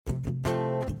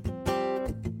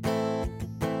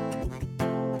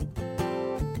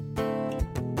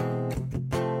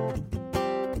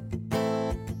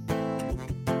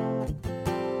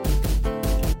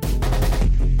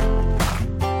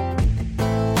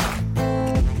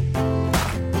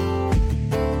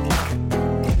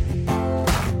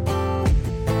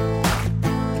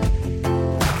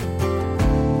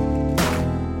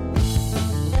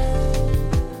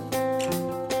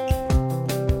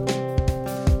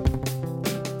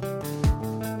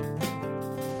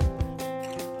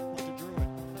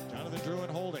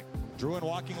Druin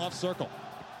walking left circle.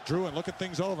 Druin looking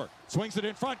things over. Swings it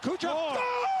in front. Kucherov.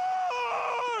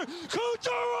 Oh.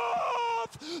 Kucherov!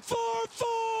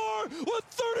 4-4 with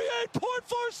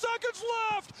 38.4 seconds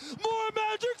left. More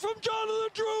magic from Jonathan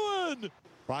Druin.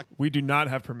 We do not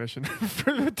have permission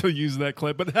to use that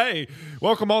clip. But hey,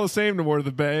 welcome all the same to Word of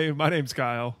the Bay. My name's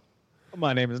Kyle.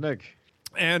 My name is Nick.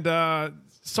 And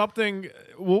something,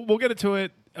 we'll get into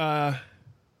it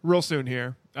real soon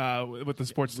here with the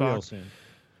sports talk. Real soon.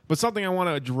 But something I want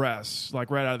to address,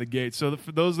 like right out of the gate. So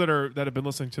for those that have been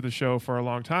listening to the show for a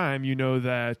long time, you know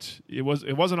that it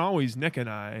wasn't always Nick and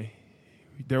I.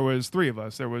 There was three of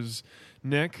us. There was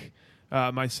Nick,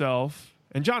 myself,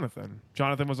 and Jonathan.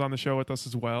 Jonathan was on the show with us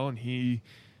as well, and he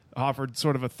offered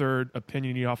sort of a third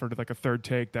opinion. He offered like a third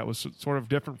take that was sort of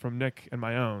different from Nick and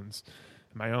my own.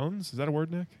 My own? Is that a word,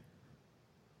 Nick?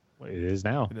 It is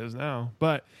now. It is now.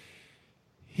 But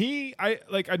I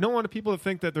don't want people to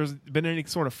think that there's been any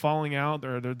sort of falling out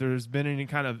or there's been any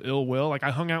kind of ill will. Like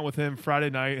I hung out with him Friday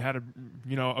night, had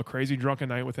a crazy drunken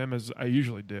night with him as I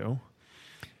usually do.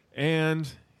 And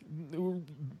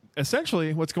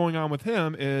essentially what's going on with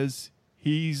him is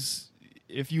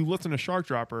if you listen to Shark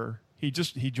Dropper, he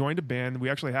joined a band. We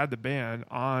actually had the band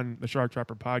on the Shark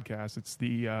Dropper podcast. It's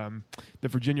the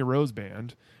Virginia Rose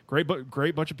Band. Great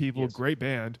bunch of people, yes. Great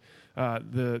band.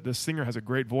 The singer has a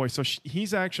great voice. So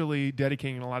he's actually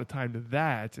dedicating a lot of time to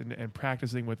that and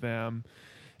practicing with them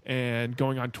and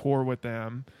going on tour with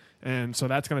them. And so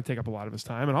that's going to take up a lot of his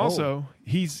time. And also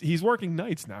he's working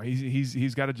nights now.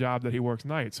 He's got a job that he works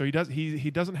nights. So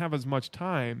he doesn't have as much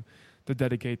time to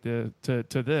dedicate to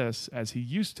this as he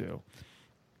used to.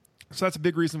 So that's a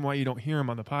big reason why you don't hear him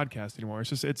on the podcast anymore. It's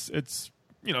just it's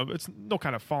no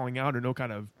kind of falling out or no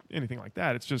kind of anything like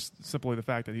that. It's just simply the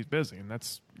fact that he's busy, and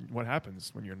that's what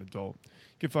happens when you're an adult. You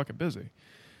get fucking busy.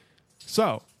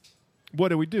 So what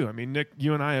do we do? I mean, Nick,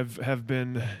 you and I have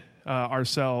been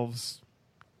ourselves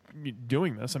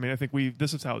doing this. I mean, I think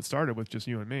this is how it started with just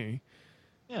you and me.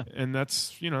 Yeah. And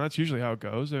that's usually how it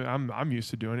goes. I'm used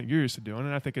to doing it. You're used to doing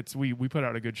it. I think we put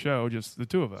out a good show, just the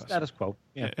two of us. Status quo.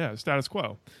 Yeah, status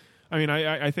quo. I mean,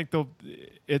 I think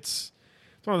it's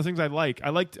one of the things I like. I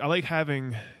like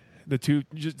having the two,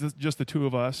 just the two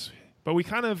of us. But we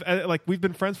kind of we've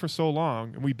been friends for so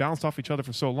long, and we bounced off each other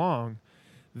for so long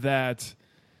that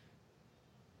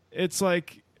it's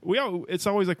like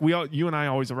you and I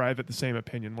always arrive at the same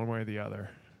opinion one way or the other.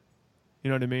 You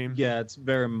know what I mean? Yeah, it's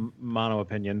very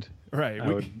mono-opinioned. Right. I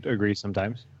would agree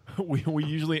sometimes. We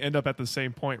usually end up at the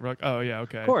same point. We're like, oh, yeah,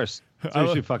 okay. Of course. So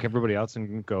you should fuck everybody else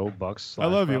and go Bucks. I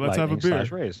love you. Let's have a beer.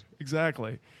 Rays.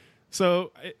 Exactly.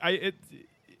 So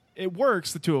it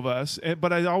works, the two of us,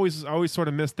 but I always sort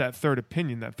of miss that third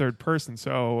opinion, that third person.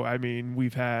 So, I mean,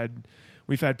 we've had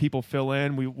people fill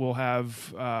in. We'll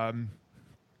have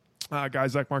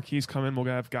guys like Marquise come in. We'll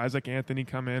have guys like Anthony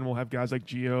come in. We'll have guys like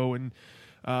Gio and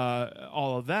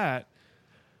all of that.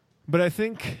 But I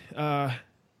think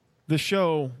the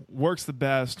show works the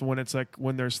best when it's like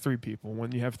when there's three people,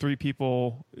 when you have three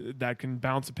people that can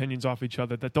bounce opinions off each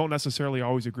other, that don't necessarily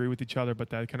always agree with each other, but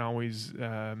that can always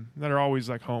that are always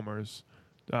like homers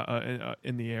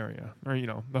in the area, or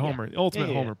the ultimate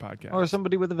homer podcast, or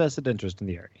somebody with a vested interest in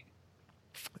the area.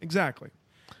 Exactly.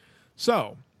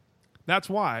 So that's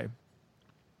why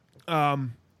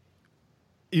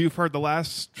you've heard the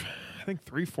last, I think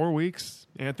 3-4 weeks,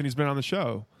 Anthony's been on the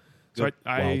show. So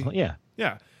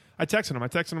Yeah. I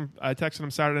texted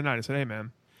him Saturday night. I said, "Hey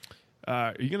man,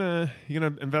 are you gonna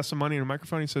invest some money in a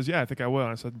microphone?" He says, "Yeah, I think I will." And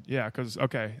I said, "Yeah, because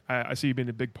I see you being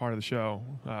a big part of the show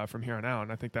from here on out,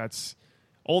 and I think that's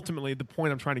ultimately the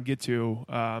point I'm trying to get to."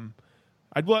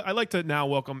 I'd like to now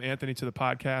welcome Anthony to the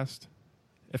podcast,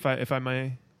 if I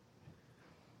may.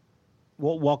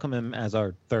 We'll welcome him as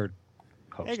our third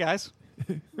host. Hey guys,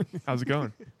 how's it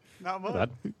going? Not much.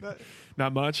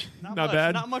 Not much. Not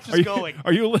bad. Not much is going.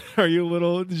 Are you a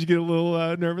little? Did you get a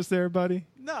little nervous there, buddy?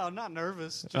 No, not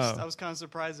nervous. Just I was kind of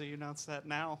surprised that you announced that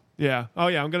now. Yeah. Oh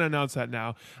yeah. I'm going to announce that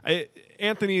now.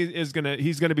 Anthony is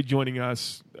he's gonna be joining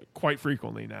us quite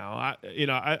frequently now.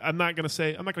 I'm not gonna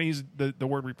use the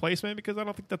word replacement because I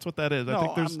don't think that's what that is. No,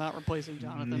 I think I'm not replacing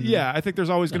Jonathan. Yeah, I think there's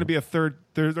always going to be a third.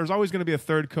 There's always going to be a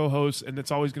third co-host, and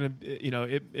it's always going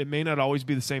to. It may not always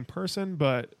be the same person,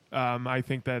 but I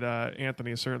think that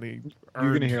Anthony is certainly.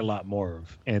 You're going to hear a lot more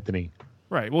of Anthony.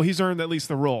 Right. Well, he's earned at least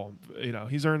the role.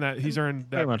 He's earned that. He's earned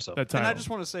that. Very much so. That title. And I just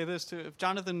want to say this too: if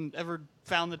Jonathan ever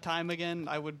found the time again,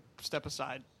 I would step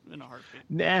aside in a heartbeat.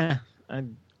 Nah,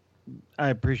 I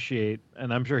appreciate,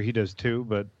 and I'm sure he does too.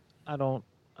 But I don't.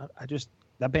 I just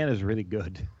that band is really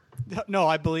good. No,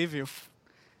 I believe you.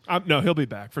 No, he'll be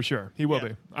back for sure. He will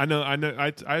be. I know.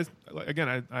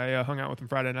 again, I hung out with him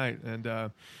Friday night,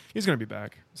 and he's going to be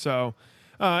back. So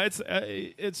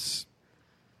it's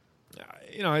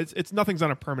nothing's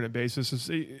on a permanent basis.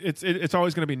 It's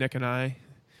always going to be Nick and I,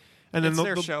 and then It's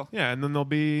their show. Yeah, and then there'll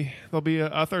be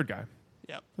a third guy.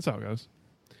 Yep. That's how it goes.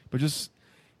 But just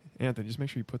Anthony, just make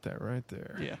sure you put that right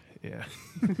there. Yeah.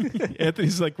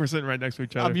 Anthony's like, we're sitting right next to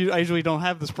each other. I usually don't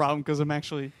have this problem because I'm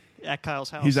actually at Kyle's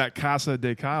house. He's at Casa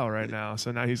de Kyle right now,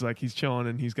 so now he's chilling,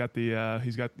 and he's got the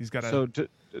So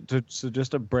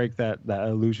just to break that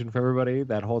illusion for everybody,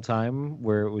 that whole time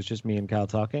where it was just me and Kyle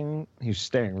talking, he was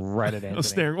staring right at Anthony.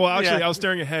 I was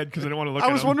staring ahead because I didn't want to look at him.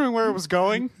 I was wondering where it was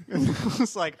going. It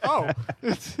was like, oh.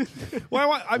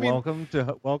 Welcome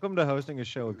to hosting a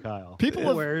show with Kyle.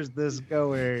 Where's this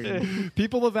going?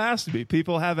 People have asked me.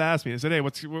 People have asked me and said, "Hey,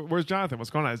 where's Jonathan? What's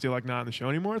going on? Is he like not in the show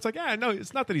anymore?" It's like, yeah, no,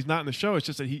 it's not that he's not in the show. It's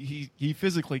just that he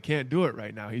physically can't do it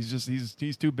right now.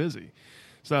 He's too busy.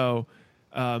 So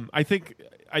I think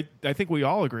we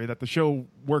all agree that the show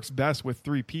works best with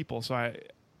three people. So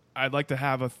I'd like to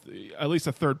have at least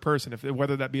a third person,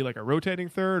 whether that be like a rotating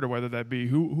third or whether that be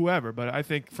whoever. But I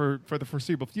think for the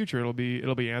foreseeable future, it'll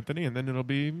be Anthony, and then it'll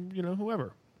be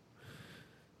whoever.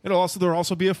 There'll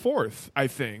also be a fourth. I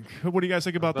think. What do you guys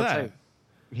think about that?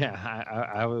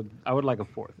 I would like a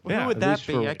fourth. Well, who would that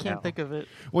be? I can't think of it.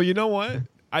 Well, you know what?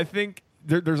 I think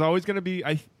there's always going to be.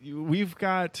 We've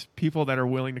got people that are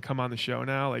willing to come on the show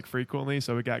now, like frequently.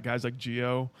 So we got guys like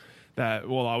Gio that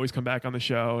will always come back on the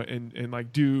show and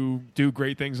like do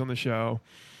great things on the show.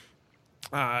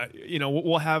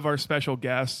 We'll have our special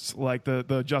guests like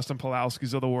the Justin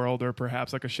Pulowskis of the world, or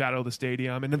perhaps like a Shadow of the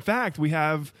Stadium. And in fact, we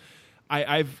have.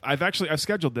 I've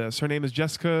scheduled this. Her name is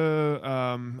Jessica.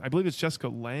 I believe it's Jessica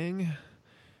Lang.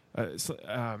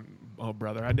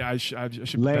 Brother, I should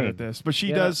be better at this. But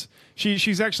she does.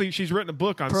 She's written a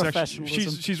book on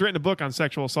she's written a book on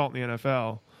sexual assault in the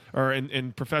NFL or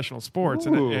in professional sports,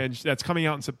 and that's coming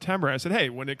out in September. I said, hey,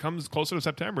 when it comes closer to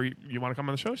September, you want to come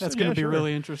on the show? That's going to be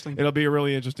really interesting. It'll be a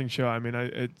really interesting show. I mean,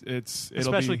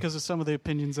 especially because of some of the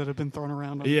opinions that have been thrown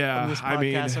around on this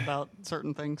podcast about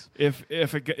certain things.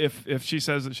 If she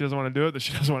says that she doesn't want to do it, that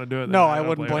she doesn't want to do it. No, I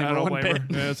wouldn't blame her. I don't blame her.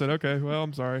 Yeah, I said, okay, well,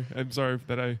 I'm sorry. I'm sorry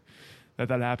that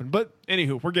that happened. But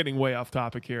anywho, we're getting way off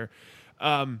topic here.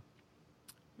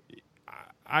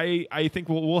 I think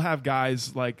we'll have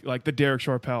guys like the Derek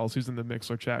Shorpels, who's in the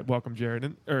Mixler chat. Welcome,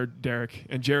 Jared, or Derek,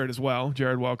 and Jared as well.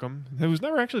 Jared, welcome. Who's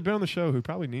never actually been on the show, who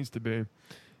probably needs to be.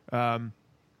 But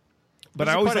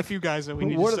I always a few guys that we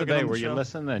need to stick on the show. What are the day where you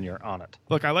listen and you're on it?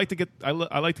 Look, I like to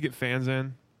get fans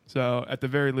in. So at the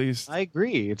very least, I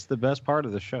agree. It's the best part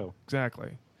of the show.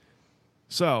 Exactly.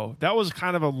 So that was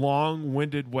kind of a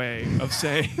long-winded way of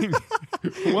saying,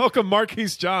 welcome,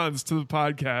 Marquise Johns, to the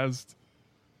podcast.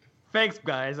 Thanks,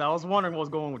 guys. I was wondering what was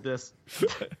going with this.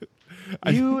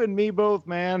 You and me both,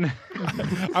 man.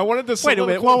 I wanted to wait a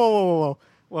minute. Whoa.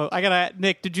 Well, I gotta.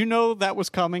 Nick, did you know that was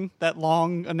coming? That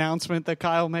long announcement that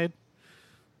Kyle made.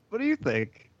 What do you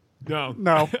think? No,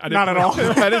 not at all.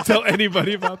 I didn't tell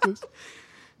anybody about this.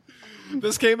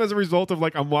 This came as a result of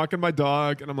like I'm walking my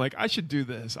dog and I'm like I should do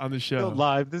this on the show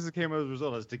live. This came as a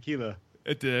result of tequila.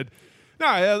 It did.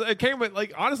 No, it came with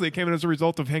honestly, it came in as a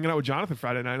result of hanging out with Jonathan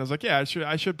Friday night. I was like, yeah,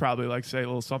 I should probably like say a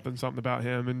little something about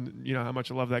him and how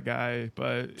much I love that guy.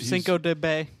 But Cinco de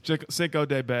Bay. Cinco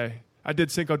de Bay. I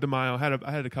did Cinco de Mayo.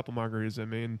 I had a couple margaritas in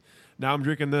me, and now I'm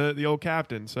drinking the old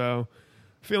Captain. So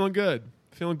feeling good,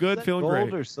 feeling great.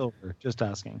 Gold or silver? Just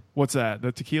asking. What's that?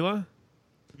 The tequila?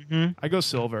 Mm-hmm. I go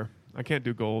silver. I can't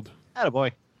do gold.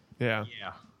 Attaboy. Yeah.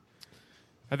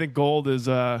 I think gold is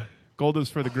for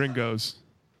the gringos.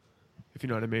 If you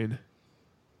know what I mean.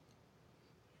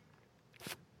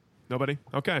 Nobody?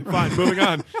 Okay, fine. Moving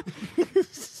on.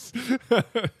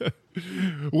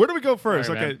 Where do we go first?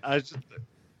 Sorry, okay.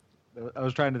 I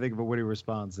was trying to think of a witty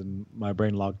response, and my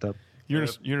brain locked up. You're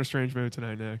in a strange mood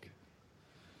tonight, Nick.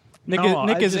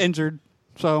 Nick is injured,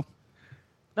 so.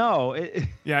 No.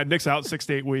 Yeah, Nick's out 6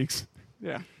 to 8 weeks.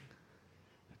 Yeah.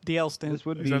 DL stint.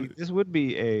 This would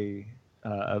be a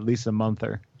at least a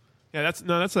monther. Yeah, that's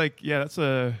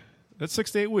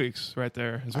 6 to 8 weeks right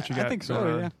there. Is what you got. I think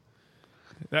so.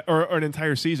 Yeah. Or an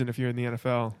entire season if you're in the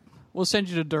NFL. We'll send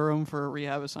you to Durham for a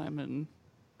rehab assignment, and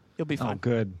you'll be fine. Oh,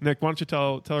 good. Nick, why don't you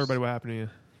tell everybody what happened to you?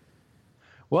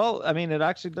 Well, I mean, it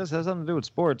actually does have something to do with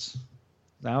sports.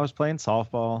 I was playing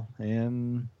softball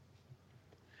and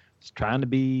was trying to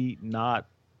be not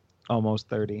almost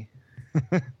 30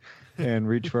 and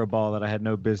reach for a ball that I had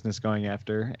no business going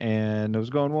after. And it was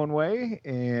going one way,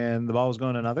 and the ball was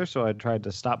going another, so I tried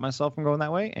to stop myself from going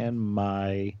that way, and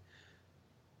my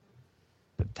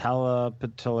patellar,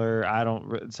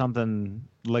 something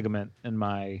ligament in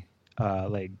my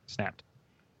leg snapped.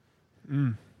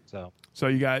 So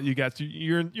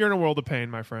You're in a world of pain,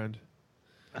 my friend.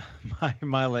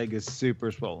 my leg is super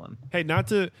swollen. Hey, not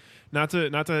to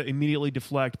immediately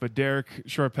deflect, but Derek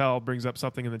Sharpell brings up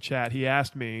something in the chat. He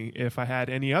asked me if I had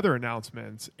any other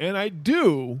announcements, and I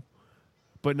do,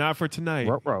 but not for tonight.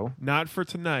 Ruh-roh. Not for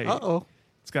tonight. Uh-oh.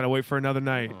 It's got to wait for another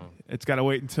night. It's got to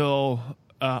wait until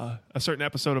a certain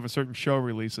episode of a certain show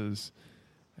releases,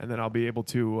 and then I'll be able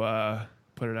to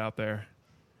put it out there.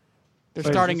 They're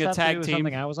Wait, starting does this a have to do tag with team.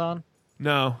 Something I was on.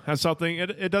 No, has something.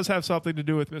 It does have something to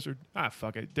do with Mr.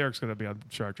 Fuck it. Derek's going to be on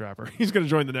Shark Trapper. He's going to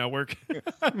join the network.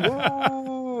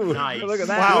 Whoa! Nice. Look at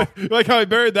that. Wow. You like how I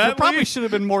buried that? There probably lead? should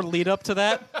have been more lead up to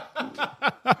that.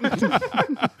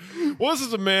 Well, this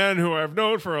is a man who I've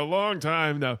known for a long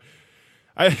time now.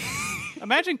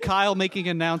 Imagine Kyle making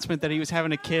an announcement that he was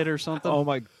having a kid or something. Oh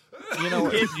my! You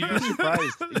know, you'd be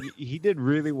surprised. He did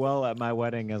really well at my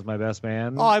wedding as my best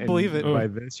man. Oh, I and believe it. By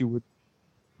this, you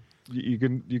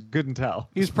couldn't tell.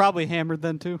 He was probably hammered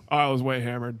then too. I was way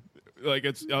hammered. Like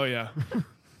oh yeah.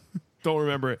 Don't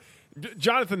remember it.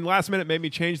 Jonathan last minute made me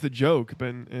change the joke,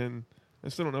 and I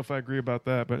still don't know if I agree about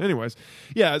that. But anyways,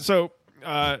 yeah. So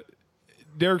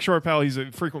Derek Shortpal, he's a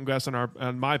frequent guest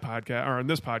on my podcast, or on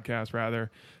this podcast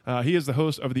rather. He is the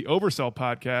host of the Oversell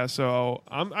podcast. So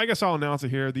I guess I'll announce it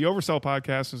here. The Oversell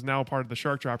podcast is now a part of the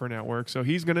Shark Dropper Network. So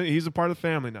he's a part of the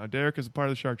family now. Derek is a part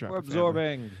of the Shark Dropper. We're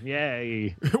absorbing.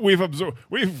 Yay! We've absorbed.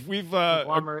 We've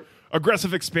Conglomerate.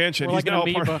 aggressive expansion. We're He's like an now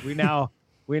a part. amoeba.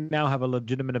 We now have a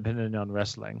legitimate opinion on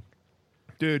wrestling.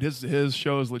 Dude, his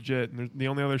show is legit. And the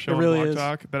only other show It really on Blog is.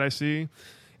 Talk that I see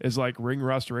is like Ring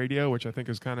Rust Radio, which I think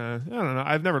is kind of, I don't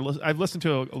know. I've listened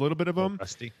to a little bit of them,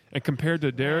 Rusty. and compared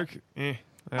to Derek,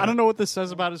 I don't know what this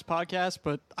says about his podcast,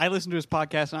 but I listen to his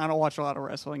podcast and I don't watch a lot of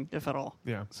wrestling, if at all.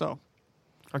 Yeah. So,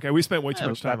 Okay, we spent way too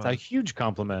much time That's on a it. huge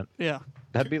compliment. yeah.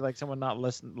 That'd be like someone not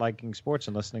liking sports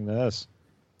and listening to this.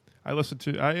 I listen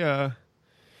to I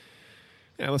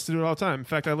listen to it all the time. In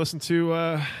fact, I listened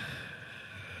to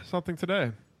something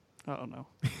today Oh, no.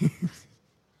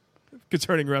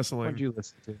 concerning wrestling. What did you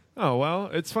listen to? Oh well,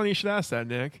 it's funny you should ask that,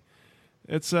 Nick.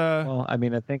 It's Well, I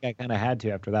mean, I think I kind of had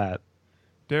to after that.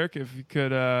 Derek, if you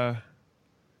could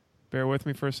bear with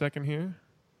me for a second here.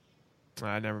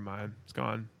 Never mind. It's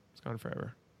gone. It's gone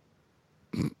forever.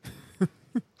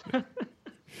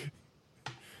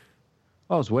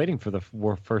 I was waiting for the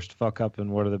first fuck up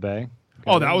in Word of the Bay.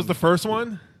 Oh, that was the first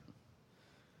one?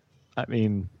 I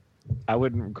mean, I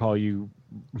wouldn't recall you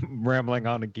rambling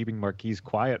on and keeping Marquise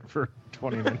quiet for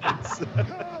 20 minutes.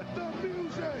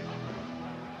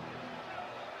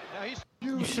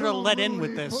 You should have let in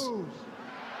with this.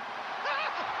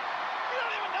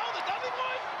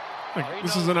 Like,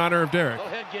 this is in honor of Derek.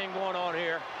 Head game going on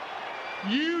here.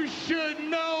 You should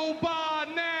know by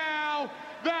now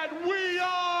that we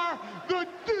are the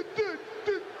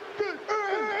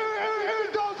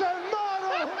it doesn't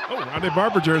matter. Oh, Rondé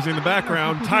Barber jersey in the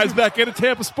background ties back into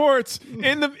Tampa sports.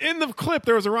 In the clip,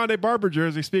 there was a Rondé Barber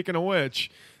jersey. Speaking of which,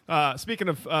 speaking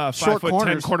of 5'10"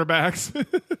 corners. quarterbacks,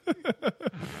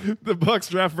 the Bucks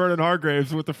draft Vernon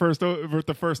Hargraves with the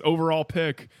first overall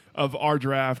pick of our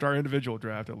draft, our individual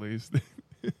draft at least.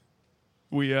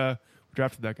 We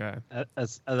drafted that guy.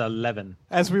 As 11.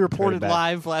 As we reported Very bad.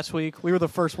 live last week, we were the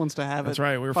first ones to have it. That's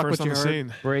right. We were Fuck first what on the you heard.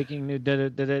 scene. Breaking news.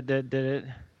 Did it.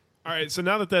 All right. So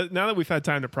now that we've had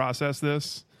time to process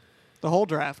this, The whole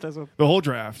draft as a the whole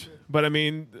draft, but I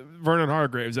mean Vernon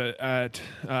Hargraves at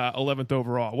 11th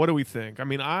overall. What do we think? I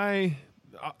mean,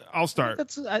 I'll start.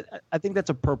 I think that's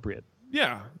appropriate.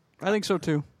 Yeah. I think so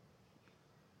too.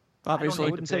 Obviously, I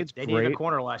wouldn't say it's They needed a great.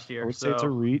 corner last year. I would so. say it's a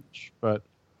reach, but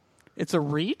it's a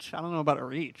reach. I don't know about a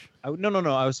reach.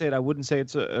 no. I would say I wouldn't say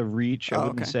it's a reach. I Oh,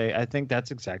 wouldn't okay. say. I think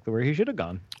that's exactly where he should have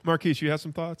gone. Marquise, you have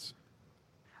some thoughts?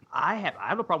 I have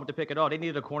no problem with the pick at all. They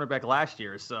needed a cornerback last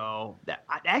year, so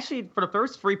actually for the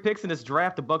first 3 picks in this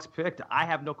draft, the Bucks picked. I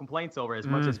have no complaints over it, as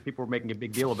much as people were making a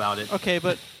big deal about it. Okay,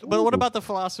 but what about the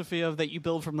philosophy of that you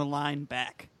build from the line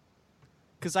back?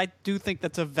 Because I do think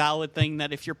that's a valid thing.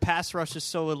 That if your pass rush is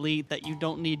so elite that you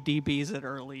don't need DBs that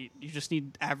are elite, you just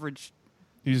need average.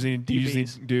 You just need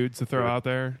DBs. dudes to throw out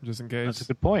there just in case. That's a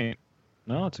good point.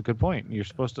 No, it's a good point. You're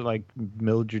supposed to like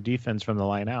build your defense from the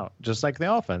line out, just like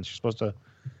the offense. You're supposed to,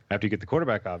 after you get the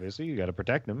quarterback, obviously, you got to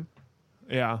protect him.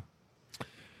 Yeah.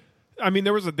 I mean,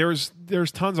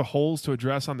 there's tons of holes to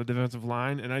address on the defensive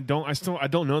line, and I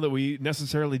don't know that we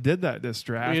necessarily did that this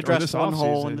draft. We or addressed this one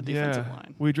hole in offseason. the defensive Yeah.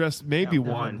 line. We addressed maybe Yeah, one.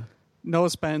 one. Noah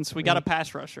Spence. We got a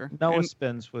pass rusher. Noah And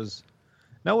Spence was,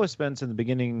 Noah Spence in the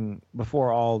beginning,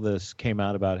 before all this came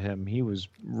out about him, he was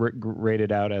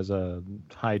rated out as a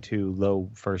high to low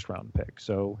first round pick.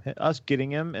 So us getting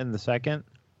him in the second,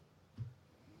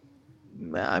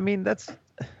 I mean that's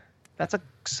a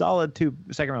solid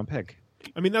second round pick.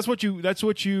 I mean, that's what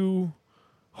you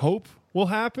hope will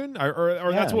happen,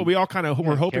 or that's what we all kind of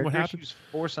were hoping would happen.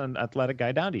 Force an athletic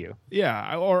guy down to you.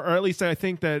 Yeah, or at least I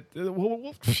think that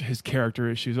his character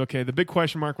issues. Okay, the big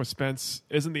question mark with Spence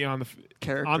isn't on the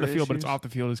field, but it's off the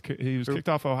field. He was kicked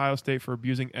off Ohio State for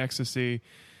abusing ecstasy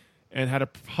and had a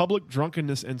public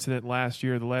drunkenness incident last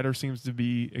year. The latter seems to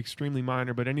be extremely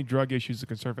minor, but any drug issues is a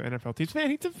concern for NFL teams.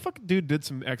 Man, the fucking dude did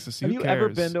some ecstasy. Have Who you cares? ever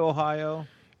been to Ohio?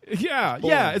 Yeah,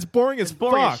 it's boring as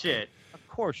Boring fuck. as shit. Of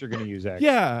course you're going to use ecstasy.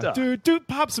 Yeah, Duh. dude,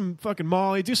 pop some fucking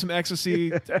Molly, do some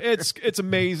ecstasy. It's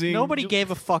amazing. Nobody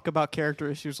gave a fuck about character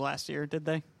issues last year, did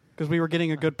they? Because we were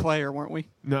getting a good player, weren't we?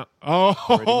 No.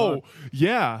 Oh,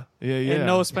 yeah. And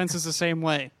Noah Spence is the same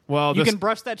way. Well, you can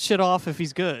brush that shit off if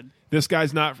he's good. This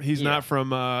guy's not. He's not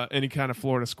from any kind of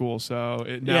Florida school, so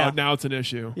now it's an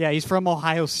issue. Yeah, he's from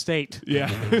Ohio State. Yeah,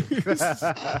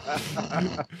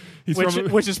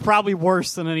 which is probably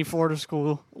worse than any Florida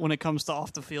school when it comes to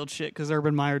off the field shit. Because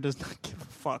Urban Meyer does not give a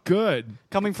fuck. Good.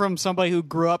 Coming from somebody who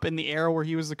grew up in the era where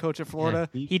he was the coach at Florida,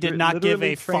 he did not give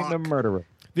a fuck. A murderer.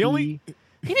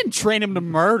 He didn't train him to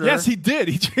murder. Yes, he did.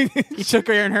 He took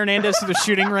Aaron Hernandez to the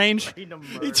shooting range. He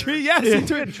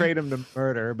didn't train him to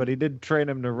murder, but he did train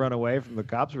him to run away from the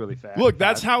cops really fast. Look,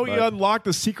 that's how he unlocked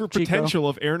the secret potential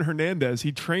of Aaron Hernandez.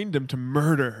 He trained him to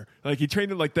murder. Like he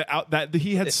trained him like that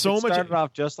he had so much. Started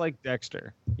off just like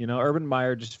Dexter. Urban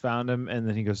Meyer just found him, and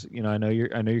then he goes, I know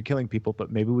you're killing people,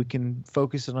 but maybe we can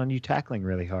focus it on you tackling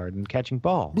really hard and catching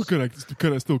balls. Well,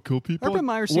 can I still kill people? Urban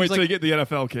Meyer seems wait till like, you get the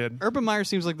NFL kid. Urban Meyer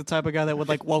seems like the type of guy that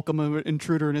would welcome an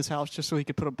intruder in his house just so he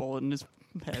could put a bullet in his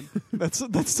head. That's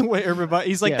the way Urban Meyer.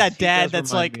 He's like that dad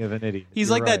that's like me of an idiot. He's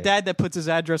You're like right. that dad that puts his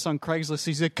address on Craigslist.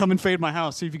 He's like, come and fade my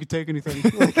house, see if you can take anything.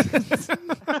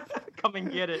 Come and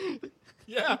get it.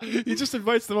 Yeah, he just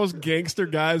invites the most gangster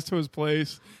guys to his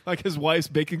place, like his wife's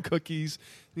baking cookies.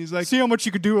 And he's like, see how much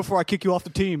you could do before I kick you off the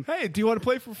team. Hey, do you want to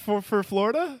play for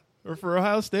Florida or for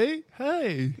Ohio State?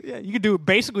 Hey, yeah, you could do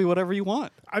basically whatever you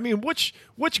want. I mean, which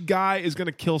guy is going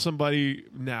to kill somebody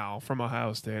now from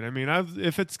Ohio State? I mean,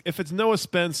 if it's Noah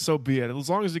Spence, so be it. As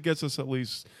long as it gets us at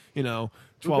least 12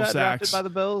 sacks. By the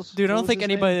Bills? Dude, I don't think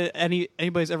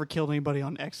anybody's ever killed anybody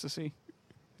on ecstasy.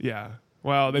 Yeah.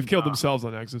 Well, they've killed themselves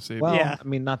on ecstasy. Well, yeah. I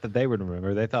mean, not that they would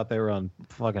remember. They thought they were on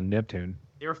fucking Neptune.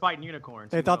 They were fighting unicorns.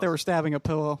 They thought they were stabbing a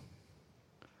pillow.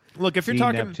 Look, if you're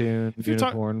talking Neptune,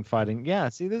 unicorn fighting, yeah.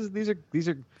 See, these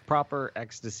are proper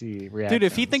ecstasy reactions. Dude,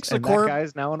 if he thinks that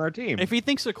guy's now on our team, if he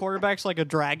thinks the quarterback's like a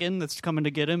dragon that's coming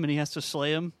to get him and he has to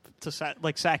slay him,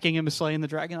 sacking him is slaying the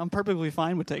dragon, I'm perfectly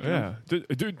fine with taking him.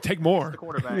 Dude, take more. The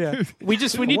quarterback. Yeah, we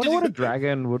need to. What a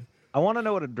dragon would. I want to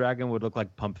know what a dragon would look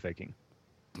like pump faking.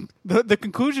 The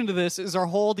conclusion to this is our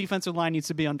whole defensive line needs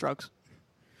to be on drugs.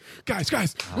 Guys,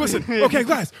 listen. Okay,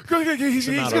 guys, he's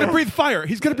going to breathe fire.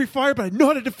 He's going to breathe fire, but I know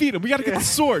how to defeat him. We got to get the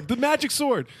sword, the magic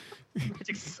sword.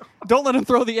 Don't let him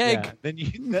throw the egg. Yeah,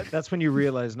 then that's when you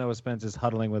realize Noah Spence is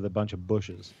huddling with a bunch of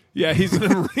bushes. Yeah, he's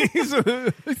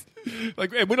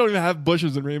like, man, we don't even have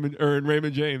bushes in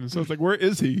Raymond James. So it's like, where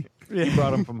is he? Yeah. He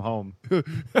brought him from home.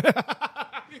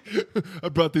 I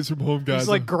brought these from home, guys. He's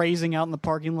like grazing out in the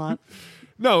parking lot.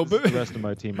 No, but the rest of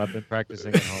my team, I've been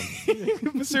practicing at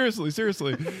home. But seriously.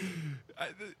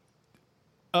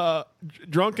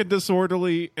 Drunk and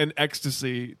disorderly and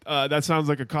ecstasy. That sounds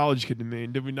like a college kid to me.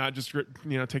 Did we not just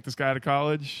take this guy out of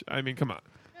college? I mean, come on.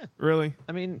 Yeah. Really?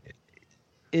 I mean,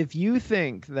 if you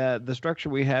think that the structure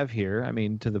we have here, I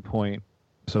mean, to the point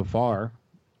so far,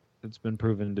 it's been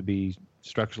proven to be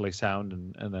structurally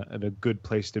sound and a good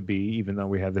place to be, even though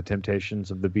we have the temptations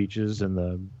of the beaches and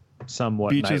the somewhat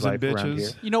beaches nightlife and around here.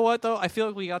 bitches. You know what, though? I feel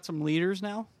like we got some leaders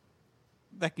now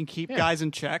that can keep guys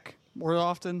in check more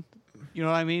often. You know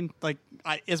what I mean? Like,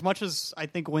 as much as I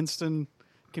think Winston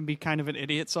can be kind of an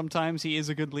idiot sometimes, he is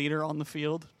a good leader on the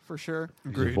field, for sure.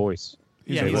 He's a voice.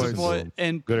 He's a voice.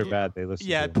 And good or bad, they listen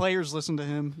to him. Players listen to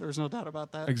him. There's no doubt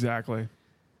about that. Exactly.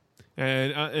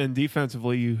 And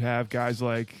defensively, you have guys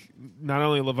like not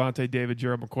only Levante David,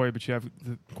 Gerald McCoy, but you have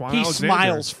Quan Alexander.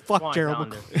 Smiles. Fuck Gerald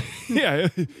McCoy. Yeah,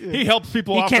 he helps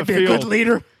people off the field. He can't be a good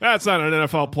leader. That's not an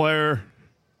NFL player.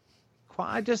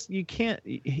 You can't.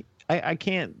 I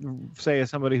can't say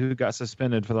as somebody who got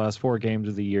suspended for the last 4 games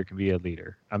of the year can be a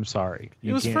leader. I'm sorry.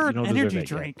 It was for an energy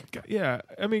drink. Yeah,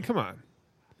 I mean, come on.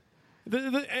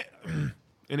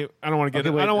 Anyway, I don't want to get it.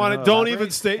 Wait, I don't want to. Don't even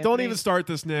Don't even start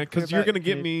this, Nick, because you're going to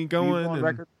get me going.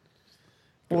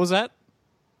 What was that?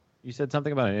 You said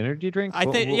something about an energy drink? I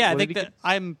think. What I did think he that get?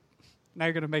 I'm. Now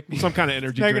you're gonna make me. Some kind of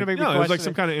energy Now you're drink. gonna make me No, it was like question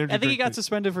some it. kind of energy I think he drink. got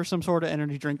suspended for some sort of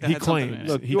energy drink that He had something in claims.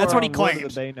 it. Look, He- you That's are what he on Word of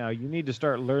claims. the Day now. You need to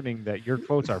start learning that your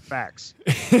quotes are facts.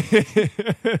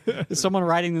 Is someone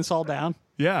writing this all down?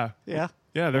 Yeah. Yeah.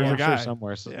 Yeah, there's I'm a guy. sure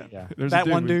somewhere. So, Yeah. yeah. There's That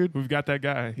a one dude. We've got that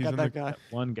guy. He's Got in that the, guy.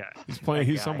 One guy. He's playing.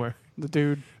 That He's guy. somewhere. The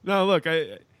dude. No, look,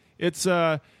 it's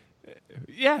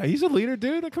yeah, he's a leader,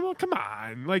 dude. Come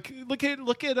on. Like, look at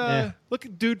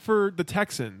dude for the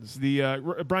Texans, the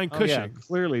Brian Oh, yeah, Cushing.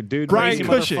 clearly, dude. Brian Crazy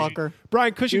Cushing. motherfucker.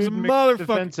 Brian Cushing's a Dude, mixed motherfucker.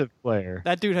 defensive player.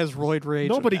 That dude has roid rage.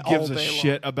 Nobody all gives a day long.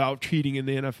 shit about cheating in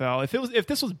the NFL. If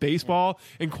this was baseball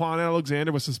and Quan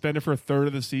Alexander was suspended for a third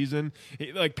of the season,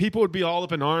 like people would be all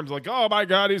up in arms, like, "Oh my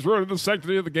God, he's ruining the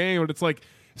sanctity of the game." And it's like,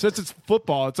 since it's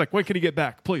football, it's like, when can he get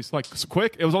back? Please, like,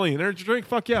 quick. It was only an energy drink.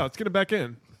 Fuck yeah, let's get him back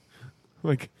in.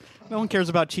 Like, No one cares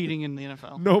about cheating in the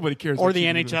NFL nobody cares. or about the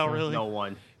cheating in NHL. NFL. Really, No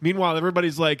one. Meanwhile,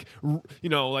 everybody's like,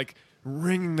 like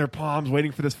wringing their palms,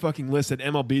 waiting for this fucking list that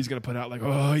MLB is going to put out. Like,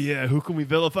 oh yeah, who can we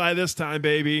vilify this time,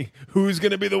 baby? Who's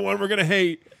going to be the one we're going to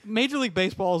hate? Major League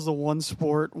Baseball is the one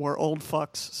sport where old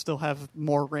fucks still have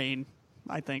more reign.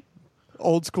 I think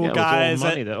old school Yeah, guys. it's all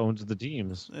money that owns the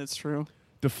teams. It's true.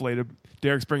 Deflated.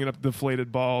 Derek's bringing up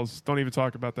deflated balls. Don't even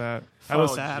talk about that. I Oh,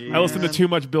 listen, sad, I listen to man. too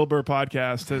much Bill Burr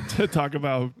podcast to talk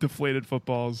about deflated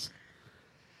footballs.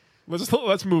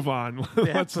 Let's move on.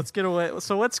 Yeah, let's let's get away.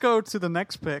 So let's go to the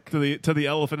next pick. to the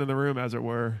elephant in the room, as it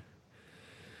were.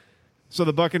 So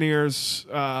the Buccaneers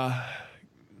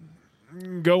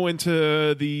go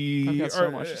into the. I've got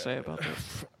so much to say about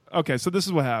this. Okay, so this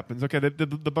is what happens. Okay,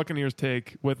 the Buccaneers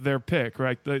take with their pick,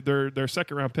 right? Their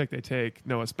second round pick, they take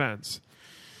Noah Spence.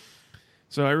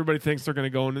 So everybody thinks they're going to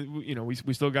go, and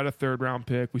we still got a third round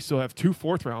pick. We still have 2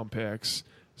 fourth round picks.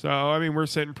 So I mean, we're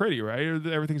sitting pretty, right?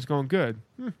 Everything's going good.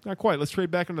 Not quite. Let's trade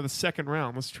back into the second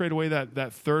round. Let's trade away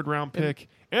that third round pick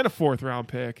and a fourth round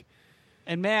pick,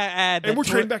 And may I add, and that we're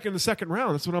trading back in the second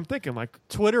round. That's what I'm thinking. Like,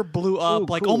 Twitter blew up. Ooh,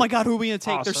 Like, cool. oh my God, who are we going to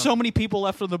take? There's Awesome. so many people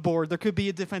left on the board. There could be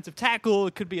a defensive tackle.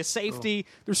 It could be a safety.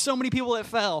 There's so many people that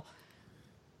fell.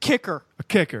 Kicker. a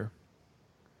kicker.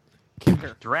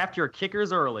 Draft your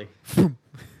kickers early.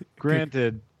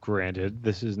 Granted,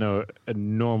 this is a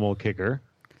normal kicker.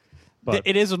 But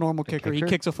It is a normal kicker. He kicker?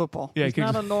 kicks a football. Yeah, he's he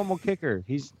kicks. not a normal kicker.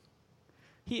 He's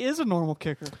He is a normal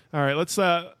kicker. All right, let's.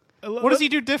 What does he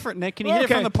do different, Nick? Can he hit it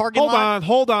from the parking lot?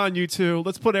 Hold on, you two.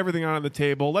 Let's put everything on the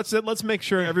table. Let's make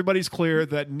sure everybody's clear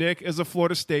that Nick is a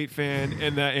Florida State fan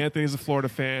and that Anthony is a Florida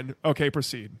fan. Okay,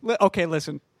 proceed. Okay,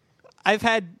 listen. I've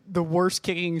had the worst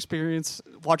kicking experience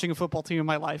watching a football team in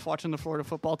my life, watching the Florida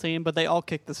football team, but they all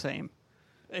kick the same.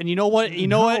 And you know what? You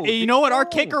know what? You know what our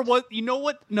kicker was? You know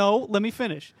what? No, let me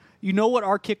finish. You know what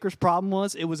our kicker's problem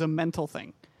was? It was a mental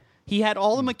thing. He had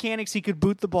all the mechanics. He could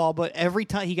boot the ball, but every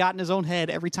time he got in his own head,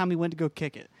 every time he went to go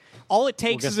kick it. All it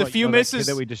takes is a few That misses.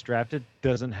 kid that we just drafted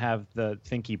doesn't have the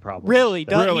thinky problem. Really?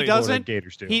 that Really? He doesn't?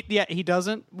 Gators do. He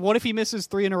doesn't. What if he misses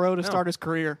 3 in a row to start his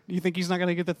career? Do you think he's not going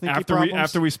to get the thinky After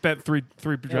problems? we spent three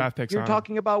draft picks You're on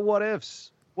talking about what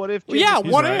ifs. What if? Yeah,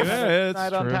 James what Winston if? had Yeah, a it's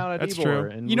night on true. town at That's Ybor, true.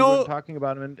 And You we know- were talking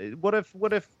about him. And what if?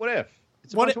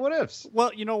 It's a What bunch if- of what ifs.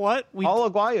 Well, you know what? All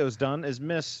Aguayo's done is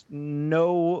miss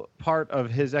no part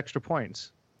of his extra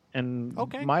points. And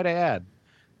Okay. might I add,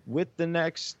 with the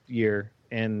next year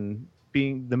and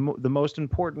being the most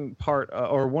important part,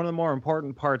 or one of the more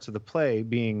important parts of the play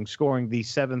being scoring the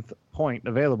 7th point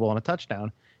available on a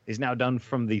touchdown, is now done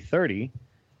from the 30.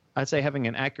 I'd say having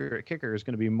an accurate kicker is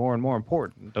going to be more and more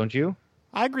important, don't you?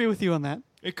 I agree with you on that.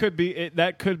 It could be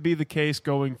that could be the case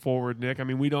going forward, Nick. I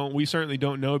mean, we certainly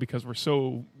don't know because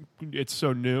it's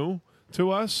so new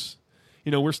to us.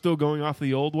 We're still going off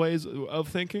the old ways of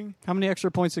thinking. How many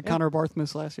extra points did Connor Barth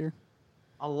miss last year?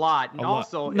 A lot. And A lot.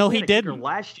 also, No, if we he had a kicker didn't.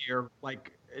 last year,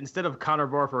 like, instead of Connor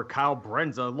Barth or Kyle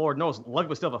Brenza, Lord knows, Lug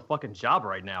would still have a fucking job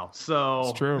right now. So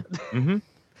It's true.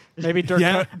 Maybe Dirk,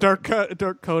 Yeah. Dirk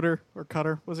Coder or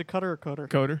Cutter. Was it Cutter or Coder?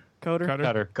 Coder.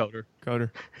 Coder.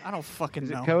 Cutter. I don't fucking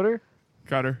Is it know. Coder?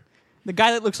 Cutter. The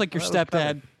guy that looks like your Oh, that was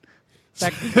stepdad.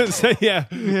 That, yeah.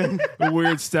 A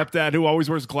weird stepdad who always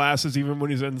wears glasses even when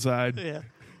he's inside. yeah.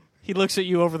 He looks at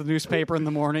you over the newspaper in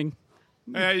the morning.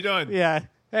 Hey, how you doing? Yeah.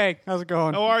 Hey, how's it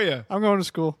going? How are you? I'm going to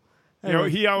school.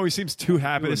 Anyway, He always seems too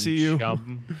happy to see you.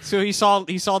 Chum. so he saw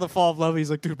the fall of love.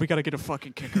 He's like, dude, we got to get a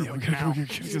fucking kicker Yeah, we right gotta now. go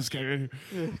get this guy.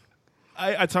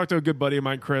 I talked to a good buddy of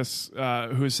mine, Chris,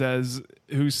 who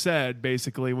said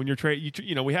basically when you're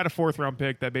we had a 4th round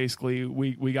pick that basically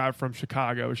we got from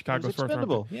Chicago. It was Chicago's 4th round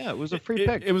expendable. pick. Yeah, it was a free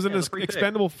pick. It was an Yeah, it was a free pick.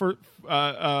 expendable 4th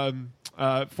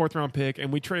round pick,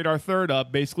 and we trade our third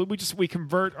up. Basically, we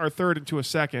convert our third into a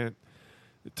second.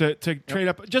 to trade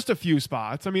up just a few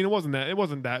spots. I mean, it wasn't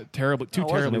that terrible.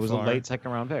 Terribly. It was far. a late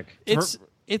second-round pick.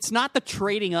 It's not the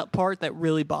trading up part that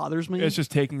really bothers me. It's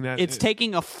just taking that. It's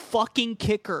taking a fucking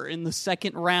kicker in the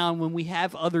second round when we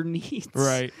have other needs.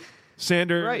 Right.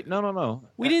 Sander. Right? No.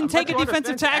 We didn't take a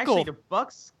defensive tackle. Actually, the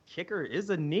Bucks kicker is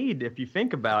a need if you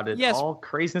think about it. Yes. All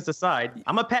craziness aside,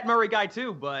 I'm a Pat Murray guy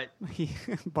too, but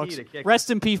Bucks. need a kicker. Rest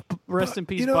in peace,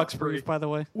 Bucks brief. By the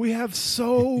way, We have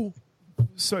so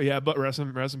yeah, but rest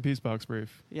in peace, Bucks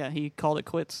brief. yeah, he called it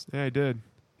quits. Yeah, he did.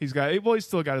 He's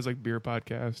still got his like beer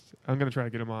podcast. I'm gonna try to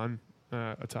get him on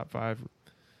a top 5,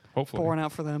 hopefully. Pouring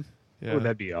out for them. Yeah, Oh,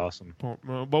 that'd be awesome. but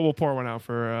we'll pour one out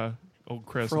for old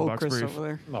Chris For and old Bucks Chris brief. over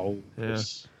there. No.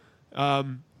 Yeah.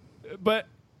 But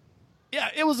yeah,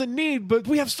 it was a need, but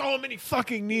we have so many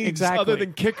fucking needs Exactly. other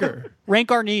than kicker.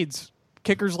 Rank our needs.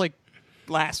 Kickers like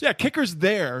last. Yeah, kicker's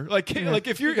there. Like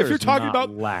if you're Kicker's talking not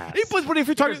about last. but if you're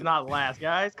Kicker's talking not last,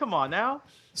 guys. Come on now.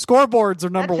 Scoreboards are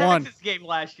number that one. Texas game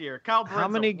last year. Kyle How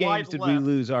many games did we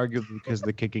lose, arguably, because of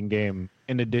the kicking game,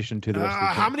 in addition to the rest of the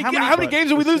how team? many games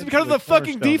did we lose because of the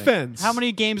fucking Cornerstone. defense? How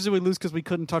many games did we lose because we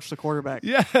couldn't touch the quarterback?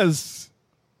 Yes.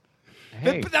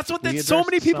 Hey, But that's what we so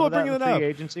many addressed people some are of bringing that it in up. free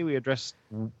agency, we addressed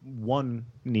one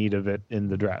need of it in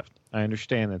the draft. I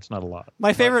understand that's not a lot.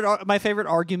 My favorite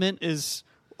argument is,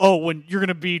 when you're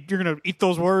gonna eat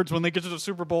those words when they get to the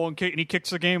Super Bowl and he kicks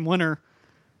the game winner.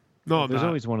 No, I'm There's not.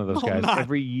 always one of those No, I'm guys not.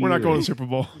 every year. We're not going to the Super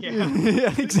Bowl.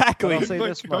 Yeah, exactly. I'll say Like,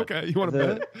 this much. okay, you want to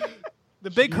The- bet? The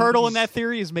big hurdle in that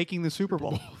theory is making the Super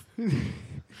Bowl.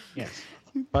 Yes,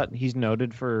 but he's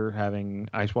noted for having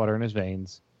ice water in his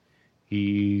veins.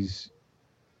 He's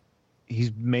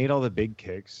made all the big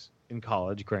kicks in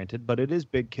college, granted, but it is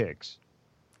big kicks.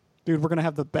 Dude, we're gonna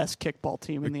have the best kickball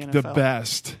team in the NFL. The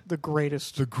best. The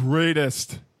greatest. The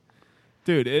greatest.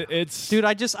 Dude, it's... Dude,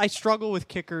 I struggle with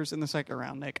kickers in the second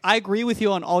round, Nick. I agree with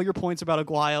you on all your points about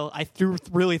Aguayo. I do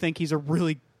really think he's a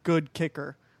really good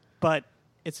kicker, but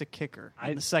it's a kicker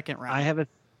in the second round. I have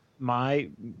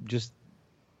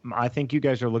I think you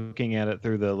guys are looking at it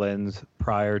through the lens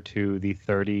prior to the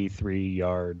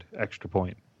 33-yard extra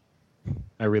point.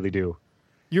 I really do.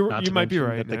 you Not to might be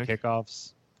mention right, that Nick. the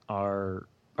kickoffs are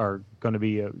going to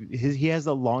be he has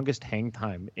the longest hang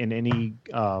time in any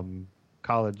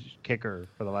college kicker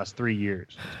for the last 3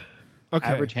 years. Okay.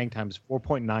 Average hang time is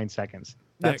 4.9 seconds.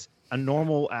 That's a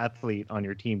normal athlete on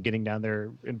your team getting down there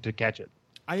to catch it.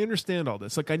 I understand all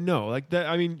this. Like, I know. Like, that.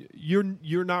 I mean,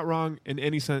 you're not wrong in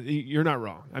any sense. You're not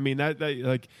wrong. I mean, that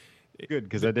like... Good,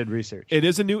 because I did research.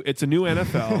 It's a new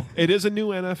NFL. It is a new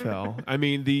NFL. I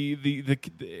mean, the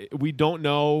we don't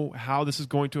know how this is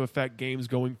going to affect games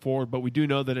going forward, but we do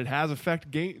know that it has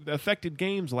affected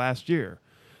games last year,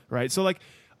 right? So, like,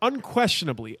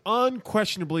 unquestionably,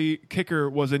 kicker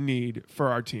was a need for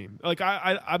our team. Like,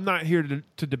 I'm not here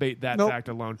to debate that fact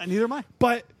alone. And neither am I.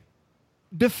 But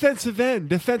defensive end,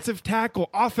 defensive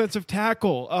tackle, offensive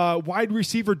tackle, wide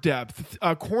receiver depth,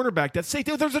 cornerback, that's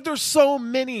safety. There's so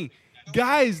many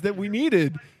guys that we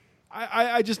needed.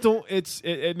 I just don't.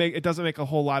 It doesn't make a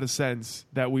whole lot of sense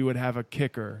that we would have a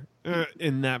kicker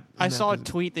in that. I saw a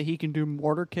tweet that he can do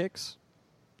mortar kicks.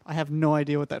 I have no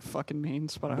idea what that fucking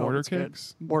means, but I hope Mortar it's good.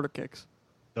 kicks? Mortar kicks.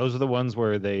 Those are the ones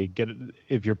where they get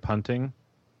if you're punting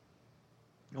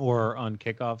or on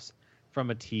kickoffs from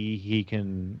a tee, he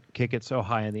can kick it so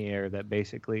high in the air that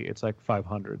basically it's like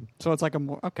 500. So it's like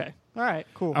okay. All right,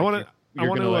 cool. I want to. You're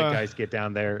going to let guys get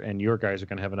down there, and your guys are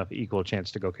going to have enough equal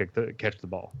chance to go catch the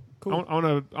ball. Cool. I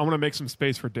want to make some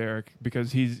space for Derek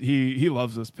because he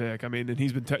loves this pick. I mean, and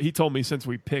he told me since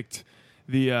we picked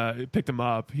him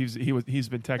up, he's been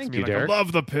texting Thank me you, like, Derek. I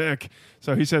love the pick.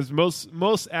 So he says most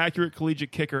accurate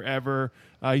collegiate kicker ever.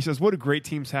 He says, what do great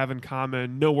teams have in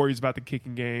common? No worries about the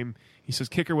kicking game. He says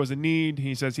kicker was a need.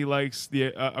 He says he likes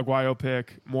the Aguayo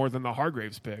pick more than the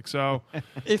Hargraves pick. So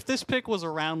If this pick was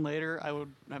around later, I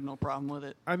would have no problem with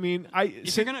it. I mean,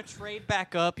 If you're going to trade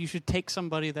back up, you should take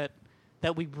somebody that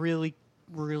we really,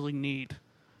 really need,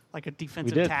 like a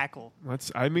defensive did. tackle.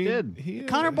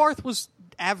 Connor Barth was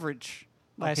average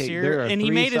last Okay, year, there are and he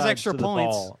three made his sides extra to the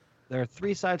points. ball. There are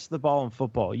three sides to the ball in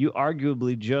football. You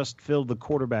arguably just filled the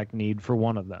quarterback need for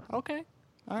one of them. Okay,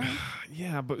 all right.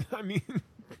 Yeah, but I mean,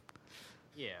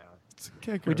 Yeah. it's a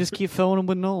kicker. We just keep filling them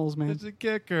with Knowles, man. It's a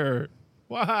kicker.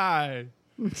 Why?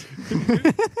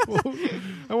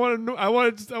 I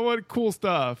want cool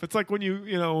stuff. It's like when you're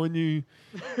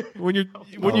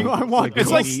it's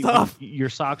like stuff. Your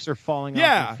socks are falling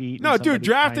off your feet. No, and dude,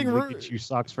 somebody's trying to get you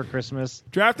socks for Christmas.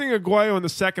 Drafting Aguayo in the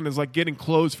second is like getting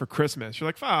clothes for Christmas. You're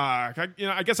like, fuck.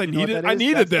 I guess I needed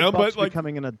That's them, but like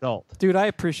becoming an adult. Dude, I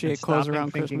appreciate clothes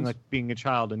around thinking Christmas. like being a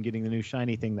child and getting the new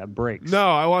shiny thing that breaks. no,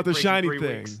 I want the Breaks in shiny 3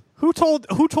 thing. weeks. Who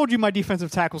told you my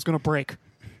defensive tackle's going to break?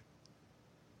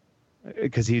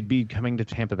 Because he'd be coming to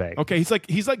Tampa Bay. Okay,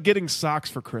 he's like getting socks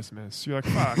for Christmas. You're like,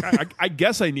 fuck. I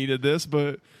guess I needed this,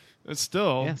 but it's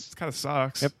still Yes. it kind of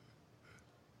sucks. Yep.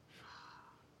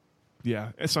 Yeah.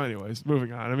 So, anyways,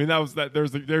 moving on. I mean, there's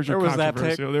your There was that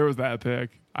controversy. pick. There was that pick.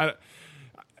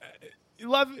 We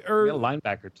got a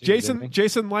linebacker too. didn't we?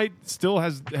 Jason Light still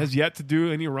has yet to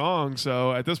do any wrong.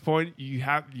 So at this point, you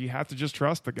have to just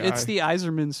trust the guy. It's the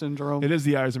Iserman syndrome. It is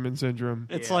the Iserman syndrome.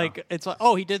 It's Yeah. like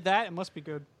oh, he did that. It must be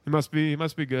good. He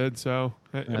must be good. So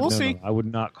We'll see. I would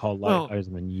not call Well,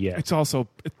 Heisman yet. it's also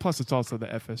plus it's also the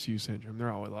FSU syndrome.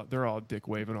 They're all dick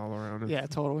waving all around. Yeah,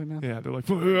 totally, man. Yeah, they're like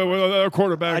our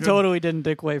quarterback. I totally didn't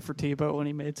dick wave for Tebow when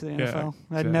he made it to the NFL.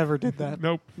 I exactly. never did that.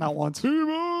 Nope. Not once.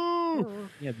 Tebow!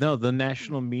 Yeah, no, the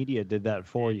national media did that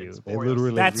for Yeah, you. it's They for us.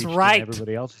 literally That's reached in right.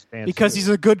 everybody else's pants Because too. he's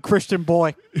a good Christian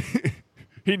boy.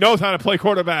 He knows how to play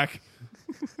quarterback.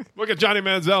 Look at Johnny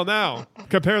Manziel now.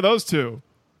 Compare those two.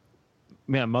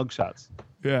 man mugshots.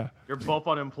 Yeah. You're both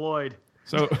unemployed.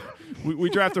 So we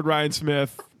drafted Ryan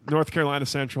Smith, North Carolina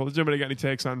Central. Does anybody got any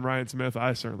takes on Ryan Smith?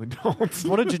 I certainly don't.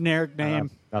 What a generic name.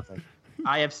 Nothing.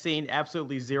 I have seen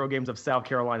absolutely 0 games of South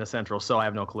Carolina Central, so I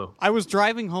have no clue. I was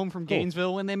driving home from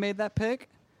Gainesville when they made that pick,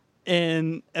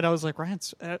 and I was like, Ryan,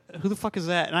 who the fuck is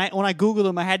that? And when I Googled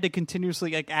him, I had to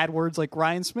continuously add words like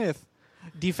Ryan Smith,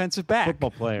 defensive back, Football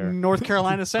player. North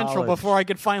Carolina Central, College. before I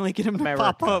could finally get him to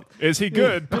pop up. Is he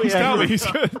good? Please Yeah. tell me he's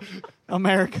good.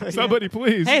 America. yeah. Somebody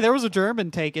please. Hey, there was a German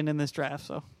taken in this draft,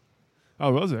 so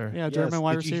Oh, was there? yeah, German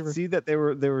wide Did you receiver. see that there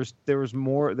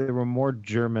were more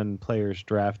German players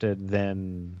drafted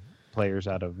than players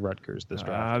out of Rutgers this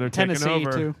draft, They're Tennessee taking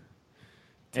over. too.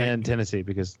 and Tennessee,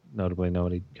 because notably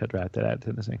nobody got drafted at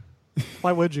Tennessee.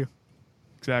 Why would you?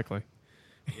 Exactly.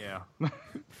 Yeah.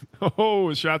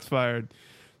 Oh, shots fired.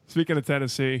 Speaking of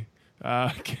Tennessee,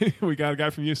 we got a guy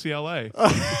from UCLA.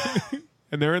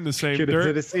 And they're in the same.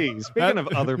 Tennessee. Speaking of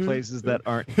other places that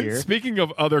aren't here, Speaking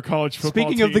of other college football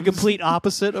Speaking of the teams, complete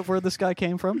opposite of where this guy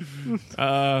came from,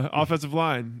 offensive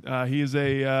line. He's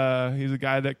a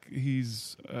guy that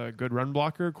he's a good run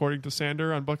blocker, according to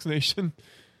Sander on Bucks Nation.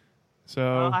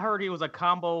 So I heard he was a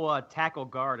combo tackle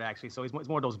guard, actually, so he's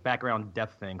more of those background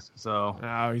depth things. So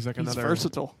he's like he's another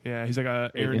versatile. Yeah, he's like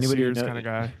a Aaron anybody Sears know- kind of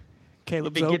guy.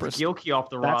 Caleb if he gets Zobrist. Gilkey off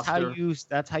the that's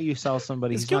roster. how you sell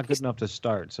somebody. Is He's not Gilkey's- good enough to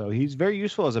start, so he's very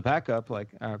useful as a backup. Like,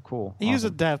 cool. He's a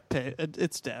awesome. depth pick.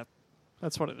 It's depth.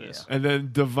 That's what it is. And then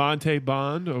Devontae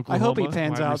Bond, Oklahoma. I hope he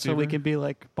pans wide out so we receiver. can be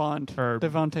like Bond, Or-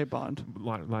 Devontae Bond.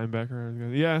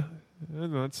 Linebacker. Yeah.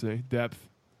 Let's see. Depth.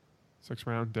 6th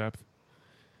round depth.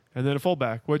 And then a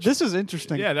fullback, which This is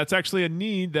interesting. yeah, that's actually a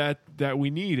need that we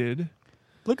needed.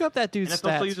 Look up that dude's NFL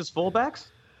still stats. uses fullbacks?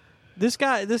 This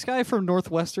guy from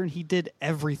Northwestern, he did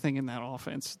everything in that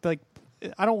offense. Like,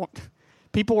 I don't want.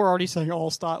 People were already saying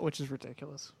all-star, which is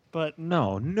ridiculous. But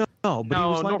No, but he was lined up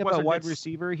Northwestern at wide gets-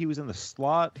 receiver. He was in the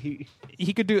slot. he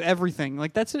could do everything.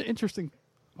 Like, that's an interesting.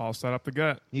 All set up the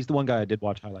gut. He's the one guy I did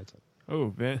watch highlights of.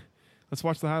 Oh, man. Let's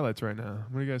watch the highlights right now.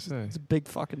 What do you guys say? He's a big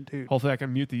fucking dude. Hopefully I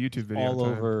can mute the YouTube video. All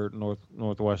in time. over He's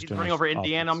Northwestern. running over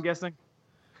Indiana, I'm guessing.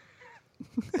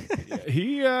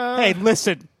 He Hey,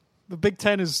 listen. The Big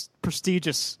Ten is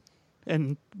prestigious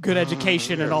and good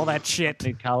education and all that shit.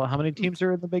 How many teams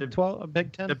are in the Big 12?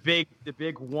 Big 10? The big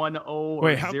 1-0 or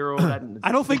Wait, how- 0.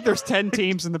 I don't think there's 10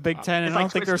 teams in the Big Ten, and It's I don't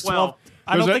like think there's 12. 12.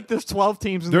 I don't There's think there's 12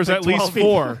 teams in there's the at Big least 12.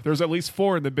 4. There's at least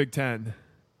 4 in the Big Ten.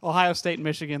 Ohio State,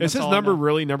 Michigan. Is that's his all I number know.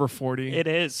 really number 40? It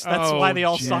is. That's Oh, why they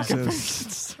all Jesus.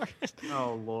 suck.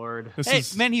 Oh, Lord. This Hey,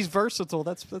 is, man, he's versatile.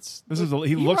 That's This is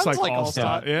he looks runs like like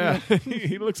All-Star. All-Star. Yeah.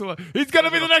 He looks a lot. He's going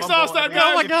to be the next Fumble All-Star every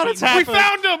guy. Oh my God, it's We happening.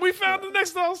 found him. We found the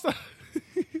next All-Star.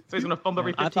 So he's going to fumble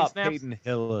every I 15 thought snaps? Peyton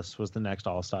Hillis was the next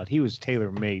All-Star. He was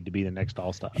tailor-made to be the next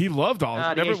All-Star. He loved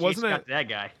All-Star. The Never HGH wasn't got it? that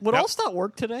guy. Would Yep. All-Star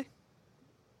work today?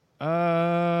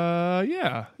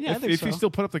 Yeah. Yeah, I think if he so. still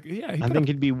put up the he I put think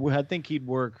up, he'd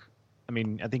work. I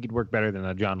mean, I think he'd work better than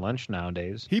a John Lynch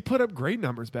nowadays. he put up great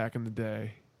numbers back in the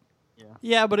day.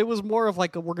 Yeah, but it was more of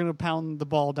like a we're going to pound the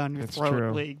ball down your That's throat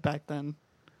true. league back then.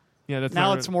 Yeah, that's Now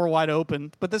not it's more wide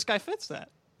open, but this guy fits that.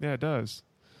 Yeah, it does.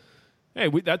 Hey,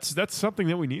 that's something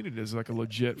that we needed is like a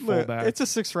legit Look, fullback. it's a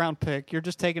 6th-round pick. You're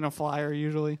just taking a flyer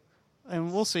usually,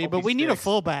 and we'll see. Hope But he we need a sticks.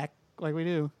 fullback, like we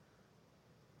do.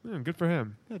 Yeah, good for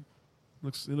him. Good.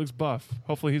 He looks buff.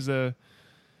 Hopefully he's a.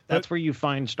 That's where you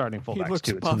find starting fullbacks looks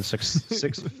too. It's buff. in the sixth,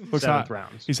 Looks seventh hot.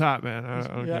 rounds. He's hot, man. I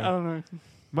don't Yeah, care. I don't know.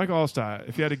 Michael Allstott,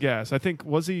 if you had to guess, I think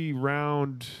was he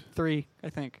round? 3, I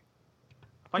think.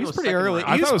 I thought He was pretty second early. round.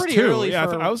 He I was thought it was pretty 2. early Yeah,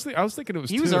 for- I was thinking it was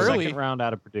He 2. was early. Second round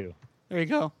out of Purdue. There you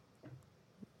go.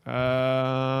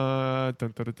 Dun,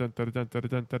 dun, dun, dun, dun, dun, dun,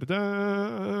 dun, dun,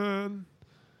 dun.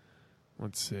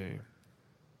 Let's see.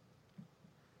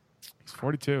 He's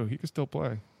 42. He can still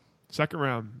play. Second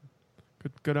round.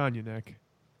 Good on you, Nick.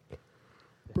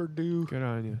 Purdue. Good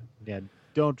on you. Yeah,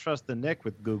 don't trust the Nick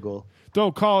with Google.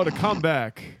 Don't call it a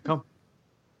comeback. Come.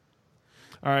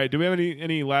 All right. Do we have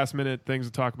any last minute things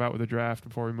to talk about with the draft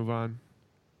before we move on?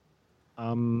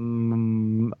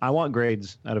 I want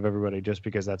grades out of everybody just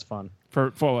because that's fun. For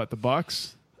what, the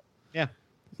Bucks? Yeah.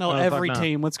 No, No, every fuck no.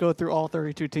 team. Let's go through all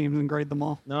 32 teams and grade them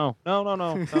all. No,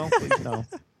 please no.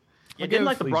 You didn't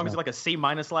like the Please Broncos no. like a C-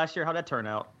 last year? How'd that turn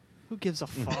out? Who gives a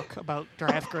fuck about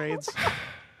draft grades?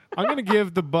 I'm going to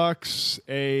give the Bucks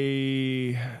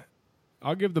a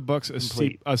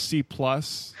Complete. C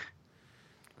plus.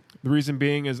 The reason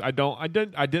being is I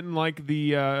didn't like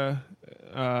the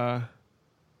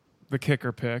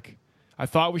kicker pick. I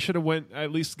thought we should have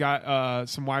at least got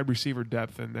some wide receiver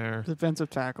depth in there, Defensive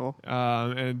tackle.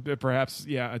 and perhaps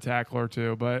a tackle or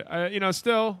two. But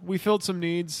still we filled some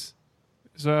needs,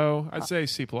 so I'd say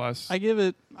C plus. I'll give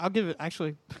it.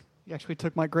 Actually, you actually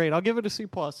took my grade. I'll give it a C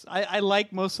plus. I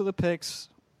like most of the picks.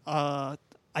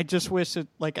 I just wish that,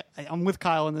 I'm with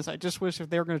Kyle in this. I just wish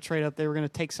if they were going to trade up, they were going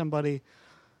to take somebody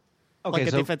like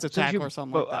a defensive tackle or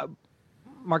something like that.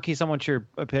 Marquise, I want your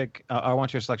pick. I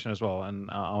want your selection as well, and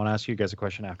I want to ask you guys a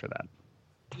question after that.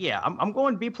 Yeah, I'm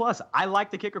going B plus. I like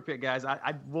the kicker pick, guys.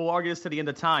 I will argue this to the end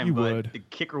of time, You but would. the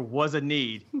kicker was a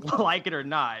need. Like it or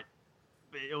not,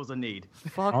 it was a need.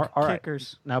 Fuck All right.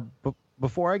 kickers. Now,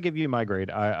 before I give you my grade,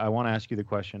 I want to ask you the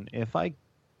question. If I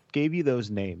gave you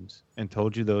those names and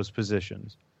told you those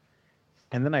positions,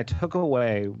 and then I took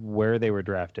away where they were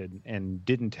drafted and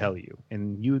didn't tell you,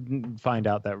 and you didn't find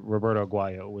out that Roberto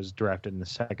Aguayo was drafted in the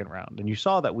second round, and you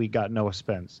saw that we got Noah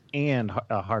Spence and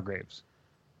Hargraves,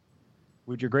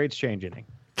 would your grades change any?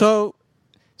 So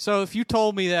if you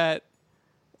told me that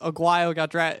Aguayo got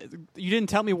drafted, you didn't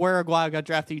tell me where Aguayo got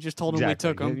drafted. You just told him we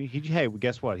took him. Hey,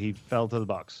 guess what? He fell to the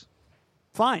Bucks,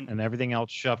 Fine. and everything else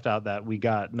shoved out that we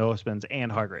got Noah Spence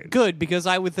and Hargraves. Good, because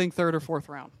I would think 3rd or 4th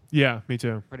round. Yeah, me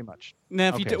too. Pretty much. Now,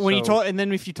 if Okay,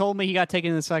 if you told me he got taken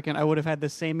in the second, I would have had the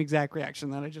same exact reaction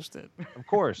that I just did. Of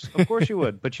course you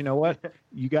would. But you know what?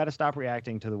 You got to stop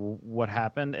reacting to what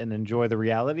happened and enjoy the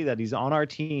reality that he's on our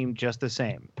team just the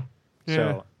same. Yeah.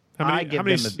 So I give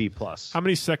them a B plus. How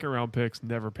many second round picks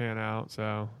never pan out?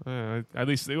 So at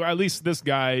least this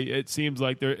guy, it seems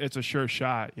like it's a sure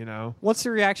shot. What's the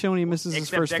reaction when he misses his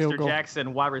Except first Dexter field goal?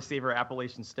 Jackson, wide receiver,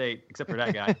 Appalachian State. Except for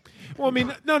that guy. Well, I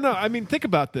mean, no. I mean, think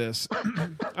about this.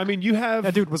 I mean, you have.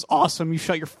 That dude was awesome. You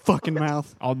shut your fucking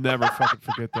mouth. I'll never fucking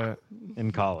forget that. In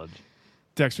college.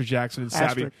 Dexter Jackson and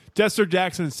Asterisk.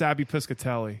 Sabby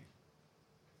Piscatelli.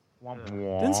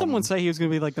 Didn't someone say he was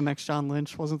going to be like the next John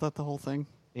Lynch? Wasn't that the whole thing?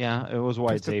 Yeah, it was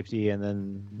wide safety, and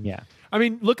then I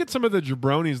mean, look at some of the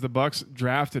jabronis the Bucks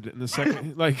drafted in the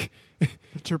second. Like,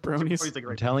 Jabronis. He's a I'm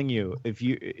great telling you, if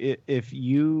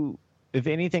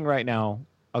anything right now,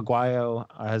 Aguayo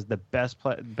has the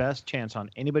best chance on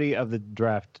anybody of the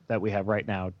draft that we have right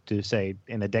now to say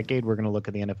in a decade we're going to look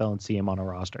at the NFL and see him on a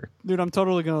roster. Dude, I'm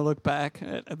totally going to look back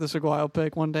at this Aguayo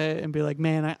pick one day and be like,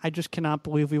 man, I just cannot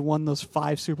believe we won those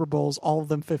 5 Super Bowls, all of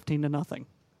them 15-0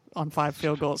 on 5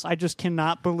 field goals. I just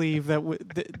cannot believe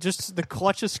that just the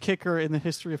clutchest kicker in the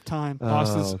history of time.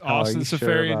 Austin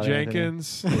Safarian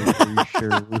Jenkins.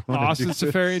 Austin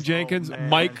Safarian Jenkins. man.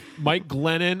 Mike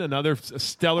Glennon, another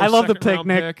stellar I love the second-round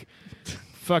pick, Nick.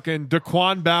 Fucking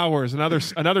Daquan Bowers, another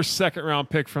second-round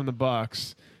pick from the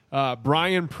Bucks.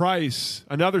 Brian Price,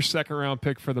 another second-round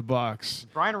pick for the Bucks.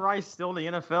 Brian Rice still in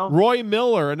the NFL? Roy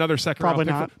Miller, another second-round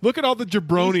Probably pick. not. Look at all the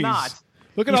jabronis. He's not.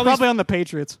 Look at He's all probably these. on the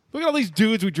Patriots. Look at all these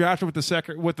dudes we drafted with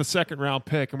the second round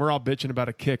pick, and we're all bitching about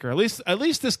a kicker. At least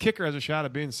this kicker has a shot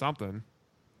of being something.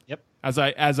 Yep. As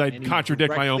I And he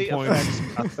contradict my own directly point. affects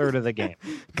a third of the game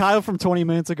Kyle from 20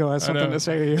 minutes ago has I something know. to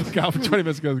say to you. Cal from 20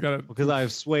 minutes ago has got it. because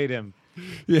I've swayed him.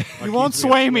 Yeah. You won't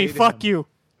sway me. Fuck you.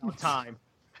 No time.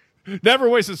 Never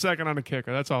waste a second on a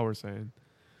kicker. That's all we're saying.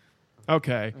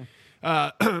 Okay.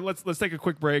 Let's take a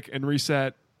quick break and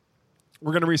reset.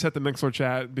 We're going to reset the Mixler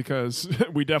chat because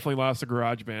we definitely lost the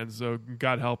garage band, so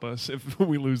God help us if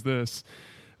we lose this.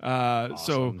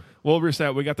 So we'll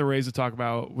reset. We got the Rays to talk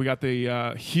about. We got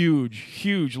the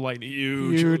huge lightning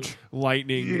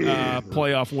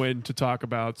playoff win to talk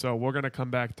about. So we're going to come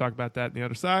back and talk about that on the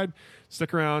other side.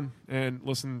 Stick around and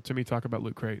listen to me talk about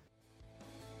Loot Crate.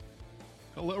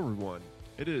 Hello, everyone.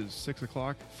 It is 6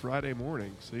 o'clock Friday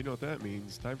morning, so you know what that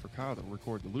means. Time for Kyle to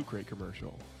record the Loot Crate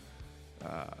commercial.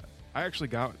 I actually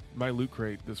got my Loot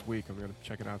Crate this week. I'm going to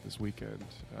check it out this weekend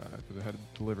because I had it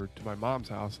delivered to my mom's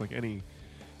house, like any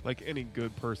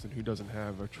good person who doesn't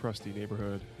have a trusty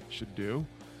neighborhood should do.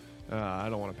 I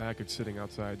don't want a package sitting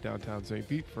outside downtown St.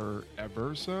 Pete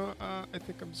forever, so I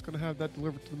think I'm just going to have that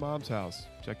delivered to the mom's house.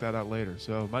 Check that out later.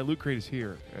 So my Loot Crate is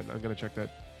here, and I'm going to check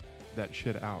that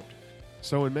shit out.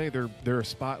 So in May, they're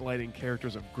spotlighting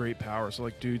characters of great power. So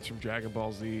like dudes from Dragon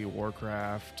Ball Z,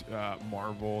 Warcraft,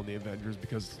 Marvel, and the Avengers.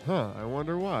 Because, I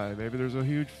wonder why. Maybe there's a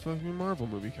huge fucking Marvel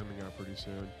movie coming out pretty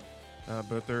soon.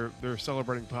 But they're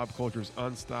celebrating pop culture's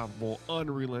unstoppable,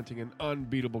 unrelenting, and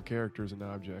unbeatable characters and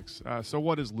objects. So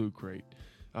what is Loot Crate?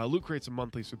 Loot Crate's a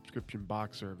monthly subscription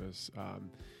box service.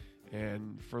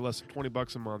 And for less than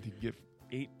 $20 a month, you can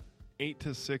get 8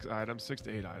 to 6 items, 6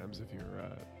 to 8 items if you're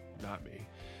not me.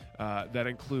 That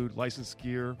include licensed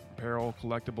gear, apparel,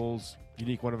 collectibles,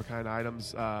 unique one-of-a-kind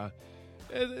items.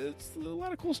 It's a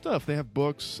lot of cool stuff. They have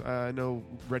books. I know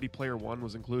Ready Player One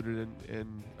was included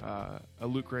in a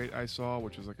Loot Crate I saw,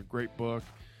 which is like a great book.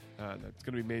 That's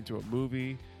going to be made into a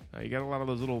movie. You got a lot of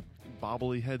those little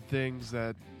bobbly head things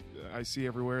that I see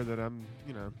everywhere that I'm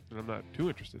not too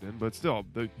interested in. But still,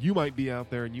 you might be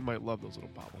out there and you might love those little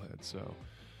bobbleheads. So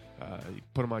you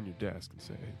put them on your desk and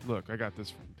say, "Look, I got this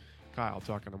from Kyle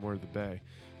talking on Word of the Bay."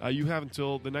 You have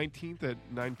until the 19th at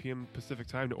 9 p.m. Pacific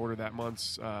time to order that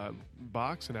month's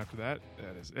box, and after that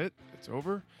is it. It's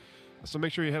over. So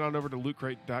make sure you head on over to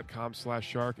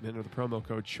lootcrate.com/shark and enter the promo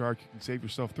code SHARK. You can save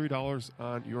yourself $3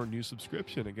 on your new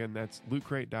subscription. Again, that's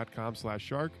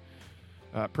lootcrate.com/shark.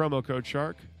 Promo code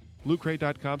SHARK.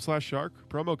 lootcrate.com/shark.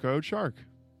 Promo code SHARK.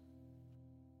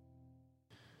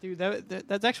 Dude,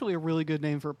 that's actually a really good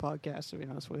name for a podcast, to be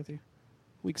honest with you.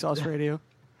 Weak Sauce Radio.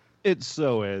 It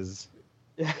so is.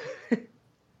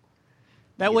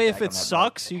 That way, if it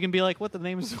sucks, you can be like, "What the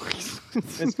name is?"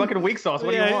 It's fucking Weak Sauce.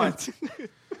 What do you want?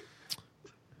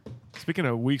 Speaking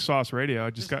of Weak Sauce Radio,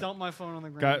 I just got dump my phone on the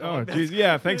ground. Geez,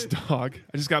 yeah, thanks, dog.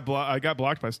 I got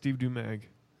blocked by Steve Dumag.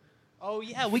 Oh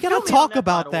yeah, we gotta talk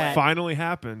about that. Finally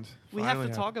happened. We have to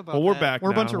talk about. Well, we're back.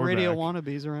 We're a bunch of we're radio back.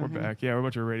 wannabes around We're here. back. Yeah, we're a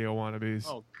bunch of radio wannabes.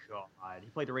 Oh god, he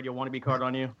played the radio wannabe card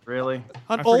on you? Really?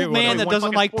 An old man that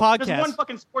doesn't like podcasts. There's one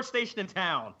fucking sports station in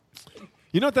town.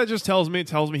 You know what that just tells me? It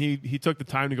tells me he took the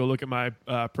time to go look at my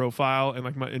profile and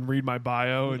and read my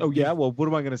bio. And Oh yeah, well, what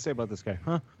am I going to say about this guy?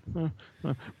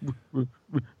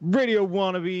 Radio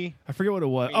wannabe. I forget what it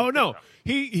was. Oh no,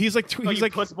 he's like He's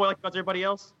like puss boy like everybody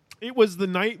else. It was the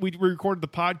night we recorded the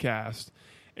podcast,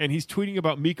 and he's tweeting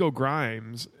about Miko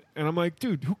Grimes, and I'm like,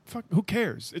 dude, who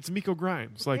cares? It's Miko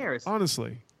Grimes. Like, cares?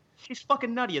 Honestly. She's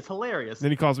fucking nutty. It's hilarious. Then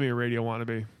he calls me a radio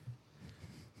wannabe.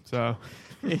 So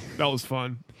that was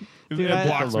fun. Dude, it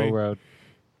blocks Low me. road.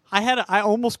 I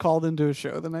almost called into a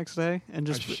show the next day and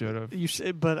just I should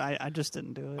have. But I just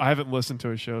didn't do it. I haven't listened to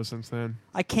a show since then.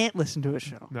 I can't listen to a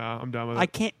show. No, I'm done with it. I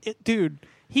can't, dude.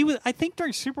 He was. I think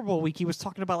during Super Bowl week he was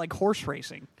talking about like horse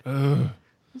racing. Ugh.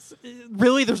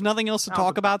 Really, there's nothing else to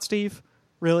talk about, Steve.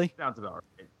 Really? Sounds about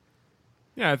right.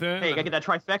 Yeah. Hey, you gotta get that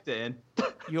trifecta in.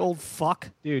 You old fuck.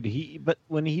 Dude, but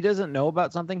when he doesn't know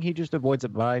about something, he just avoids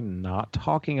it by not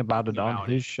talking about it on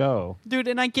his show. Dude,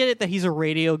 and I get it that he's a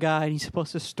radio guy and he's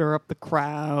supposed to stir up the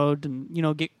crowd and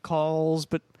get calls,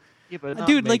 but Yeah, but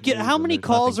dude, like, how many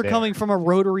calls are coming from a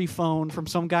rotary phone from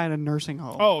some guy in a nursing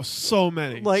home? Oh, so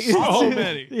many. Like, so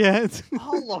many. Yeah.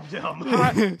 All of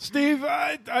them. Steve,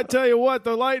 I tell you what,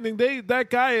 the Lightning, that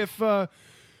guy, if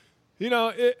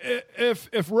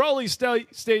Raleigh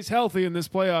stays healthy in this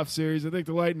playoff series, I think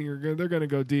the Lightning they're going to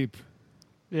go deep.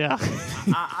 Yeah.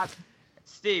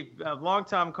 Steve,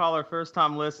 long-time caller,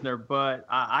 first-time listener, but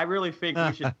I really think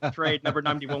we should trade number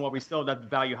 91 while we still have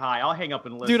that value high. I'll hang up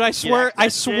and listen. Dude, I swear, Yeah,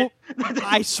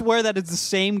 I swear that it's the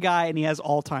same guy and he has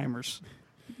Alzheimer's.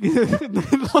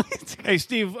 Hey,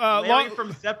 Steve. Larry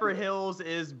from Zephyr Hills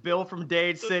is Bill from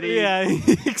Dade City. Yeah,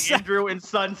 exactly. Andrew in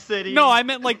Sun City. No, I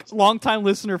meant like long-time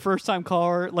listener, first-time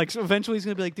caller. Like, so eventually he's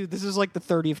gonna be like, dude, this is like the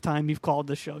 30th time you've called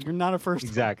the show. You're not a first.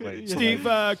 Exactly. Steve,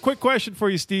 quick question for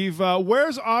you, Steve.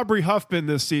 Where's Aubrey Huff been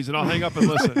this season? I'll hang up and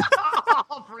listen.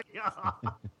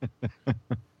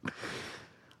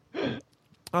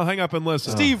 I'll hang up and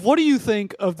listen. Steve, what do you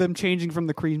think of them changing from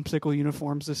the creamsicle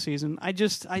uniforms this season? I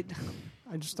just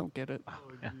don't get it.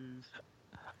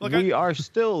 Look, we are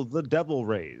still the Devil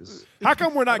Rays. how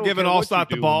come we're not giving Allstott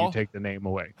the ball? You take the name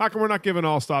away. How come we're not giving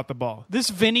Allstott the ball? This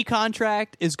Vinny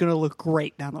contract is going to look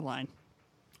great down the line.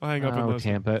 I'll hang up on those.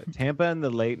 Tampa in the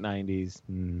late 90s.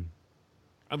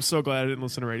 I'm so glad I didn't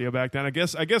listen to radio back then. I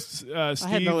guess Steve, I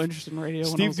had no interest in radio.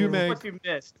 Steve when I was little. Dumais, What you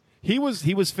missed?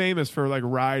 he was famous for like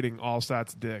riding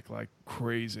Allstott's dick like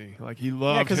crazy. Like he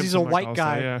loved. Yeah, 'cause him he's so a much, white Allstott.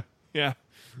 guy. Yeah.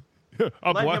 Let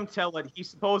What? him tell it. He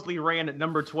supposedly ran at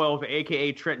number 12,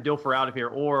 a.k.a. Trent Dilfer, out of here,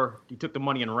 or he took the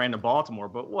money and ran to Baltimore,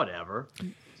 but whatever.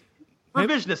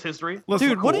 Revisionist history. Listen,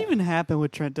 Dude, what even happened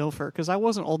with Trent Dilfer? Because I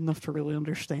wasn't old enough to really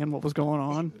understand what was going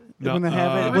on No, when that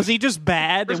happened. Was he just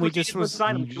bad and we just was?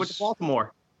 sign him. He went to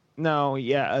Baltimore. No,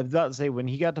 yeah, I was about to say when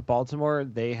he got to Baltimore,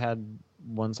 they had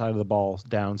one side of the ball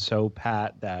down so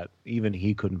pat that even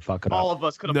he couldn't fuck it All up. of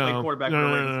us could have played quarterback. No. for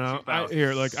the Ravens in 2000.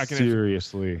 Here, look, I can answer.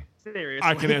 Seriously. Seriously.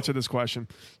 I can answer this question.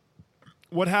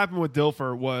 What happened with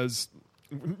Dilfer was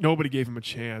nobody gave him a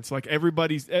chance. Like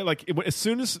everybody's like as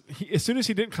soon as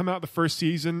he didn't come out the first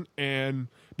season and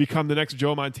become the next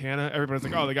Joe Montana, everybody's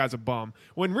like, "Oh, the guy's a bum."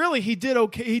 When really he did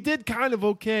okay. He did kind of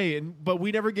okay, but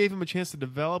we never gave him a chance to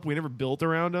develop. We never built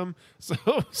around him. So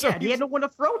He had no one to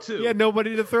throw to. he had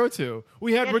nobody to throw to.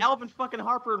 We He had had Alvin fucking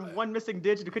Harper and one missing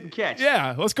digit who couldn't catch.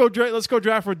 yeah. Let's go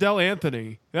draft Riddell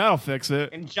Anthony. That'll fix it.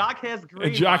 And Jock has Green.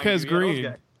 And Jock mind has you. Yeah, those Green.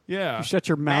 guys. Yeah. You shut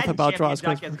your mouth Madden about champion Jaquez.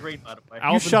 Jock has Green, by the way. You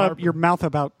Alvin shut Harper. up your mouth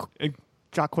about And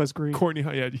Jaquez Green. Courtney.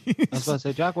 Yeah. I was about to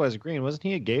say, Jacquez Green, wasn't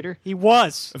he a Gator? He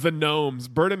was. The Gnomes,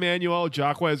 Bert Emanuel,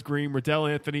 Jaquez Green, Riddell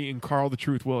Anthony, and Carl the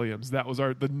Truth Williams. That was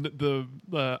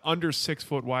the under 6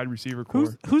 foot wide receiver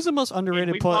core. Who's the most And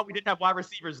underrated we player? thought we didn't have wide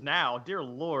receivers now. Dear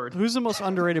Lord. Who's the most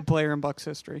underrated player in Bucks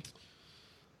history?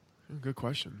 Good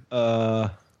question. Uh,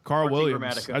 Carl Martin Williams.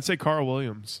 Gramatica. I'd say Carl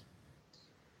Williams.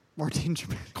 Martin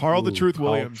Germain. Carl the Truth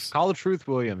Williams. Call the Truth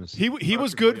Williams. He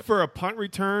was good for a punt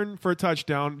return for a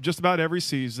touchdown just about every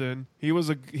season. He was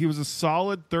a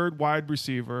solid third wide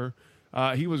receiver.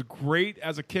 He was great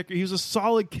as a kicker. He was a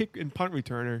solid kick and punt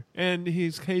returner, and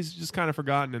he's just kind of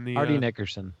forgotten in the. Hardy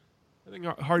Nickerson. I think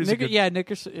Hardy's a good. Yeah,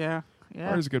 Nickerson. Yeah.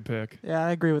 Hardy's a good pick. Yeah,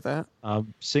 I agree with that.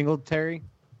 Singletary.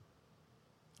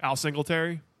 Al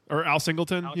Singletary or Al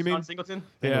Singleton? You mean? Alshon Singleton?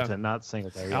 Singleton, not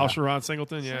Singletary. Al Yeah. Sharon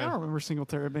Singleton? I Yeah, don't remember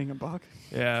Singletary being a Buck.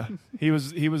 yeah. He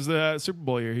was the Super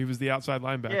Bowl year. He was the outside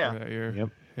linebacker Yeah. that year. Yep.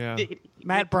 Yeah.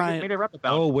 Matt Bryant. Made a rep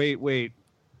about Oh, wait.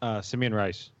 Simeon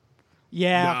Rice.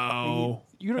 Yeah. No.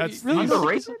 You That's really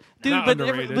underrated? dude. Not But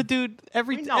underrated. dude,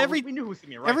 we knew who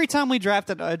Simeon Rice every was. time we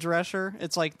drafted a edge rusher,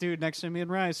 it's like, dude, next to me and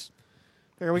Rice.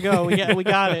 There we go. We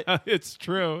got it. It's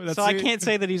true. That's So I can't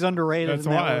say that he's underrated. That's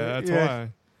in that why. way. That's yeah. why.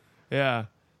 Yeah.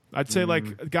 I'd say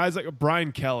like guys like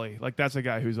Brian Kelly. Like that's a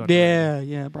guy who's underrated.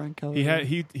 Yeah, Brian Kelly.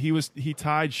 He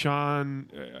tied Sean,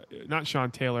 not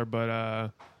Sean Taylor,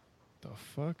 but the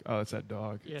fuck? Oh, it's that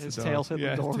dog. Yeah, It's his the tail's dog.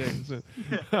 hit the door.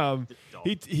 his tail.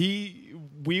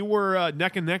 We were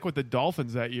neck and neck with the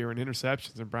Dolphins that year in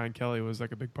interceptions, and Brian Kelly was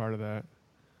like a big part of that.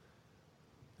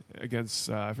 Against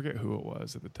I forget who it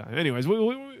was at the time. Anyways,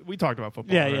 we talked about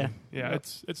football. Yeah, already. yeah. yeah.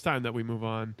 It's time that we move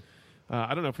on.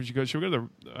 I don't know if we should go. Should we go to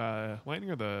the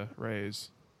Lightning or the Rays?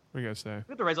 What do you guys say?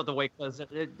 Put the Rays out the way because yeah.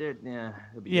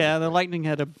 it'll be Yeah, good. the Lightning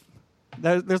had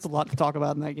there's a lot to talk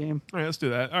about in that game. All right, let's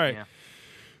do that. All right. Yeah.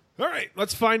 All right,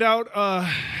 let's find out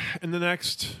in the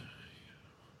next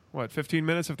 15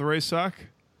 minutes if the Rays suck.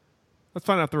 Let's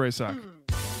find out if the Rays suck.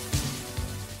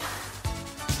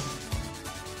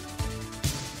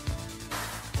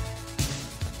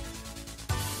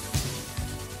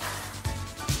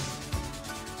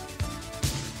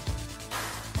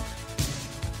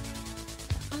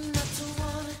 I'm not to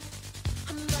want,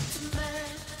 I'm not to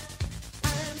mad. I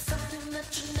am something that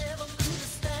you never could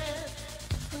stand.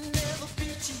 I never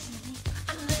beat you,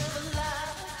 I never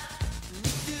lie. And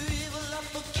if you're evil, I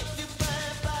forgive you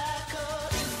bye.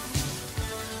 'Cause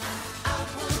I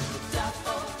would die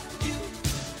for you.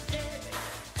 Yeah,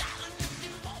 darling, if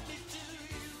you want me to.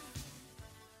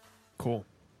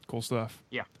 Cool stuff.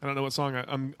 Yeah. I don't know what song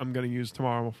I'm going to use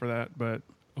tomorrow for that, but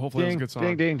hopefully it's a Ding, good song.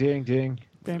 ding, ding, ding, ding.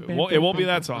 Bam, bam, It bam, won't be bam,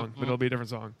 that song, but it'll be a different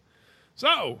song.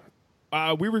 So,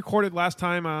 we recorded last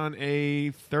time on a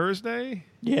Thursday.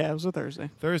 Yeah, it was a Thursday.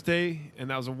 And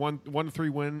that was a 1-3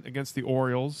 win against the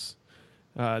Orioles.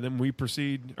 Then we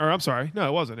proceed. Or I'm sorry, no,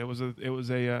 it wasn't. It was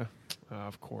a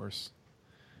of course,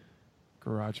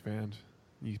 Garage Band.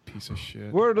 You piece of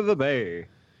shit. Word of the Bay.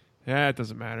 Yeah, it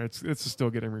doesn't matter. It's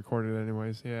still getting recorded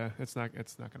anyways. Yeah, it's not going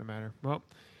to matter. Well,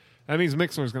 that means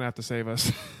Mixler's going to have to save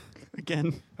us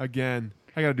Again, again.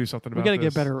 I got to do something we about got to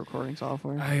this. get better recording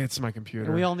software. It's my computer.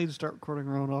 And we all need to start recording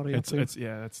our own audio. too. That's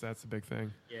the big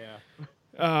thing. Yeah.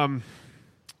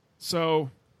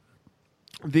 So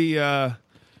the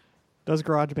Does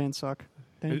GarageBand suck?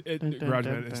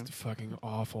 GarageBand is fucking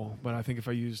awful, but I think if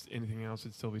I used anything else,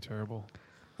 it'd still be terrible.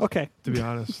 Okay. To be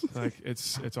honest, like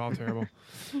it's all terrible.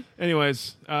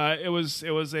 Anyways, it was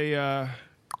a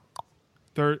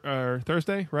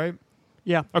Thursday, right?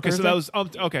 Yeah. Okay, Thursday?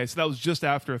 so that was just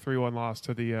after a 3-1 loss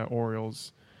to the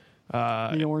Orioles.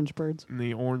 The Orange Birds. And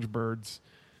the Orange Birds.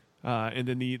 And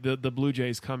then the Blue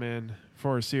Jays come in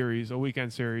for a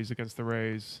weekend series against the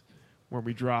Rays, where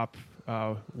we drop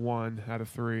 1 out of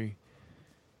 3.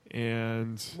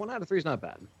 And 1 out of 3 is not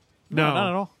bad. no, not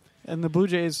at all. And the Blue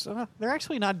Jays, they're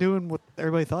actually not doing what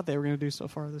everybody thought they were going to do so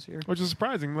far this year. which is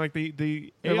surprising. Like the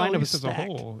Their AL lineup East is as a stacked.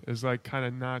 whole is like kind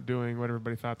of not doing what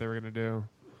everybody thought they were going to do.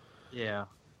 Yeah.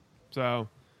 So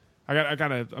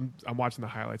I'm watching the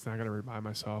highlights and I got to remind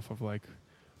myself of like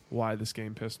why this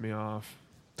game pissed me off.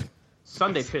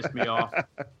 Sunday pissed me off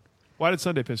Why did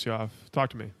Sunday piss you off?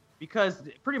 Talk to me. because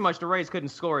pretty much the Rays couldn't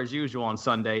score as usual on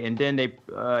Sunday, and then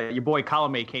your boy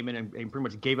Colomé came in and pretty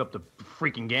much gave up the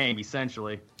freaking game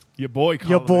essentially. Your boy.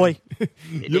 Your boy.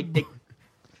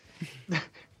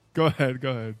 Go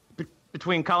ahead.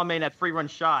 Between Colomé and that 3-run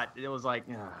shot, it was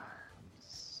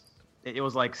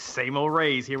like same old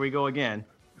Rays. Here we go again.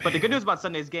 But the good news about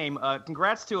Sunday's game,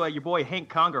 congrats to your boy Hank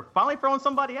Conger finally throwing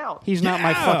somebody out. He's not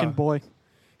my Yeah. fucking boy.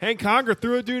 Hank Conger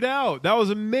threw a dude out. That was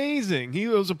amazing. It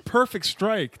was a perfect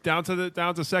strike down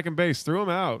to second base. Threw him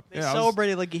out. They I was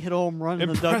celebrated like he hit a home run in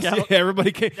the impressed. dugout. Yeah,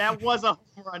 everybody came. That was a home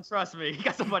run. Trust me, he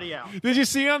got somebody out. Did you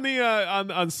see on the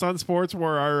on Sun Sports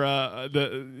where our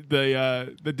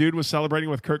the dude was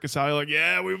celebrating with Kurt Casale like,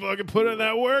 yeah, we fucking put in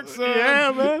that work, son.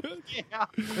 Yeah, man.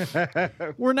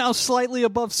 Yeah. We're now slightly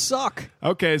above suck.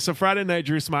 Okay, so Friday night,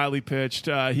 Drew Smiley pitched.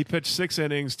 He pitched 6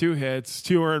 innings, 2 hits,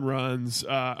 2 earned runs,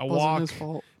 a Wasn't walk, his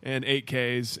fault. and 8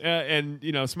 Ks. And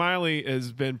Smiley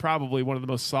has been probably one of the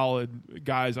most solid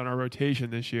guys on our rotation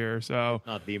this year. So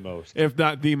Not the most. if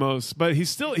not the most, but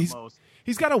he's most.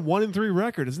 he's got a 1-3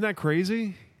 record. Isn't that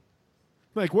crazy?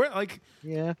 Like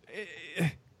Yeah.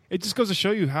 it just goes to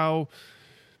show you how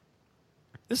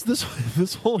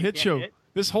this whole hit can't show. hit.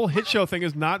 This whole hit show thing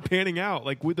is not panning out.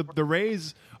 Like the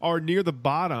Rays are near the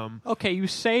bottom. Okay, you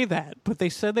say that, but they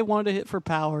said they wanted to hit for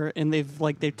power, and they've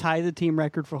tied the team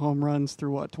record for home runs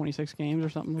through 26 games or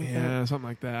something like that. Yeah, something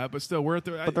like that. But still, we're at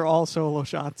the. But they're all solo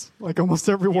shots. Like almost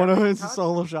every one of them is a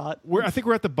solo shot. I think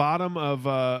we're at the bottom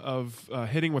of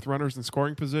hitting with runners in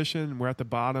scoring position. We're at the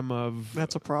bottom of.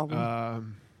 That's a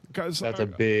problem. Guys, That's a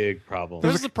big problem.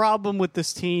 There's the problem with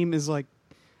this team is like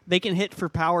they can hit for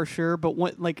power, sure, but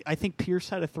I think Pierce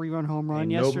had a 3-run home run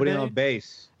Ain't yesterday. nobody on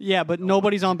base. Yeah, but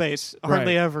nobody's on base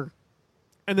hardly Right. ever.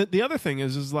 And the other thing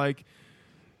is like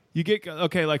you get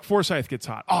like Forsythe gets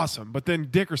hot, awesome, but then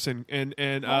Dickerson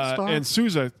All-star. and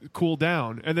Souza cool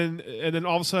down, and then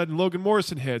all of a sudden Logan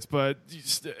Morrison hits, but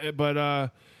Is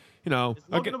Logan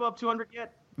above 200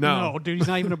 yet? no. No, dude, he's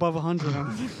not even above 100.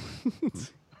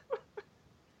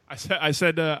 I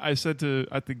said at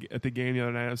the game the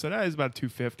other night. I said, he's about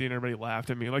 250, and everybody laughed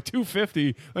at me. Like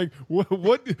 250? Like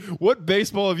what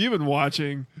baseball have you been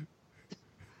watching?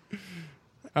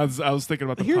 I was thinking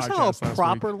about the Here's podcast how a last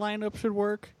proper week. lineup should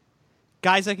work: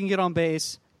 guys that can get on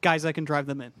base, guys that can drive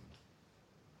them in.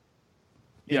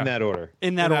 Yeah. In that order.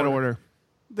 In that, In that order.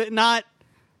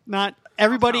 Not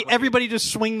everybody. Everybody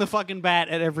just swing the fucking bat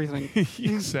at everything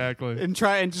Exactly. and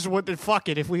try and just fuck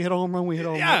it. If we hit a home run, we hit a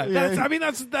home Yeah, run. that's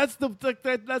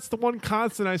the one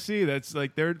constant I see. That's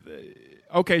like they're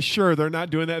okay. Sure, they're not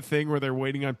doing that thing where they're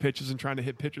waiting on pitches and trying to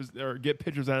hit pitches or get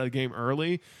pitchers out of the game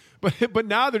early. But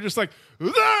now they're just like,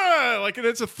 "Ah!" Like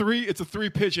it's a 3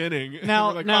 pitch inning. Now-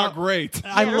 We're like, now- oh great.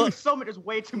 There's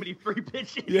way too many free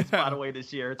pitches, Yeah. by the way,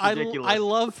 this year. It's I ridiculous.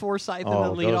 love Forsythe in the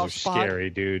Oh, those leadoff are spot.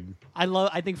 scary, dude.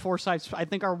 I think Forsythe. I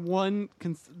think our one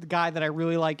guy that I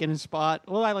really like in his spot.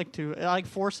 Well, I like two. I like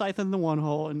Forsythe in the 1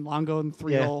 hole and Longo in the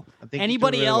 3 Yeah, hole. I think he's doing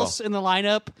Anybody really else well. in the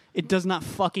lineup, it does not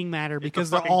fucking matter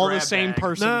because they're fucking all the grab same bag.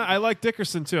 person. Nah, I like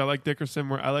Dickerson too. I like Dickerson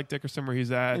where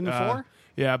he's at. In the 4?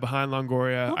 Yeah, behind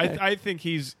Longoria. Okay. I think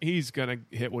he's gonna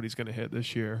hit what he's gonna hit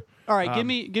this year. All right, give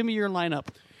me your lineup,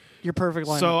 your perfect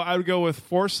lineup. So I would go with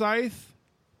Forsythe,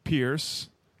 Pierce,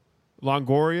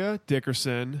 Longoria,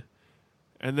 Dickerson,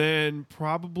 and then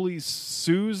probably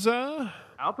Souza,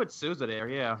 I'll put Souza there,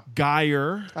 yeah.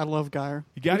 Geyer. I love Geyer.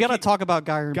 You gotta We got to keep- talk about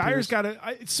Geyer. And Geyer's Pierce. got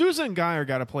to. Souza and Geyer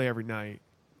got to play every night.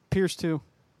 Pierce too.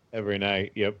 Every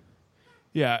night. Yep.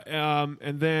 Yeah,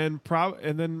 and then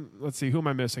let's see, who am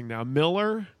I missing now?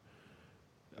 Miller.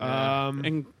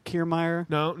 And Kiermaier.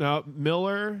 No,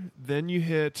 Miller. Then you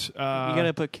hit. You got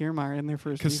to put Kiermaier in there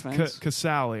for his defense.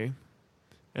 Casale,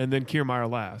 and then Kiermaier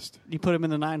last. You put him in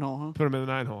the 9 hole, Put him in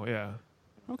the 9 hole. Yeah.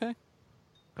 huh? Okay.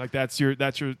 Like that's your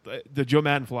the Joe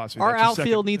Madden philosophy. Our That's your outfield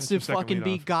second- needs that's to your second fucking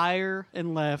be leadoff. Geyer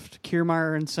in left,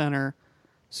 Kiermaier in center,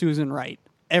 Susan right.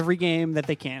 Every game that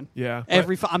they can. Yeah.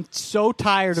 I'm so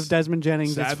tired of Desmond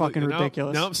Jennings. It's Sadly- fucking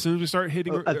ridiculous. No, as soon as we start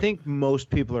hitting, I think most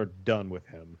people are done with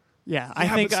him. Yeah,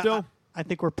 Yeah, think but still. I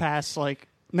think we're past like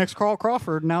next Carl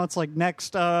Crawford. Now it's like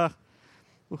next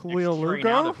Julio Train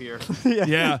out Lugo. of here.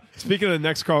 yeah. Speaking of the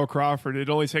next Carl Crawford, it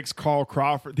only takes Carl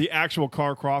Crawford, the actual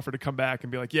Carl Crawford, to come back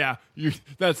and be like, "Yeah,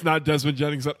 that's not Desmond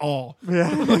Jennings at all." Yeah.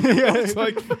 It's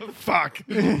like, fuck.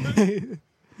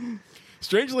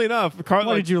 Strangely enough, Carl.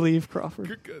 Why like, did you leave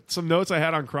Crawford? some notes I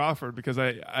had on Crawford because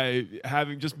I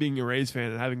having just being a Rays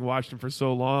fan and having watched him for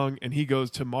so long, and he goes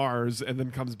to Mars and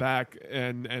then comes back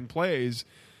and plays.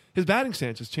 His batting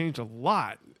stance has changed a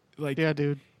lot. Like, Yeah,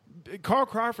 dude. Carl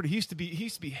Crawford, he used to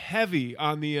be heavy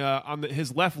on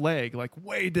his left leg, like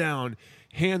way down,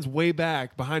 hands way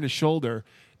back behind his shoulder.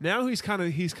 Now he's kind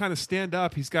of stand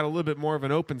up. He's got a little bit more of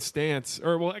an open stance,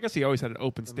 or well, I guess he always had an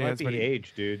open It stance. might but be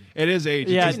age, dude. it is age.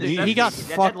 Yeah, It's just he knee. got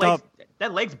fucked up.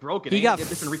 That leg's broken. He got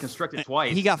It's been reconstructed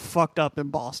twice. He got fucked up in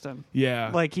Boston.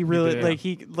 Yeah, Like he really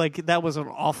did. that was an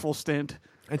awful stint.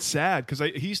 It's sad because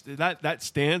that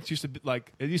stance used to be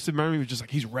like it used to remember me was just like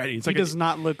he's ready. It's He like does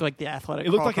not look like the athletic. it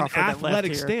looked Carl like an Crawford that left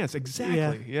athletic here. stance.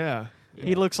 Exactly. Yeah.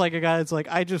 He looks like a guy that's like,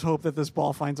 I just hope that this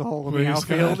ball finds a hole in the Please,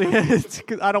 outfield. God. It's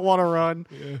 'cause I don't want to run.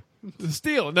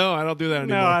 Steal? No, I don't do that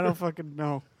anymore. No, I don't fucking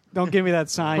know. Don't give me that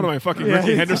sign. What am I fucking Yeah.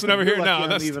 Ricky Henderson over here? You're No, lucky I'm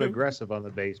that's even aggressive on the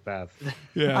base path.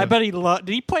 yeah. I bet he loved.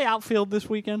 Did he play outfield this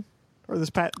weekend or this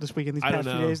weekend? These I past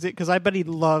don't few know. days, because I bet he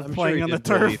loved I'm playing sure on he the did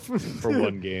turf. really for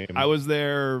one game. I was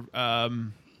there.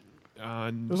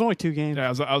 It was only 2 games.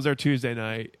 Yeah, I was there Tuesday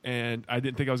night, and I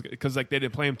didn't think I was because like they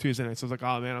didn't play him Tuesday night, so I was like,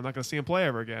 oh man, I'm not gonna see him play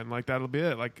ever again. Like that'll be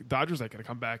it. Like Dodgers ain't gonna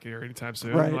come back here anytime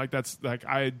soon. Right. Like that's like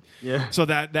Yeah. So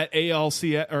that ALC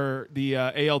or the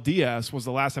ALDS was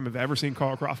the last time I've ever seen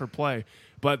Carl Crawford play.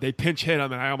 But they pinch hit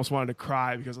him, and I almost wanted to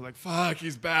cry because I'm like, fuck,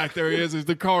 he's back. There he is. There's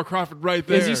the Carl Crawford right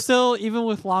there. Is he still, even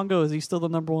with Longo, is he still the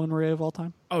number 1 Ray of all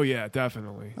time? Oh yeah,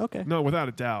 definitely. Okay. No, without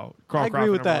a doubt. Carl I agree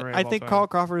Crawford, with that. number one I Ray of think all Carl time.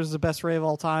 Crawford is the best Ray of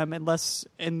all time,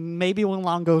 and maybe when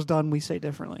Longo's done, we say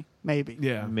differently. Maybe.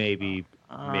 Yeah. Maybe.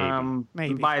 Maybe. I'm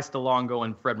biased to Longo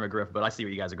and Fred McGriff, but I see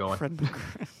where you guys are going. Fred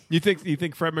McGriff. You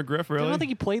think Fred McGriff really? I don't think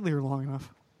he played here long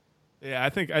enough. Yeah,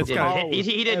 I think it's Yeah, got. Carl he was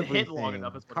didn't hit everything. long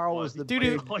enough. Is what Carl it was the He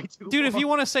Dude, played too Dude, if long. you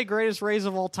want to say greatest Rays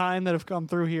of all time that have come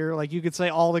through here, like you could say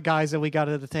all the guys that we got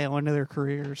at the tail end of their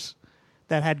careers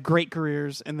that had great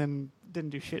careers and then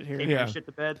didn't do shit here. Came Yeah. here and shit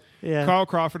the bed. Yeah. Carl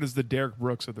Crawford is the Derek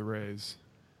Brooks of the Rays.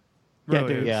 Yeah,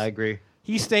 Really dude. is. Yeah, I agree.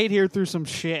 He stayed here through some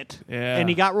shit. Yeah. And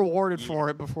he got rewarded for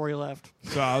it before he left.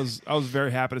 So I was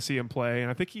very happy to see him play, and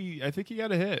I think he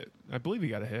got a hit. I believe he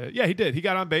got a hit. Yeah, he did. He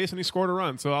got on base and he scored a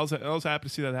run. So I was happy to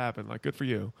see that happen. Like, good for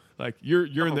you. Like you're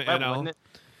in the Forever, NL. wasn't It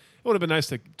it? would have been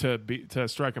nice to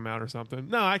strike him out or something.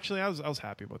 No, actually, I was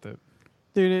happy with it.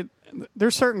 Dude,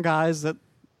 there's certain guys that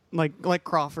like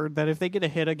Crawford that if they get a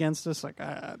hit against us, like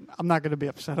I'm not going to be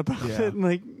upset about Yeah. it.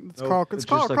 Like it's Nope, Carl, it's it's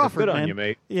Carl just like a Crawford, good on man. you,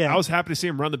 mate. Yeah, I was happy to see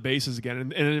him run the bases again,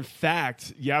 and in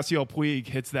fact, Yasiel Puig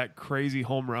hits that crazy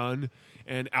home run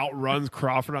and outruns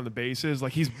Crawford on the bases.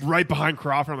 Like he's right behind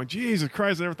Crawford. I'm like, Jesus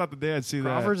Christ! I never thought the day I'd see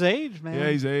Crawford's age, man. Yeah,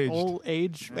 he's aged. Old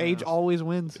age always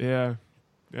wins. that.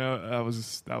 Yeah,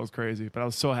 that was crazy. But I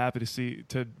was so happy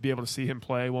to be able to see him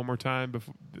play one more time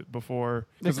before.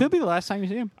 It could be the last time you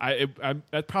see him,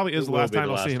 That probably is It the will last be time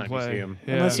the I'll see last him time you play. see him.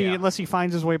 Yeah. unless he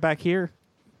finds his way back here.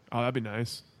 Oh, that'd be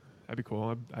nice. That'd be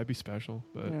cool. I'd be special.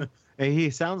 But Yeah. Hey, he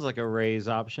sounds like a Rays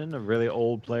option, a really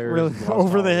old player. Really who's lost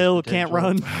over all the his hill, can't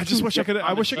potential. run. I just wish I could.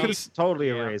 I wish I could. He's totally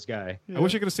a Yeah. Rays guy. I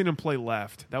wish I could have seen him play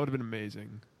left. That would have been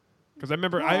amazing. Because I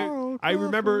remember, Carl I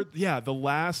remember, Crawford. yeah,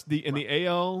 in the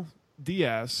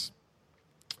ALDS,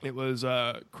 it was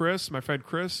Chris, my friend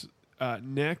Chris,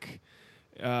 Nick,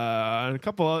 and a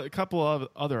couple of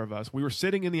other of us. We were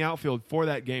sitting in the outfield for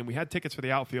that game. We had tickets for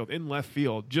the outfield in left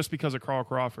field just because of Carl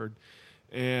Crawford,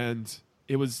 and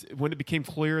it was when it became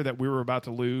clear that we were about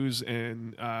to lose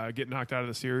and get knocked out of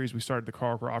the series. We started the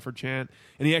Carl Crawford chant,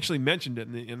 and he actually mentioned it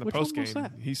in the Which one post was game.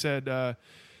 that? He said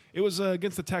it was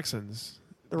against the Texans.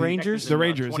 The Rangers. The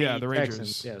Rangers, 20 yeah, the Rangers.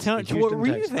 Texans, yes, Tell- the Houston were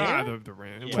you Texans. there? The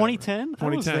Rangers. 2010. I was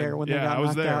 2010. there when they Yeah, got I was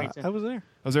knocked there. out. I was there.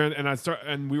 I was there,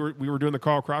 and we were doing the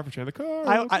Carl Crawford chant. The Carl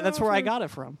That's where I Crawford. got it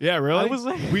from. Yeah, really? I was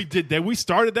there. We did that. We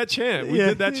started that chant. We Yeah.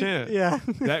 did that chant. Yeah.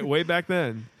 that way back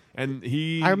then. And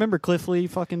he, I remember Cliff Lee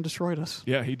fucking destroyed us.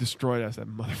 Yeah, he destroyed us. That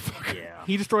motherfucker. Yeah.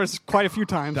 He destroyed us quite a few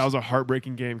times. That was a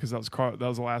heartbreaking game because that was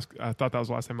the last. I thought that was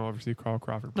the last time I'll ever see Carl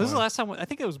Crawford play. This is the last time. I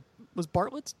think it was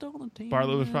Bartlett still on the team.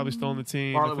 Bartlett was probably still on the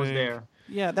team. I Bartlett was think. there.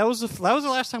 Yeah, that was the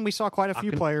last time we saw quite a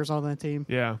few players on that team.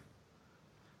 Yeah.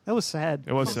 That was sad.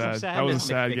 It was Some sad. That was a sadness.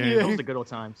 sad Those game. are the good old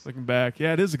times. Looking back,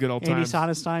 yeah, it is a good old Andy time.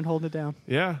 Sonnenstein holding it down.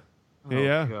 Yeah, Oh,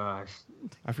 yeah. gosh.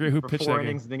 I forget who For pitched 4 that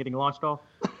innings game. and then getting launched off.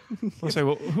 Let's say,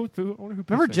 well, I wonder who pitched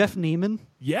Remember that Jeff game. Neiman?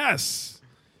 Yes.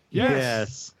 The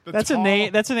That's tall- a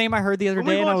name. That's a name I heard the other Oh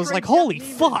my day, and God, I was Trey like, "Holy Jeff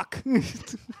fuck!"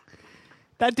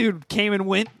 That dude came and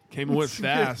went. Came and went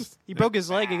fast. He broke his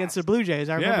leg against the Blue Jays.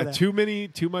 I remember Yeah,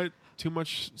 that. too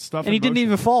much stuff. And he in didn't motion.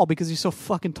 even fall because he's so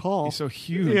fucking tall. He's so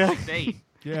huge. Yeah.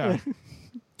 Yeah.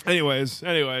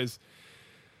 anyways.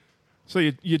 So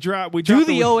you drop. We Do dropped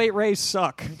the 08 Rays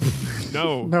suck?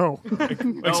 No. No.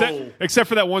 Except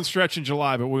for that one stretch in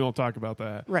July, but we won't talk about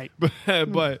that. Right.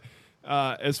 But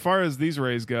as far as these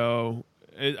Rays go,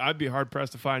 I'd be hard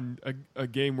pressed to find a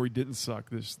game where he didn't suck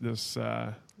this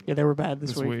Yeah, they were bad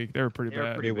this week. They were pretty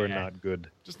bad. They were not good.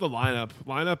 Just the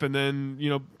lineup, and then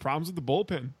problems with the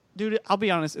bullpen. Dude, I'll be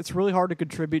honest. It's really hard to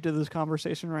contribute to this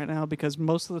conversation right now because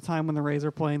most of the time when the Rays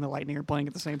are playing, the Lightning are playing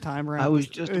at the same time. I was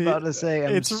just about to say,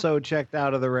 I'm It's- so checked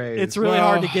out of the Rays. It's really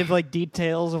hard to Well, give like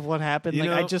details of what happened. you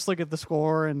Like I know- just look at the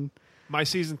score and My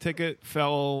season ticket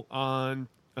fell on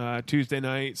Tuesday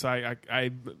night, so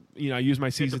I used my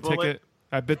season bullet? ticket.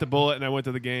 I bit the bullet and I went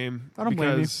to the game I don't blame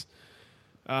you. because,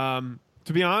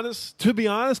 to be honest, to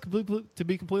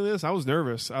be completely honest, I was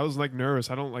nervous. I was nervous.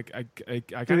 I don't I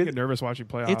kind of get nervous watching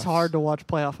playoffs. it's hard to watch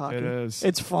playoff hockey. It is.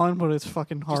 It's fun, but it's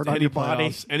fucking hard Just on any your body.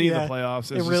 playoffs. Any of the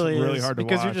playoffs. It's It really just really is hard to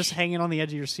because watch. you're just hanging on the edge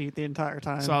of your seat the entire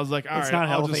time. So I was like, all It's right, not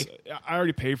I'll healthy. I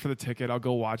already paid for the ticket. I'll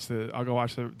go watch the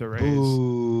Rays.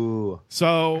 Ooh.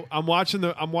 So I'm watching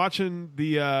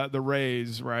the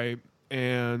Rays, right?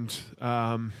 And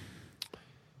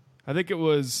I think it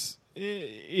was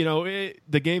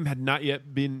the game had not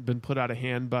yet been put out of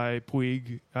hand by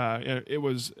Puig. It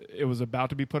was about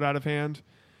to be put out of hand,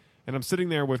 and I'm sitting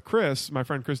there with Chris, my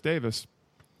friend Chris Davis,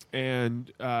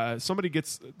 and somebody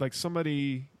gets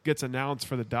announced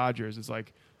for the Dodgers. It's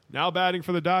like, now batting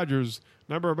for the Dodgers,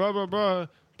 number blah blah blah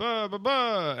blah blah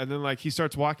blah, and then he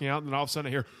starts walking out, and then all of a sudden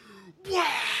I hear, "Wow!"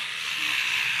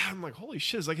 I'm like, holy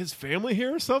shit! Is his family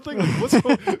here or something?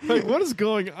 What is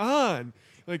going on?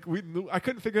 I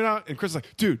couldn't figure it out. And Chris is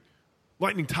like, dude,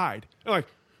 Lightning tied. And I'm like,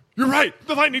 you're right,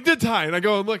 the Lightning did tie. And I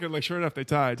go and look, and sure enough, they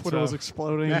tied. Twitter was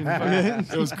exploding.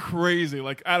 It was crazy.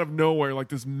 Out of nowhere,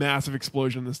 this massive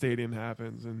explosion in the stadium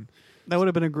happens, and That would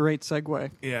have been a great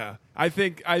segue. yeah, I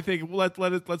think let's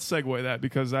segue that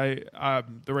because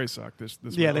the Rays suck this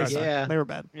Yeah, week. they sucked. Yeah. They were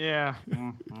bad. Yeah.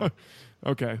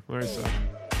 Okay, the Rays suck.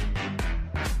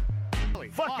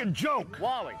 Fucking joke.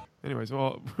 Wally. Anyways,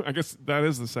 well, I guess that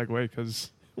is the segue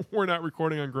because we're not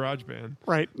recording on GarageBand.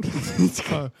 Right.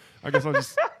 I guess I'll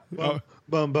just. Bum,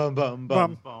 bum, bum, bum.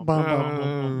 Bum, bum,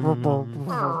 bum, bum,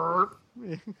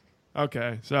 bum.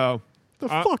 Okay, so. The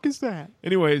fuck is that?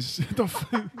 Anyways,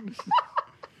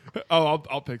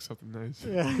 I'll pick something nice.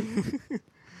 Yeah.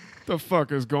 The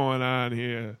fuck is going on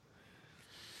here?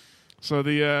 So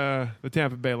the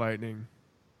Tampa Bay Lightning.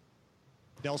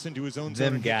 Nelson to his own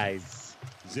Them zone. guys.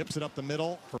 Zips it up the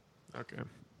middle for Okay.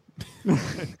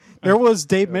 There was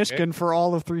Dave Mishkin for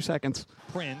all of 3 seconds.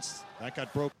 Prince. That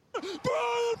got broke. Brian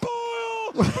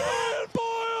Boyle! Brian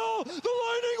Boyle! The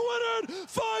Lightning win it!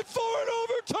 5-4 in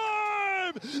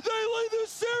overtime! They lead the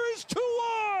series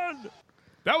 2-1!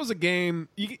 That was a game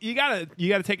you gotta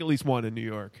take at least one in New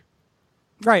York.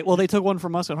 Right. Well, they took one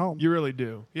from us at home. You really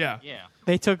do. Yeah. Yeah.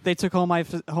 They took home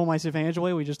ice advantage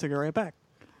away. We just took it right back.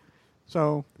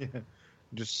 So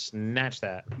Just snatch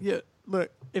that. yeah,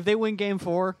 look, if they win Game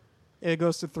 4, it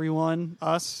goes to 3-1.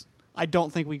 Us, I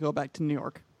don't think we go back to New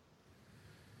York.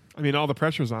 I mean, all the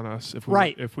pressure's on us if we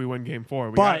Right. if we win Game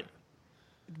 4. But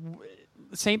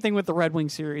same thing with the Red Wing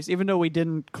series. Even though we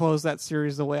didn't close that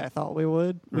series the way I thought we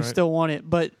would, we Right. still won it.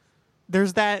 But there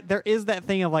is that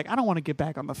thing of I don't want to get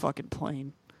back on the fucking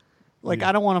plane. Yeah.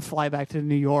 I don't want to fly back to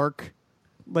New York.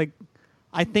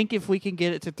 I think if we can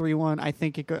get it to 3-1, I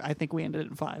think we ended it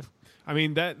in 5. I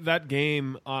mean that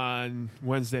game on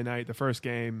Wednesday night, the first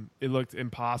game, it looked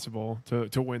impossible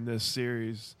to win this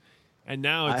series, and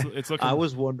now it's looking. I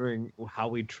was wondering how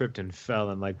we tripped and fell,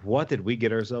 and what did we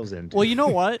get ourselves into? Well, you know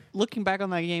what? Looking back on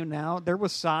that game now, there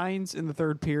was signs in the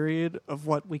third period of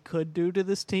what we could do to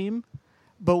this team,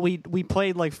 but we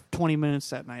played 20 minutes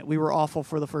that night. We were awful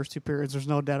for the first 2 periods. There's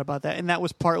no doubt about that, and that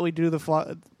was partly due to the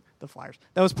Flyers.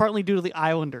 That was partly due to the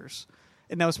Islanders,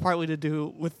 and that was partly to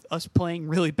do with us playing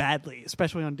really badly,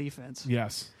 especially on defense.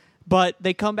 Yes. But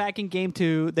they come back in Game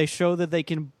 2. They show that they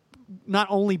can not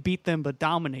only beat them but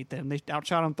dominate them. They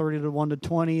outshot them 30-1 to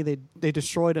 20. They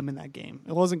destroyed them in that game.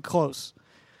 It wasn't close.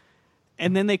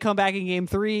 And then they come back in Game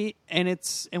 3, and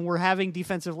we're having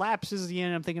defensive lapses at the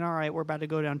end. I'm thinking, all right, we're about to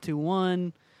go down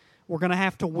 2-1. We're going to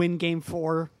have to win Game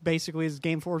 4. Basically,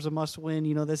 Game 4 is a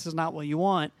must-win. This is not what you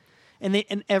want. And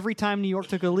every time New York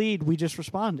took a lead, we just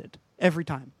responded. Every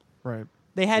time. Right.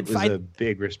 They had It was a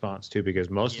big response too, because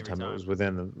most of the time Every it was time.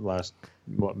 within the last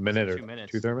minute or 2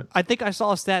 minutes. 2 minutes. I think I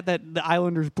saw a stat that the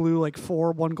Islanders blew like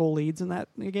 4 one-goal leads in that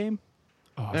game.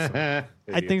 Awesome.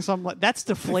 I think something like that's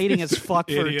deflating as fuck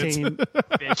for a Idiots. team.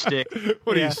 Bitch stick.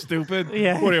 What are Yeah. you, stupid?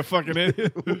 Yeah. What are you, fucking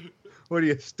idiot? What are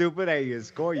you, stupid? Hey, you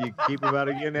score, you keep them out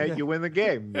again, hey, you win the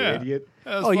game, you Yeah. idiot.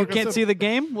 That's Oh, you fucking can't simple. see the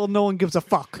game? Well, no one gives a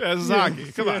fuck. That's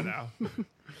hockey. Come on now.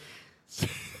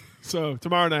 So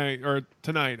tomorrow night, or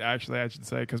tonight, actually, I should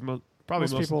say, because probably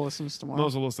Most people listen to tomorrow.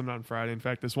 Most will listen on Friday. In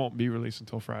fact, this won't be released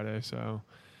until Friday. So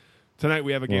tonight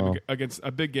we have a game Wow. against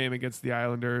a big game against the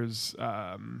Islanders,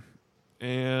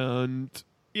 and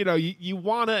you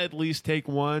want to at least take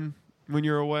one when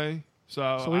you're away.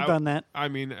 So we've done that. I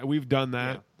mean, we've done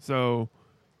that. Yeah. So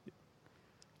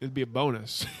it'd be a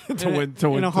bonus to In a- win. To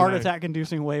in win a heart tonight.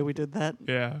 attack-inducing way, we did that.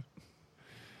 Yeah.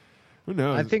 Who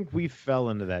knows? I think we fell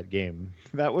into that game.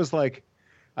 That was like,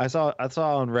 I saw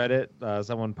on Reddit,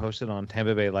 someone posted on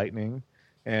Tampa Bay Lightning,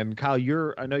 and Kyle,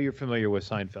 I know you're familiar with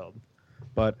Seinfeld,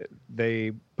 but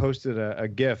they posted a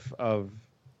GIF of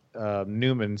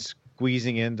Newman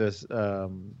squeezing into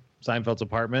Seinfeld's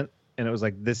apartment, and it was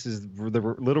like, this is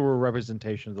the literal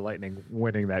representation of the Lightning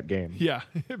winning that game. Yeah,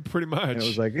 pretty much. And it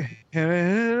was like,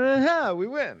 we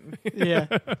win. Yeah.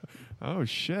 Oh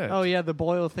shit. Oh yeah, the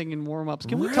Boyle thing in warm-ups.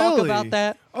 Can we talk Really? about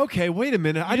that? Okay, wait a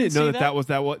minute. I didn't didn't know see that that? was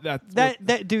that.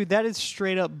 That dude, that is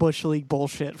straight up bush league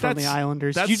bullshit from the That's-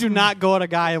 Islanders. that's You do some- not go at a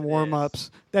guy in warm-ups.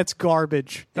 That's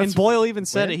garbage. That's- and Boyle even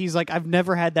said When? it. He's like, I've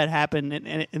never had that happen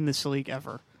in this league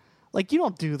ever. Like, you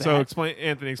don't do that. So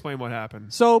explain what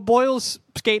happened. So Boyle's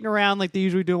skating around like they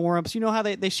usually do in warm-ups. You know how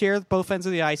they share both ends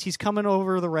of the ice. He's coming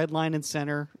over the red line in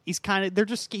center. He's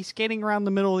skating around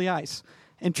the middle of the ice.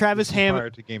 And Travis Hamonic. Prior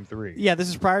to game 3. Yeah, this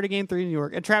is prior to Game 3 in New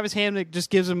York. And Travis Hamonic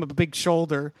just gives him a big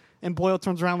shoulder, and Boyle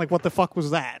turns around like, what the fuck was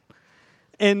that?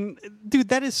 And, dude,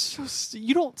 that is so...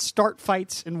 You don't start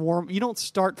fights in you don't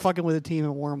start fucking with a team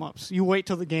in warm-ups. You wait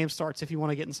till the game starts if you want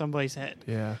to get in somebody's head.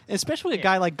 Yeah. Especially a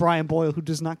guy like Brian Boyle who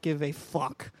does not give a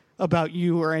fuck about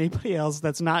you or anybody else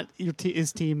that's not his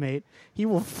teammate. He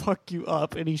will fuck you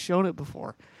up, and he's shown it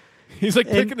before. He's like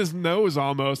And- picking his nose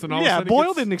almost, and all of a Yeah, sudden Boyle he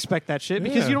gets, didn't expect that shit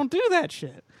because Yeah. you don't do that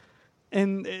shit.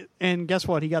 And guess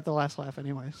what? He got the last laugh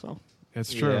anyway, so...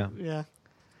 It's true. Yeah. Yeah.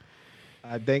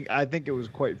 I think it was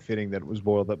quite fitting that it was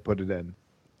Boyle that put it in.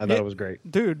 I thought it was great.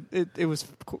 Dude, it was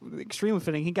extremely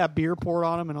fitting. He got beer poured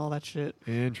on him and all that shit.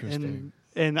 Interesting.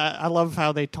 And I love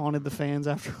how they taunted the fans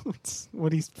afterwards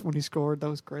when he scored. That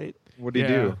was great. What did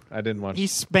he Yeah. do? I didn't watch. He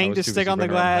I banged was his too stick busy on the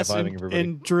running around glass, high-fiving everybody.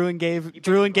 and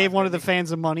Drew gave one of the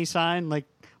fans a money sign, like,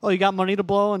 "Oh, you got money to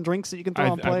blow and drinks that you can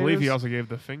throw on I players." believe he also gave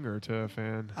the finger to a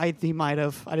fan. He might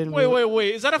have. I didn't.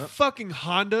 Wait. Is that a fucking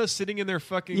Honda sitting in their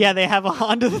fucking? Yeah, they have a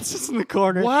Honda that sits in the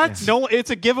corner. What? No, it's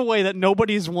a giveaway that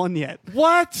nobody's won yet.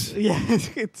 What? Yeah,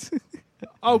 it's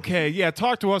Okay, yeah.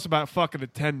 Talk to us about fucking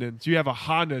attendance. You have a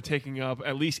Honda taking up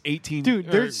at least 18.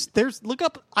 dude. or- There's look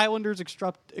up Islanders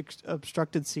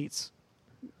obstructed seats.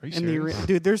 Are you In the serious? arena.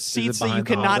 Dude, there's seats that you behind the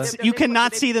cannot Honda? you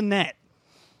cannot see the net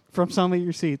from some of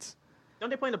your seats. Don't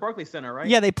they play in the Barclays Center, right?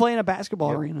 Yeah, they play in a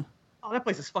basketball arena. Oh, that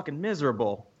place is fucking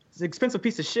miserable. It's an expensive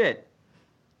piece of shit.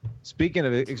 Speaking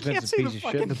of expensive see the piece of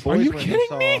fucking- shit, the Are boys you went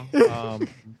kidding and saw,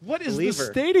 What is Believer.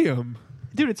 the stadium?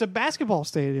 Dude, it's a basketball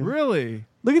stadium. Really?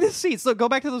 Look at the seats. Look, go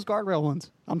back to those guardrail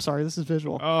ones. I'm sorry, this is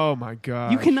visual. Oh my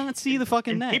god! You cannot see the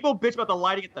fucking And net. people bitch about the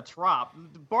lighting at the Trop.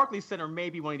 The Barclays Center may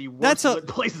be one of the worst That's a- lit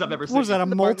places I've ever seen. What was that? A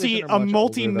The Barclays Center much older,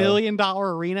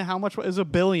 multi-million-dollar arena? How much was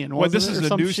 $1 billion? What, this wasn't it, is or a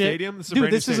some new shit? stadium? This is a Dude,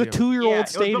 brand new this is a stadium. 2-year-old Yeah, it was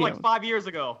stadium, built like 5 years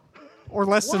ago. or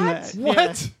less than What? that.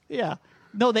 What? Yeah.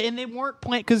 No, they weren't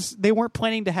playing because they weren't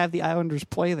planning to have the Islanders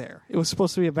play there. It was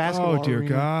supposed to be a basketball Oh dear arena.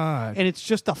 God! And it's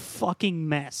just a fucking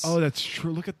mess. Oh, that's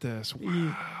true. Look at this.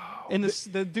 Wow. And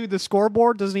the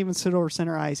scoreboard doesn't even sit over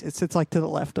center ice. It sits like to the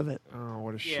left of it. Oh,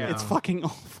 what a shit. Yeah. It's fucking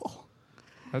awful.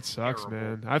 That sucks,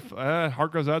 terrible. man.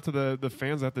 Heart goes out to the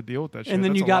fans that have to deal with that shit. And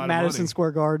then That's you a got lot of Madison money.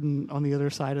 Square Garden on the other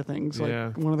side of things, like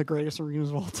Yeah. one of the greatest arenas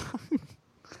of all time.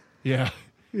 Yeah.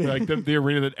 Like the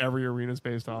arena that every arena is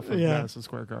based off of, Yeah. Madison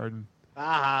Square Garden.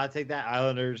 take that,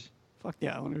 Islanders, Fuck the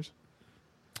Islanders.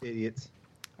 idiots.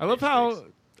 I love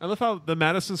how the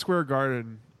Madison Square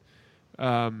Garden,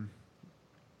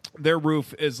 their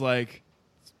roof is like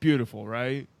it's beautiful,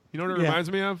 right? You know what it Yeah.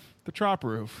 reminds me of? The Trop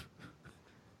roof.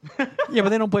 Yeah, but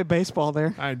they don't play baseball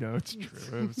there. I know it's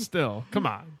true. But still, come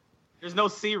on, There's no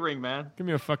C ring, man. give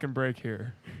me a fucking break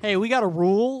here. Hey, we got a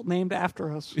rule named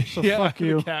after us. So yeah, fuck the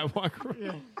you. catwalk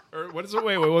rule. Or what is it?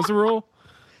 Wait, what's the rule?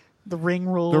 The ring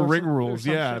rules. The ring or rules,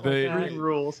 some yeah. shit like that. Ring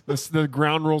rules. The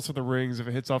ground rules for the rings. If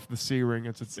it hits off the C ring,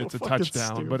 it's a fucking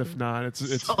touchdown. But if not,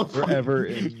 it's So Forever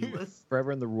ridiculous.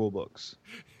 forever in the rule books.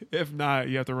 if not,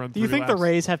 you have to run. Do you 3 think the laps.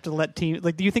 Rays have to let team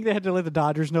like? Do you think they had to let the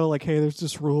Dodgers know like, hey, there's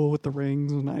this rule with the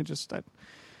rings, and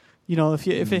you know, if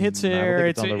it hits I don't there, think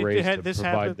it's on the Rays to this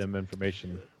provide happens. them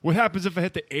information. What happens if I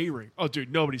hit the A ring? Oh,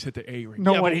 dude, nobody's hit the A ring.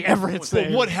 Nobody ever hits But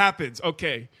there. what happens?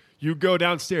 Okay, you go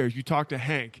downstairs. You talk to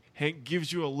Hank. Hank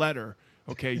gives you a letter.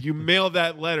 Okay, you mail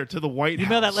that letter to the White House. You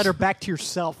mail that letter back to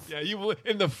yourself. Yeah, you will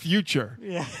in the future.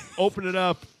 Yeah. Open it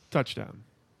up. Touchdown.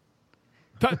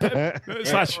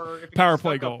 Slash Or if it power gets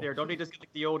play stuck up goal. There, don't they just get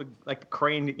like the old like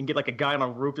crane and get like a guy on a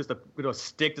roof just a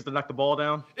stick just to knock the ball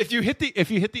down? If you hit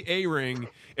the A ring,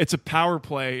 it's a power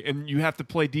play, and you have to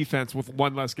play defense with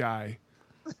one less guy.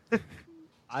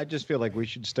 I just feel like we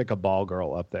should stick a ball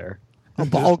girl up there. A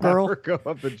ball girl? Or go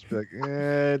up and just be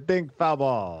like, think foul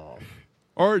ball.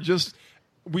 Or just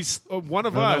one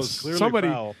of No, us, it's clearly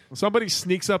foul. somebody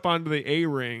sneaks up onto the A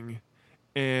ring,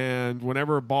 and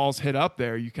whenever a ball's hit up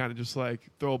there, you kind of just like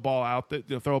throw a ball out there.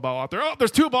 Oh,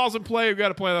 there's 2 balls in play. We've got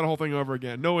to play that whole thing over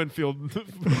again. No infield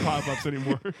pop ups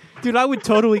anymore. Dude, I would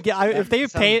totally get if they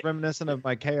Sounds pay reminiscent of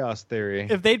my chaos theory.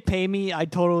 if they'd pay me,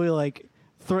 I'd totally like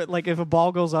like if a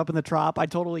ball goes up in the trop,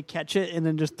 I'd totally catch it and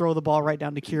then just throw the ball right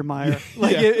down to Kiermaier.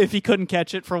 Like if he couldn't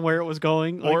catch it from where it was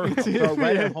going, Or- like, Throw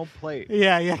right at home plate.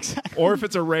 yeah, exactly. Or if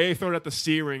it's a Ray, throw it at the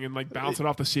C ring and like bounce it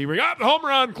off the C ring. Ah, home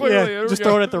run! Clearly, Yeah, There we just go.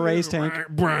 throw it at the Rays tank.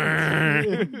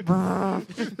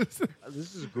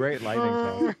 This is great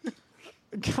lightning talk.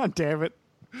 God damn it.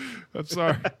 I'm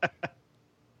sorry.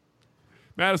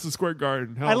 Madison Square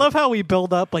Garden. Hell, I love how we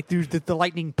build up like, dude, the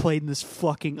Lightning played in this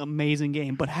fucking amazing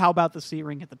game, but how about the C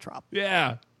ring at the trop?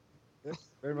 Yeah.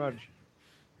 Very much.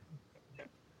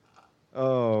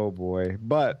 Oh boy.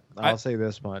 But I'll I- say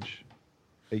this much.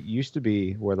 It used to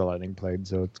be where the Lightning played,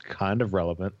 so it's kind of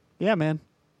relevant. Yeah, man.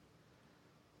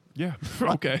 Yeah.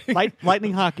 Okay.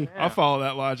 Lightning hockey. I'll follow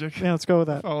that logic. Yeah, let's go with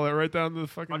that. Follow that right down to the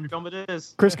fucking. Underdome it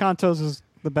is. Chris Contos is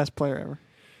the best player ever.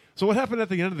 So what happened at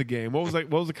the end of the game? What was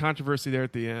the controversy there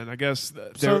at the end? I guess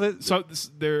Which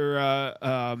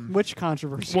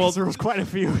controversy? Well, 'Cause there was quite a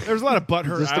few. there was a lot of Is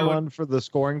butthurt. this the one for the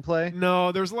scoring play?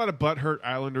 No, there was a lot of butthurt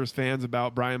Islanders fans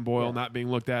about Brian Boyle not being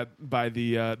looked at by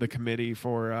the committee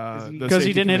for the Because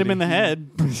he safety didn't hit him in the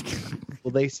committee. head.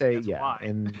 Well, they say yeah, why.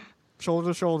 and Shoulder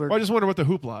to shoulder. Well, I just wonder what the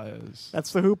hoopla is.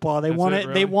 That's the hoopla. They That's wanted. it,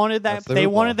 really? They wanted that. That's the They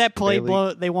hoopla. wanted that play Bailey.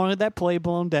 blown. They wanted that play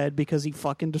blown dead because he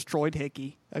fucking destroyed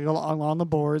Hickey along the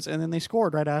boards, and then they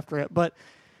scored right after it. But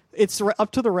it's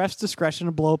up to the ref's discretion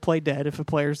to blow a play dead if a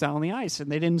player's down on the ice,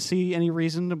 and they didn't see any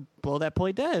reason to blow that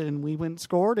play dead, and we went and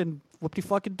scored, and whoopty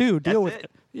fucking do deal with That's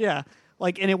it. it. Yeah.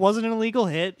 Like, and it wasn't an illegal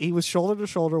hit. He was shoulder to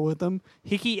shoulder with him.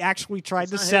 Hickey actually tried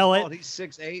to It's not his sell fault. it. He's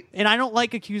 6'8". And I don't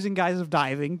like accusing guys of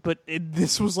diving, but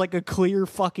this was like a clear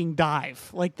fucking dive.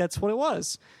 Like, that's what it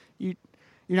was. You're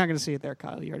not going to see it there,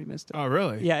 Kyle. You already missed it. Oh,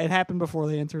 really? Yeah, it happened before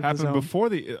they entered the Happened zone. before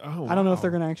the. Oh, I don't know if wow.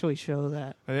 they're going to actually show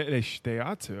that. They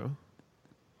ought to.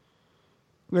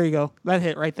 There you go. That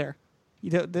hit right there.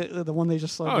 The one they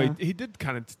just slowed Oh, down. he did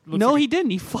kind of. No, he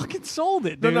didn't. He fucking sold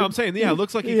it, No, dude. no, I'm saying, yeah, it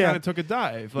looks like he Yeah. kind of took a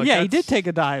dive. Like, yeah, he that's- did take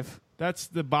a dive. That's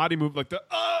the body move, like the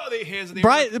the hands in the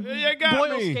Brian air. Yeah, got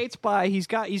Boyle me. skates by. He's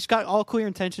got all clear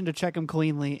intention to check him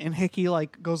cleanly, and Hickey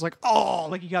like goes like, oh,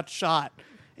 like he got shot.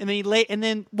 And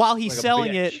then while he's Like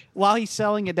a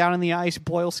selling it down in the ice,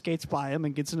 Boyle skates by him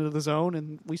and gets into the zone,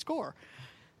 and we score.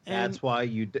 And That's why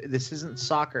this isn't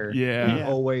soccer. Yeah. You Yeah.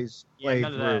 always play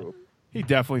none of that. through. He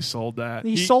definitely sold that.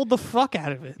 he sold the fuck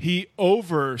out of it. He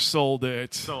oversold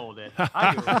it. Sold it.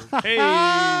 I knew it was.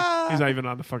 Hey, he's not even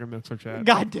on the fucking Mixer chat.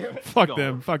 God damn it! Fuck Go.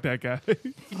 them. Fuck that guy.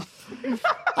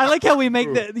 I like how you make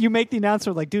the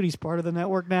announcement like, dude, he's part of the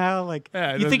network now. Like, Yeah,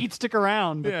 it you doesn't- think he'd stick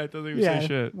around? But yeah, it doesn't even yeah, say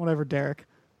shit. whatever, Derek.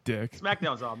 Dick.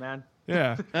 SmackDown's on, man.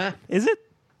 Yeah. Is it?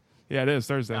 Yeah, it is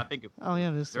Thursday. I think it, Oh yeah,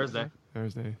 it is Thursday.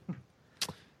 Thursday.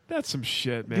 That's some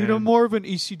shit, man. Dude, I'm more of an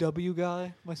ECW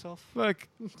guy myself. Like,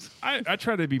 I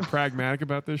try to be pragmatic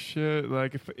about this shit.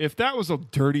 Like, if that was a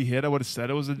dirty hit, I would have said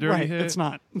it was a dirty Right, hit. it's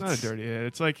not. Not a dirty hit.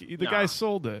 It's like the Nah. guy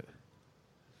sold it.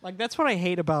 Like, that's what I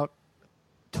hate about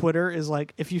Twitter is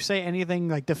like, if you say anything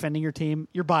like defending your team,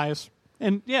 you're biased.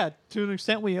 And yeah, to an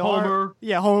extent we are. Homer.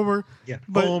 Yeah, Homer. Yeah,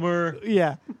 But- Homer.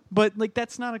 Yeah, but like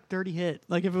that's not a dirty hit.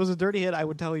 Like if it was a dirty hit, I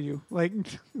would tell you. Like,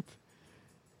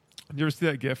 Did you ever see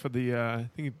that gif of the? I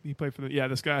think he played for the. Yeah,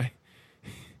 this guy,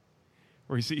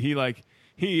 where he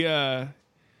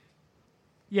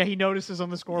Yeah, he notices on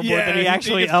the scoreboard that he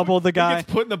actually elbowed the He guy.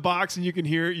 gets put in the box, and you can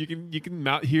hear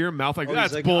hear him mouth like, Oh,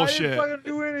 "That's he's like, bullshit. I didn't fucking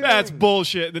do anything. That's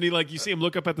bullshit." And then you see him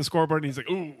look up at the scoreboard, and he's like,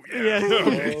 "Ooh, yeah,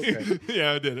 okay.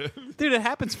 yeah, I did it." Dude, it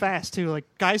happens fast too. Like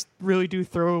guys really do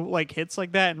throw like hits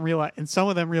like that and realize, and some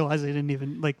of them realize they didn't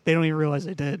even they don't even realize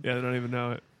they did. Yeah, they don't even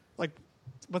know it. Like,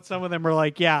 but some of them are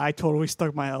like, yeah, I totally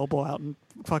stuck my elbow out and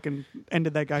fucking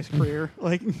ended that guy's career.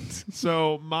 Like,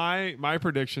 So my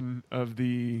prediction of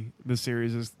the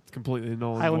series is completely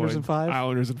null and Islanders void. in 5?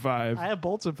 Islanders in 5. I have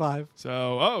Bolts in 5.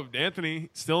 So, Anthony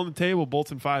still on the table.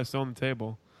 Bolts in 5 still on the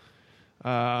table.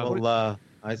 Well,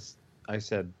 I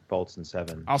said Bolts in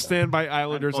 7. I'll stand by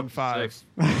Islanders in Bolts 5. 6.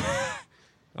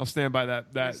 I'll stand by that.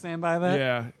 You stand by that?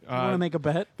 Yeah. You want to make a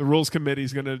bet? The rules committee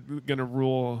is gonna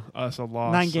rule us a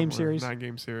loss. 9-game series.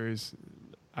 9-game series.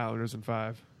 Islanders in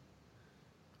 5.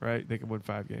 Right? They can win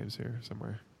 5 games here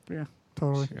somewhere. Yeah,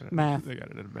 totally. They got it- Math. They got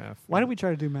it in math. Why did we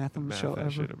try to do math on the math show that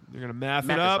ever? shit? You're gonna math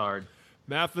Math it is up. hard.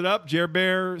 Math it up. Jer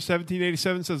Bear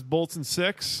 1787 says Bolts in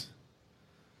 6.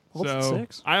 Bolts in So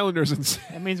 6? Islanders in 6.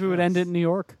 That means we would end it in New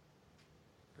York.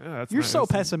 Yeah, that's You're nice. so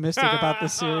pessimistic about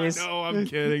this series. No, I'm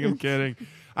kidding. I'm kidding.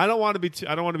 I don't want to be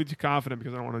too confident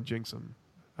because I don't want to jinx them.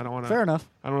 I don't want to. Fair enough.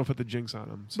 I don't want to put the jinx on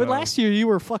them. But last year you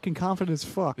were fucking confident as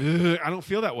fuck. I don't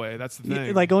feel that way. That's the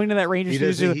thing. Like going to that Rangers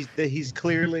He series. he's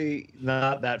clearly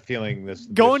not that feeling this.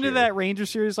 Going this to year. that Rangers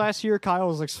series last year, Kyle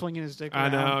was like swinging his dick I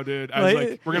around. know, dude. I was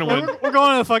like, we're gonna win, We're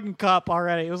going to the fucking cup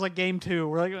already. It was like game 2.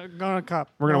 We're like going to the cup.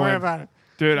 We're gonna Don't worry win. about it.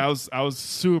 dude. I was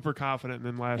super confident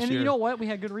in last And year. you know what? We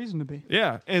had good reason to be.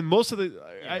 Yeah, and most of the,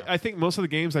 I think most of the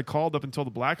games I called up until the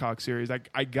Blackhawks series,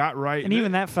 I got right. And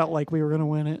even that felt like we were going to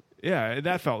win it. Yeah,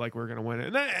 that felt like we were going to win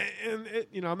it. And it,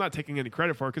 you know, I'm not taking any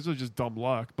credit for it because it was just dumb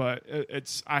luck. But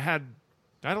I had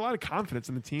a lot of confidence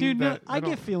in the team. Dude, no, that I don't-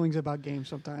 get feelings about games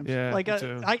sometimes. Yeah, like me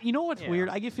too. you know what's Yeah. weird?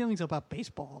 I get feelings about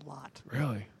baseball a lot.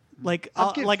 Really. Like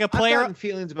I've a player. gotten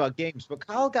feelings about games, but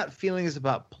Kyle got feelings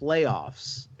about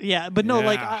playoffs. Yeah, but no,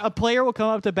 like Yeah. a player will come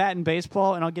up to bat in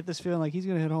baseball, and I'll get this feeling like he's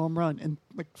going to hit a home run, and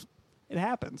like it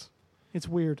happens. It's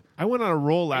weird. I went on a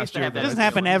roll I last used to year. have that It that doesn't I-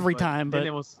 happen feeling, every time, then but-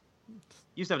 it was.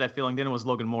 Used to have that feeling. Then it was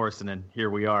Logan Morrison, and here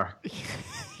we are.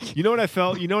 You know what I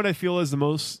felt? You know what I feel is the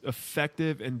most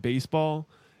effective in baseball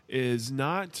is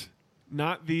not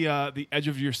the edge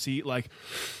of your seat, like,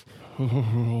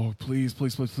 oh, please,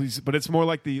 please, please, please. But it's more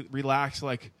like the relaxed,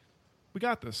 like, we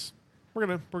got this. We're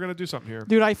gonna do something here.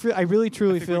 Dude, I really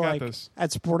truly think we feel got like this.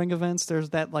 at sporting events, there's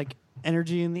that like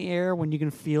energy in the air when you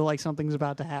can feel like something's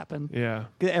about to happen. Yeah.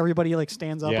 Everybody like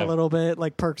stands up Yeah. a little bit,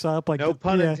 like perks up, like No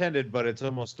pun yeah. intended, but it's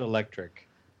almost electric.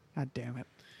 God damn it!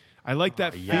 I like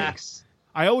that. Yes.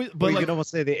 I always, but Well, you like, can almost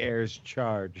say the air is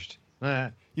charged.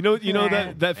 you know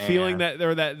that Yeah. feeling that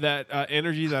or that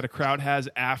energy that a crowd has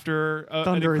after an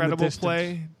Thunder in the incredible distance.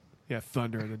 play. Yeah,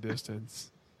 thunder in the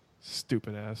distance.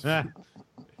 Stupid ass.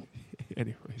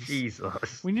 Anyways,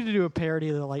 Jesus. We need to do a parody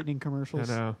of the Lightning I commercials.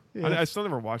 know. Yeah. I still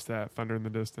never watched that Thunder in the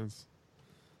Distance.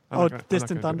 I'm Oh, not gonna- I'm not Distant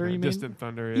gonna do Thunder, that. you mean? Distant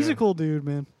Thunder. He's yeah. a cool dude,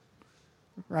 man.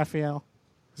 Raphael.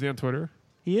 Is he on Twitter?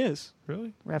 He is.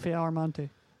 Really? Raphael Armonte.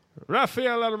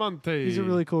 Rafael Almonte. He's a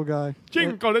really cool guy.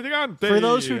 Cinco de Gigante. For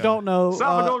those who don't know,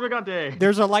 Salvador Gigante.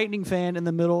 there's a Lightning fan in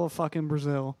the middle of fucking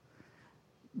Brazil.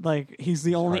 Like he's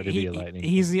the only hard to be a Lightning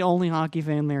he's the only hockey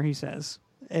fan there. He says,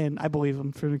 and I believe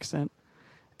him to an extent.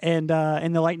 And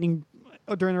the Lightning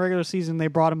during the regular season, they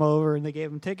brought him over and they gave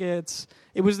him tickets.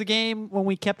 It was the game when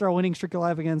we kept our winning streak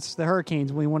alive against the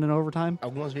Hurricanes when we won in overtime.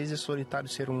 Algumas vezes é solitário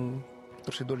ser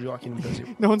torcedor de hockey no Brasil.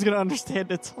 No one's gonna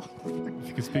understand it. If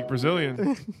you can speak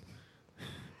Brazilian.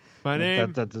 My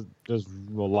name. That does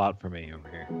a lot for me over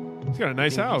here. He's got a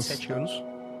nice Tem house. 27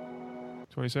 anos.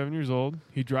 27 years old.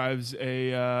 He drives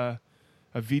a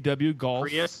VW Golf.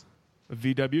 Prius. A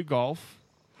VW Golf.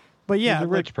 But yeah, He's a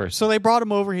rich person. So they brought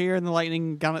him over here, and the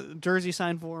Lightning got a jersey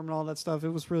signed for him and all that stuff. It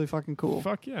was really fucking cool.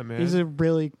 Fuck yeah, man. He's a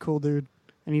really cool dude,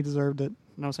 and he deserved it.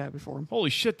 And I was happy for him. Holy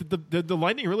shit! Did the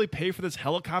Lightning really pay for this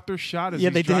helicopter shot? As Yeah,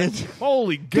 he's they driving? did.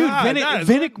 Holy Dude, god, that is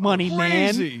Vinnick money,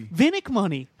 crazy. man. Vinnick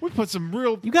money. We put some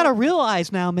real. You got to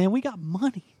realize now, man, we got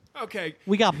money. Okay.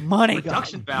 We got money.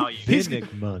 Production value.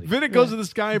 Vinnick money. Vinnick goes to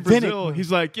this guy in Vinnick. Brazil. He's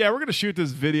like, "Yeah, we're gonna shoot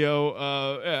this video.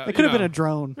 Yeah, It could have been a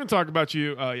drone. We're gonna talk about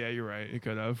you. Oh yeah, you're right. It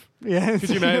could have. Yeah. Could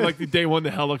you imagine like the day one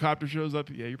the helicopter shows up?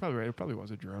 Yeah, you're probably right. It probably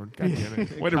was a drone. God damn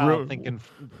it. Way to ruin.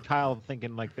 Kyle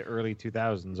thinking like the early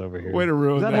 2000s over here. Way to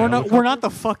ruin that. We're not the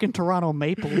fucking Toronto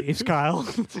Maple Leafs, Kyle.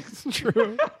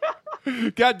 True.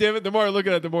 God damn it! The more I look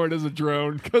at it, the more it is a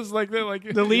drone. Because like they're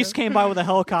like The Leafs came by with a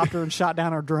helicopter and shot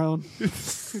down our drone.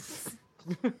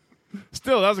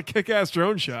 Still, that was a kick-ass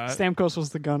drone shot. Stamkos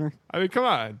was the gunner. I mean, come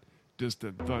on.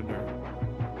 Distant Thunder.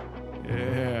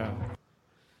 Yeah.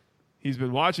 He's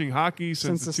been watching hockey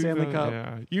since the Stanley 2000 Cup.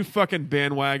 Yeah, you fucking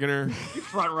bandwagoner. You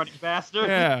front running bastard.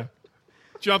 Yeah,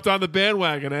 jumped on the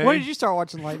bandwagon. Eh? When did you start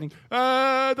watching Lightning?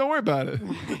 Don't worry about it.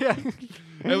 Yeah.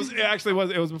 It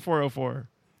was before 04.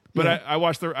 But Yeah.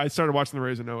 I started watching the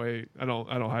Rays in 08. I don't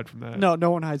hide from that.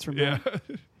 No one hides from Yeah. that.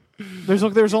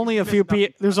 There's only a few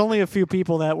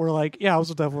people that were like, yeah, I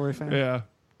was a Devil Ray fan. Yeah.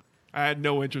 I had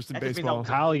no interest in That just means baseball.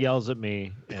 Kyle yells at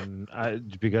me, and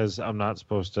because I'm not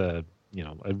supposed to,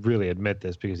 really admit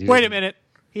this because he Wait a doesn't- minute.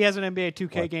 He has an NBA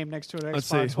 2K game next to an Let's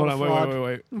Xbox. see. Hold What on. a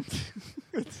fraud.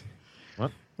 Wait.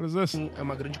 What? What is this? É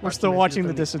uma grande We're parte still da minha watching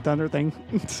vida the também. Distant Thunder thing.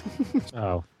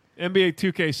 Oh, NBA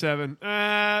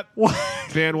 2K7. What?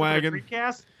 Bandwagon.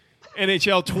 Recast?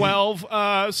 NHL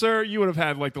 12. Sir, you would have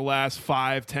had like the last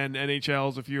 5, 10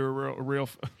 NHLs if you were a real.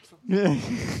 Yeah.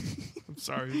 I'm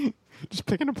sorry. Just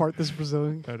picking apart this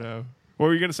Brazilian. I know. What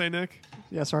were you going to say, Nick?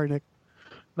 Yeah, sorry, Nick.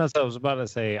 that's what I was about to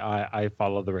say. I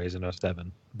followed the Rays in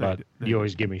 07, but No. you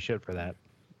always give me shit for that.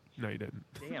 No, you didn't.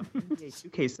 Damn. NBA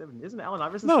 2K7. Isn't Allen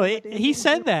Iverson? No, still in that damn he game?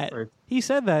 said that. Or- He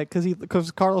said that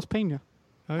because Carlos Pena.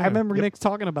 Oh, I yeah. remember Nick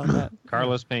talking about that.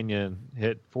 Carlos Pena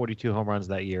hit 42 home runs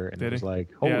that year, and Did it was he? like,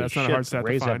 Yeah, holy that's not a shit, hard stat to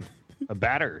Rays have find. a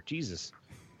batter. Jesus.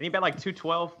 And he bet like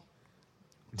 212.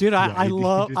 Dude, I Yeah, he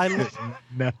love just I did lo-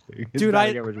 nothing. His Dude,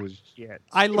 batting I- average was shit.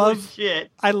 I love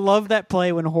Shit. I love that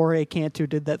play when Jorge Cantu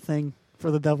did that thing for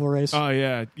the Devil Rays. Oh,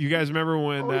 yeah. You guys remember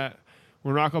when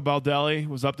Rocco Baldelli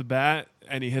was up to bat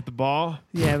and he hit the ball?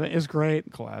 Yeah, but it was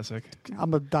great. Classic.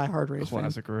 I'm a diehard Rays fan.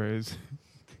 Classic Rays.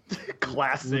 This is the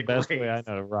Classic. best Rays. way I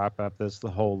know to wrap up the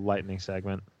whole lightning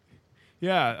segment.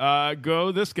 Yeah,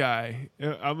 go this guy.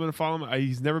 I'm going to follow him.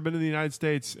 He's never been to the United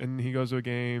States, and he goes to a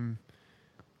game.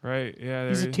 Right? Yeah.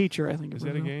 He's there a he- teacher, I think. Is it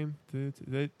that a was. game?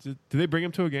 Did they bring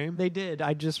him to a game? They did.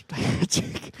 I just.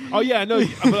 Oh yeah, no.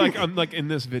 I'm like in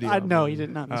this video. I no, he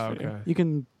did not. In this Oh, video. okay. You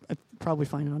can probably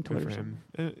find it on Good Twitter. for or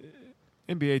something.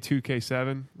 him. NBA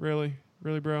 2K7. Really,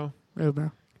 bro. Really,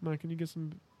 bro. Come on, can you get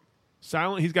some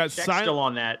silent? He's got Jack's still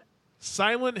on that.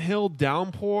 Silent Hill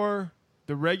Downpour,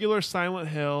 the regular Silent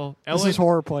Hill, This is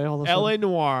horror play. All of a LA sudden.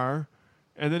 Noir,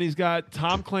 and then he's got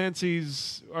Tom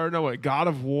Clancy's God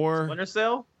of War. Splinter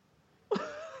Cell?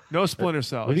 No Splinter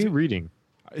Cell. What are you reading?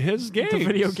 His games. The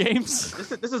video games.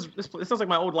 This sounds like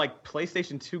my old like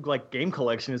PlayStation 2 like game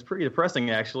collection. It's pretty depressing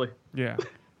actually. Yeah.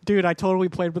 Dude, I totally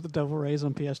played with the Devil Rays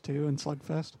on PS2 and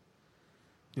Slugfest.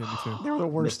 Yeah, me too. They were the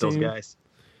Miss worst those team. guys.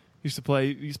 Used to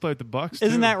play with the Bucks.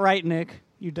 Isn't too. that right, Nick?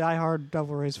 You diehard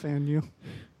Devil Rays fan, you.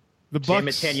 the Damn it,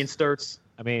 Bucks? Tanyan Sturts.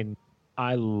 I mean,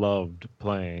 I loved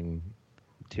playing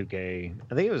 2K.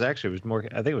 I think it was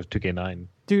 2K9.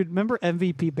 Dude, remember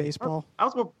MVP baseball? I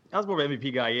was more of an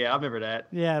MVP guy. Yeah, I remember that.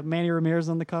 Yeah, Manny Ramirez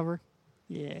on the cover.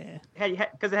 Yeah.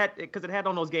 Because it had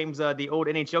on those games the old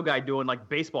NHL guy doing like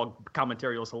baseball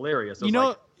commentary. It was hilarious. It was You know,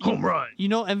 like, home run. You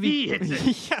know MVP. He hits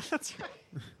it. Yeah, that's right.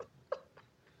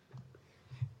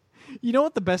 You know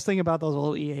what the best thing about those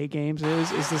old EA games is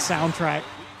the soundtrack.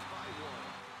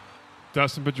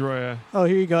 Dustin Pedroia. Oh,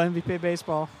 here you go, MVP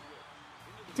baseball.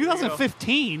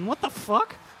 2015. What the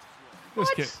fuck?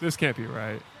 This can't be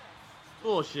right.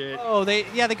 Bullshit. Oh,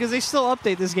 because they still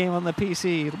update this game on the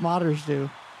PC. The modders do.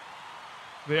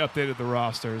 They updated the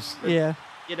rosters. Yeah.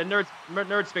 Yeah, the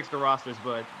nerds fixed the rosters,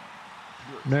 but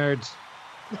Nerds.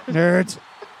 Nerds.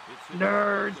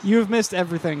 nerds. You've missed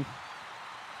everything.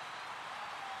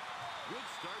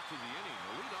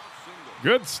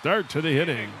 Good start to the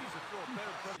inning.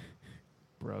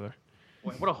 Brother.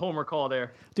 Boy, what a homer call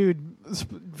there. Dude,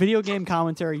 video game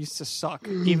commentary used to suck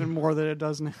even more than it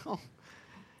does now.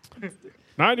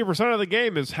 90% of the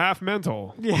game is half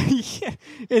mental. Yeah, yeah.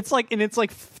 It's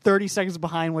like 30 seconds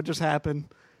behind what just happened.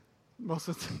 Most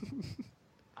of the time.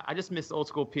 I just miss old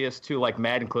school PS2 like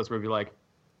Madden clips where it'd be like,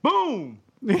 boom.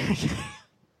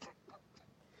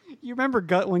 You remember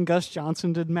when Gus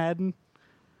Johnson did Madden?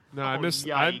 No, I missed.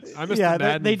 yikes. I missed Yeah, the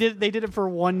Madden. they did it for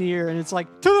 1 year, and it's like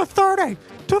to the 30,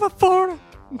 to the 40.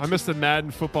 I missed the Madden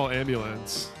football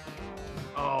ambulance.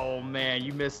 Oh man,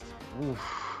 you missed. Oof.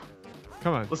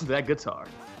 Come on, Listen to that guitar.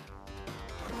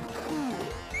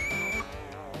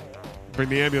 bring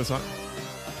the ambulance on.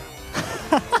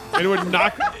 It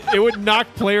would knock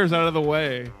players out of the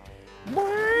way.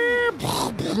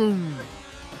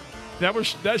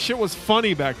 That shit was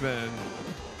funny back then.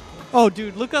 Oh,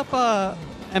 dude, look up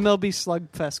MLB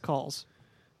Slugfest calls,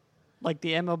 like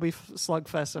the MLB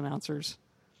Slugfest announcers.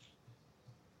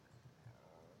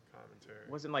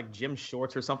 Wasn't like Jim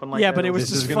Shorts or something like that? Yeah, but it was This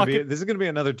just is gonna be fucking. this is gonna be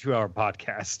another 2-hour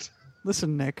podcast.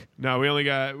 Listen, Nick. No, we only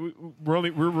got.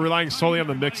 We're relying solely on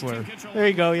the Mixler. There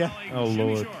you go. Yeah. Oh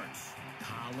Lord.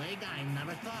 Colleague, I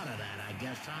never thought of that. I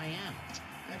guess I am.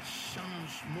 That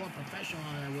sounds more professional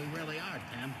than we really are,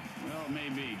 Tim. Well,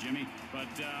 maybe, Jimmy. But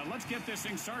let's get this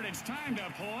thing started. It's time to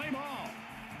play ball.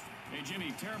 Hey,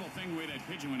 Jimmy, terrible thing the way that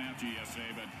pigeon went after you yesterday,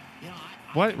 but... You know,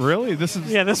 What? Really? This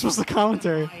is... Yeah, this was the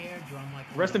commentary. my eardrum like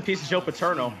Rest in peace, Joe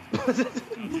Paterno. oh,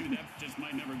 Jimmy, that just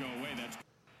might never go away. That's...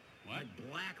 What? like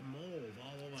black mold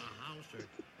all over the house. Or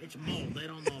it's mold. They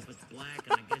don't know if it's black,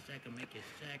 and I guess that can make you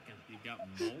sick. And You got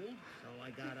mold? so I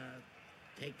gotta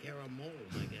take care of mold,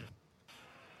 I guess.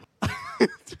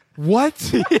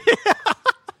 What?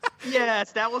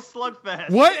 Yes, that was Slugfest.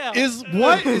 What is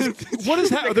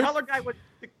The happening? color guy would.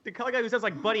 The color guy who says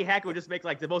like Buddy Hackett would just make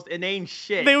like the most inane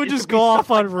shit. They would It just be go off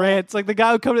stuff on like- rants. Like the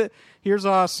guy would come to, here's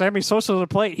Sammy Sosa to the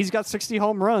plate. He's got 60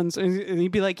 home runs, and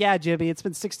he'd be like, "Yeah, Jimmy, it's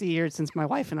been 60 years since my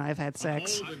wife and I have had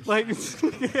sex." Like,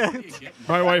 yeah,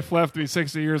 My wife left me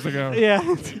 60 years ago. yeah. In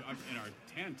our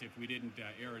tent, if we didn't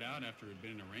air it out after it had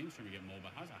been in a rainstorm, we get mold.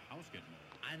 But how's a house get mold?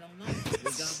 I don't know. We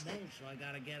got mold, so I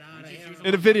gotta get out of here.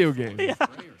 In a video game. Spray or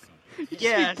something.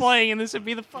 Yes. Playing, and this would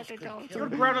be the fucking He commentary.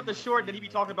 would ground up the short, then he'd be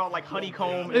talking about like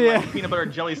honeycomb and Yeah. like peanut butter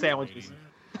and jelly sandwiches.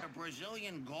 A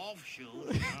Brazilian golf shoe,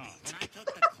 and I took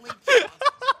the cleats off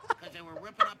because they were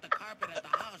ripping up the carpet at the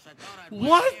house. I thought I'd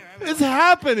What is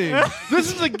happening?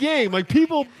 This is a game. Like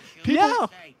people. Yeah.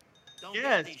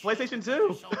 Yes, PlayStation 2.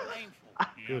 So painful.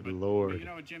 Good but Lord. You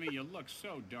know what, Jimmy? You look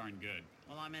so darn good.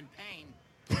 Well, I'm in pain.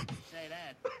 Say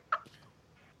that.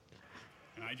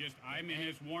 And I'm in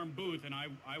this warm booth, and I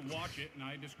watch it, and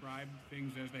I describe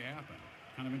things as they happen.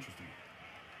 Kind of interesting.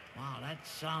 Wow,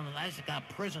 that's got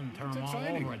prison term It's all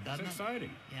exciting. over it, doesn't It's it? exciting.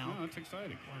 Yeah. No, it's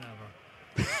exciting.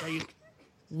 Whatever. So you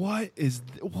What is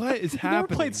You happening? never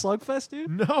played Slugfest,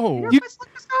 dude? No.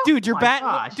 Dude, your Oh my bat,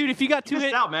 gosh. dude. If you got You two missed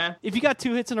hits, out, man. if you got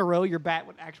 2 hits in a row, your bat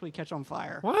would actually catch on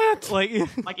fire. What? Like,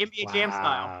 Like NBA Jam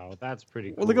style. Wow, that's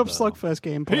pretty cool. well, look up though. Slugfest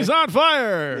gameplay. He's on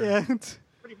fire. Yeah.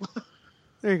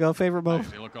 There you go. Favorite move.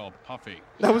 They look all puffy.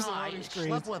 That was know, the I loading screen.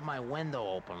 slept with my window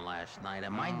open last night,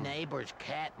 and my neighbor's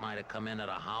cat might have come into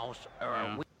the house. Or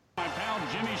Yeah. we My pal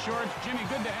Jimmy Shorts. Jimmy,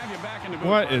 good to have you back in the booth.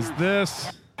 What is partner.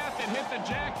 this? That hit the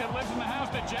jack that lives in the house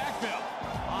that Jack built.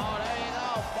 Oh, there you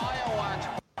go, fireworks.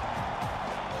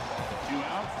 2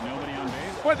 outs, nobody on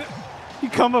base. What? You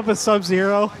come up with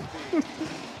Sub-Zero. This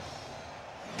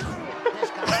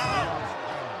guy loves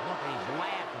look, he's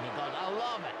laughing. He goes, I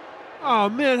love it. Oh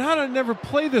man, how did I never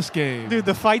play this game? Dude,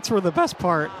 the fights were the best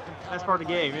part. That's part of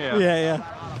the game, yeah. Yeah, yeah.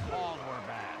 All the balls were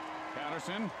back.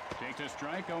 Patterson takes a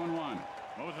strike, 0-1.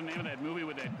 What was the name of that movie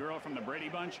with that girl from the Brady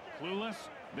Bunch? Clueless?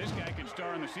 This guy could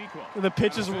star in the sequel. The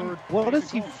pitches Patterson were What takes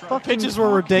is a he cold strike. fucking pitches were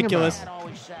talking ridiculous. Dad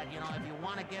always said, you know, if you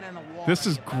want to get in the wall, This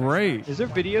is you better great. Is there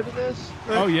video to this?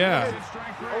 Oh yeah.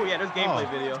 Strike three. Oh yeah, there's gameplay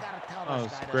Oh. video. gotta tell Oh,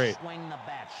 this it's guy to great. swing the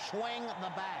bat. Swing the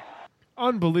bat.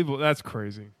 Unbelievable. That's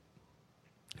crazy.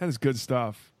 That is good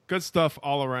stuff. Good stuff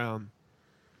all around.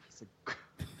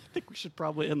 I think we should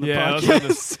probably end the Yeah, let's end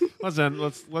podcast.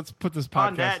 this. Let's put this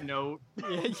On podcast. that note,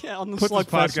 yeah, on the Put this Slugfest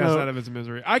podcast note. out of its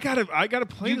misery. I gotta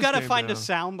play. You this gotta game find now. a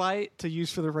soundbite to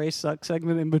use for the race suck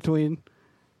segment in between.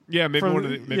 Yeah, maybe from- one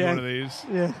of yeah. one of these.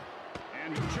 Yeah.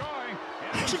 And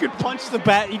enjoy. You could punch the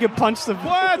bat. You could punch the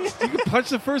What? You can punch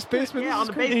the first baseman. yeah, This on is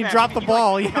the crazy. base He pass, dropped you the can,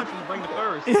 ball, Like, yeah. touch and bring the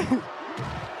first.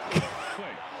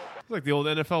 It's like the old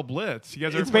NFL blitz. You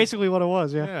guys ever It's play- basically what it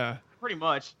was. Yeah. Yeah, Pretty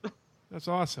much. that's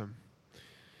awesome.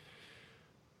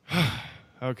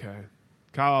 Okay,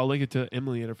 Kyle, I'll link it to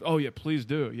Emily. Oh yeah, please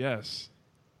do. Yes.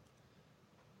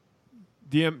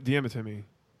 DM it to me.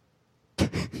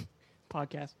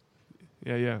 Podcast.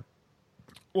 Yeah.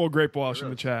 Or Grape Walsh in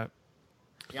the chat.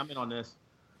 Yeah, I'm in on this.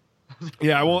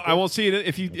 Yeah, I won't see it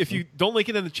if you don't link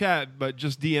it in the chat, but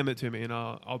just DM it to me and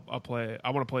I'll play it.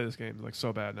 I want to play this game like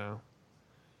so bad now.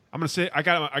 I'm gonna say I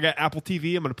got Apple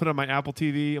TV. I'm gonna put it on my Apple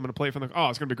TV. I'm gonna play it from the. Oh,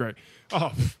 it's gonna be great.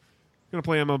 Oh, I'm gonna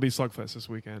play MLB Slugfest this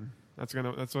weekend. That's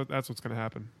what's gonna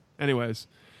happen. Anyways,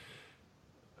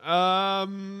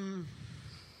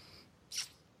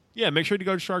 yeah, make sure to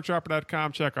go to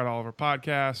sharkdropper.com. Check out all of our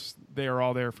podcasts. They are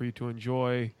all there for you to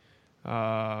enjoy.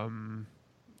 Let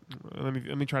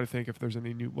me try to think if there's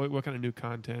any new what kind of new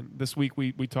content. This week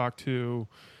we talked to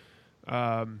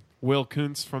Will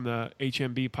Kuntz from the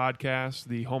HMB podcast,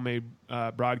 the homemade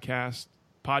broadcast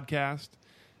podcast.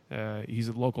 He's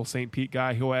a local St. Pete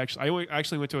guy who I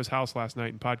actually went to his house last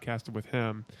night and podcasted with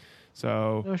him.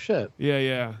 So Oh shit.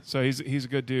 yeah. So he's a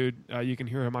good dude. You can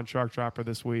hear him on Shark Dropper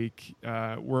this week.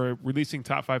 We're releasing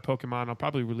top 5 Pokemon. I'll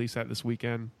probably release that this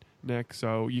weekend, Nick.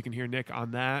 So you can hear Nick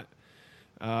on that.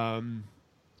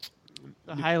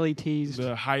 The highly teased.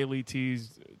 The highly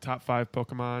teased top 5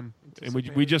 Pokemon, and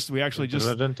we actually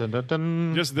just Dun, dun, dun,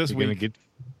 dun. just this You're gonna week. get-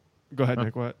 Go ahead, Oh.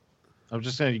 Nick. What? I'm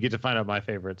just saying you get to find out my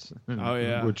favorites. Oh,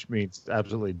 yeah. Which means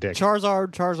absolutely dick.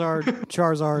 Charizard, no,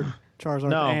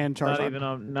 and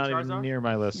Charizard. not even Charizard? near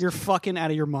my list. You're fucking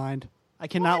out of your mind. I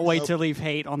cannot wait to leave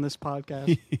hate on this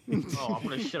podcast. Oh, I'm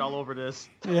gonna shit all over this.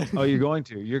 Yeah. Oh, you're going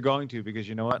to. You're going to because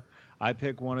you know what? I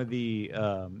pick one of the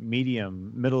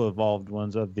middle evolved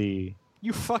ones of the.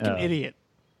 You fucking idiot.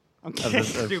 I'm kidding.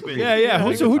 Stupid. Yeah.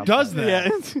 Who does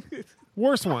that? Yeah.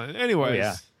 Worst one. Anyways. Oh,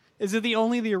 yeah. Is it the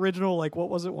original, like, what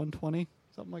was it, 120?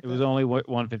 Something like It that? was only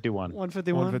 151.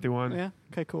 151? 151. Yeah.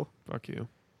 Okay, cool. Fuck you.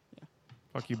 Yeah.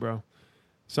 Fuck you, bro.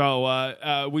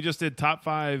 So we just did top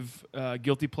 5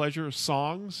 guilty pleasure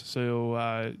songs.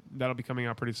 So that'll be coming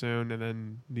out pretty soon. And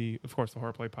then of course the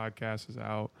Horrorplay podcast is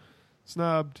out.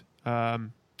 Snubbed.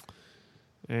 And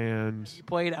You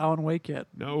played Alan Wake yet?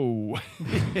 no.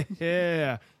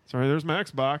 Yeah. Sorry, there's my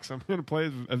Xbox. I'm gonna play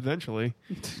it eventually.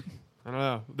 I don't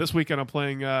know. This weekend I'm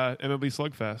playing MLB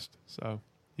Slugfest. So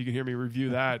you can hear me review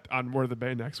that on Word of the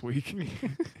Bay next week.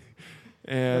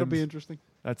 And That'll be interesting.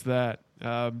 that's that.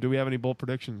 Do we have any bold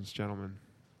predictions, gentlemen?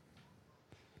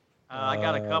 I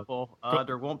got a couple.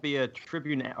 There won't be a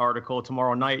Tribune article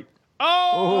tomorrow night.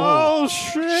 Oh,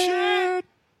 shit!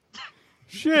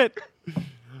 Shit!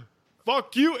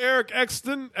 Fuck you, Eric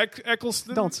Eccleston.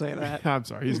 Don't say that. I'm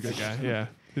sorry. He's a good guy. Yeah.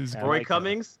 He's Yeah. Roy like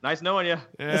Cummings, nice knowing you.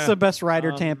 It's the best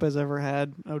writer Tampa's ever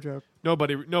had. No joke.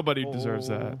 Nobody deserves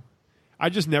that. I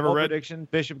just never Bold read prediction: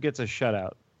 Bishop gets a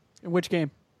shutout. In which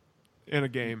game? in a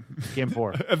game. Game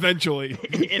 4. Eventually.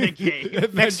 In a game.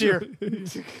 Next year.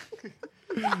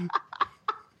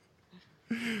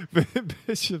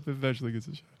 Bishop eventually gets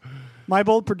a shot. My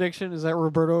bold prediction is that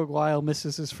Roberto Aguayo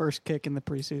misses his first kick in the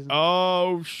preseason.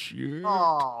 Oh, shoot.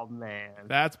 Oh, man.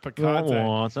 That's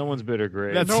picante. Someone's bitter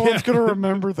grave. That's- No one's going to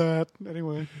remember that.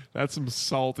 Anyway, That's some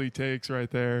salty takes right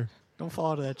there. don't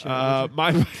fall to that shit.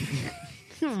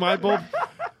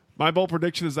 My bold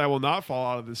prediction is I will not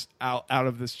fall out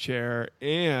of this chair,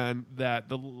 and that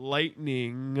the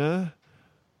Lightning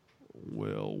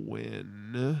will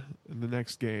win the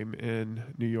next game in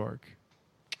New York.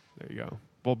 There you go.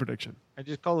 Bold prediction. I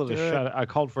just called it a shutout. I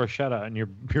called for a shutout, and your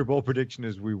bold prediction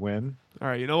is we win. All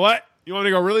right, you know what? You want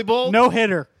me to go really bold? No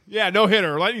hitter. Yeah, no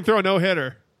hitter. Lightning throw a no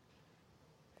hitter.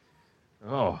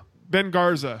 Oh, Ben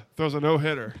Garza throws a no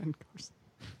hitter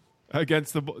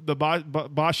against the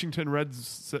Washington Red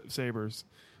Sabres.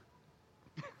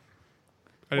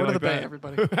 Word of the Bay,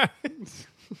 everybody.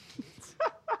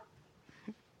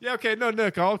 Yeah, okay, no,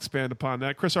 Nick, I'll expand upon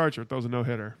that. Chris Archer throws a no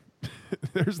hitter.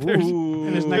 there's In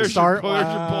his next there's start. Your, there's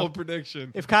your Wow. bold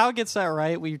prediction. If Kyle gets that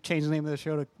right, we change the name of the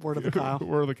show to Word of the Kyle.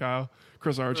 Word of the Kyle.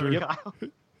 Chris Archer.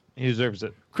 he deserves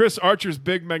it. Chris Archer's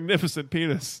big, magnificent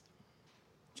penis.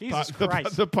 Jesus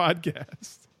Christ. The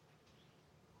podcast.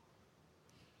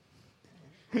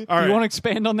 All Do right. you want to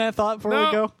expand on that thought before no,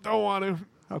 we go? don't want to.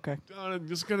 Okay. I'm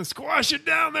just going to squash it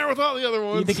down there with all the other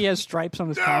ones. You think he has stripes on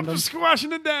his No, I'm condom? just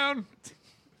squashing it down.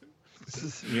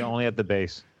 You only at the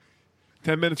base.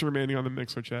 10 minutes remaining on the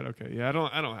Mixer chat. Okay, yeah, I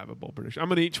don't have a bold prediction. I'm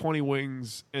going to eat 20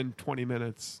 wings in 20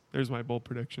 minutes. There's my bold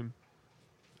prediction.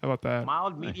 How about that?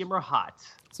 Mild, medium, or hot?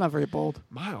 It's not very bold.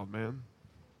 Mild, man.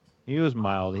 He was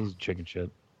mild. He's chicken shit.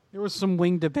 There was some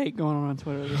wing debate going on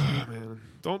Twitter this week. Man,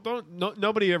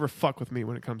 nobody ever fuck with me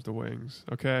when it comes to wings.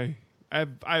 Okay, I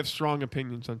have strong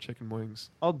opinions on chicken wings.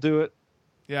 I'll do it.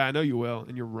 Yeah, I know you will,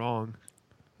 and you're wrong.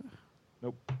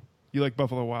 Nope. You like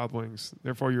Buffalo Wild Wings,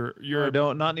 therefore you're I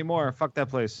don't. Not anymore. Fuck that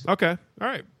place. okay. All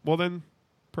right. Well then,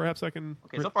 perhaps I can.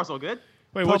 Okay, so far so good.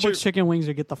 Wait, what's your Public chicken wings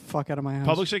or get the fuck out of my house.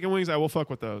 Public chicken wings? I will fuck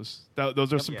with those.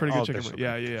 Those are some Yeah. pretty Oh, good chicken they're wings. so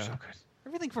Yeah, good. yeah, They're yeah. so good.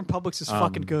 Everything from Publix is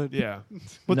fucking good. Yeah,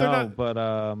 but no, they're not. but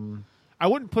I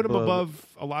wouldn't put them But- above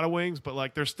a lot of wings, but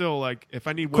like they're still like if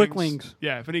I need Quick wings.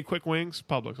 Yeah, if I need quick wings,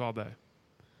 Publix all day.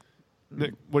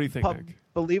 Nick, what do you think, Nick?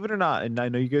 believe it or not, and I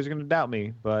know you guys are going to doubt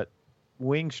me, but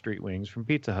Wing Street wings from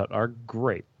Pizza Hut are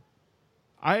great.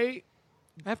 I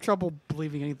have trouble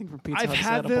believing anything from Pizza I've Hut is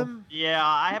had edible. them. Yeah,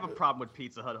 I have a problem with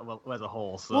Pizza Hut as a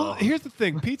whole. So Well, here's the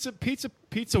thing: pizza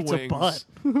wings, butt.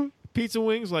 pizza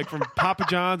wings like from Papa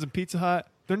John's and Pizza Hut.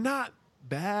 They're not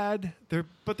bad. They're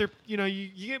you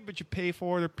get what you pay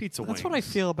for. They're pizza wings. That's what I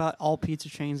feel about all pizza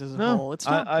chains as a whole. It's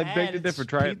not I bad. beg to It's differ.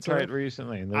 Try pizza. it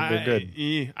recently, and they're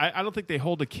good. I don't think they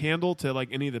hold a candle to like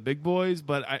any of the big boys,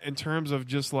 but in terms of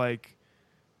just like,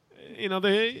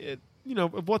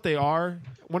 of what they are.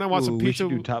 When I want some We pizza, should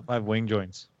do top 5 wing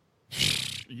joints.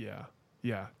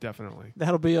 yeah, definitely.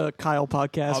 That'll be a Kyle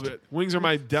podcast. Wings are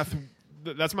my death.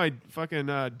 That's my fucking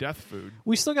death food.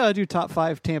 We still got to do top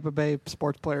 5 Tampa Bay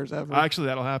sports players ever. Actually,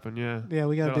 that'll happen. Yeah. Yeah,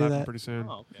 we gotta That'll do happen that. pretty soon.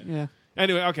 Oh, okay. Yeah.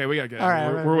 Anyway, okay, we gotta get. All out right, of here.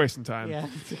 all right. We're wasting time.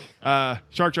 Yeah.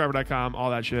 Sharkdriver.com, all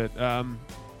that shit.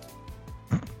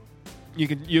 You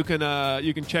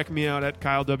can check me out at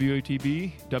Kyle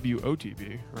WOTB,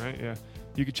 right? Yeah.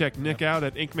 You can check Nick out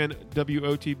at Inkman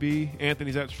WOTB.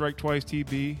 Anthony's at Strike Twice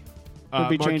TB. Could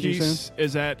be changing Marquise soon.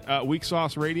 is at Weak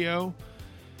Sauce Radio.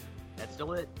 That's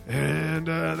still it. And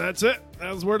that's it.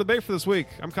 That was Word of the Day for this week.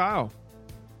 I'm Kyle.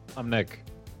 I'm Nick.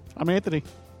 I'm Anthony.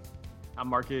 I'm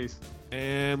Marquise.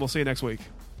 And we'll see you next week.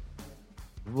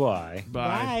 Why?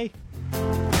 Bye. Bye.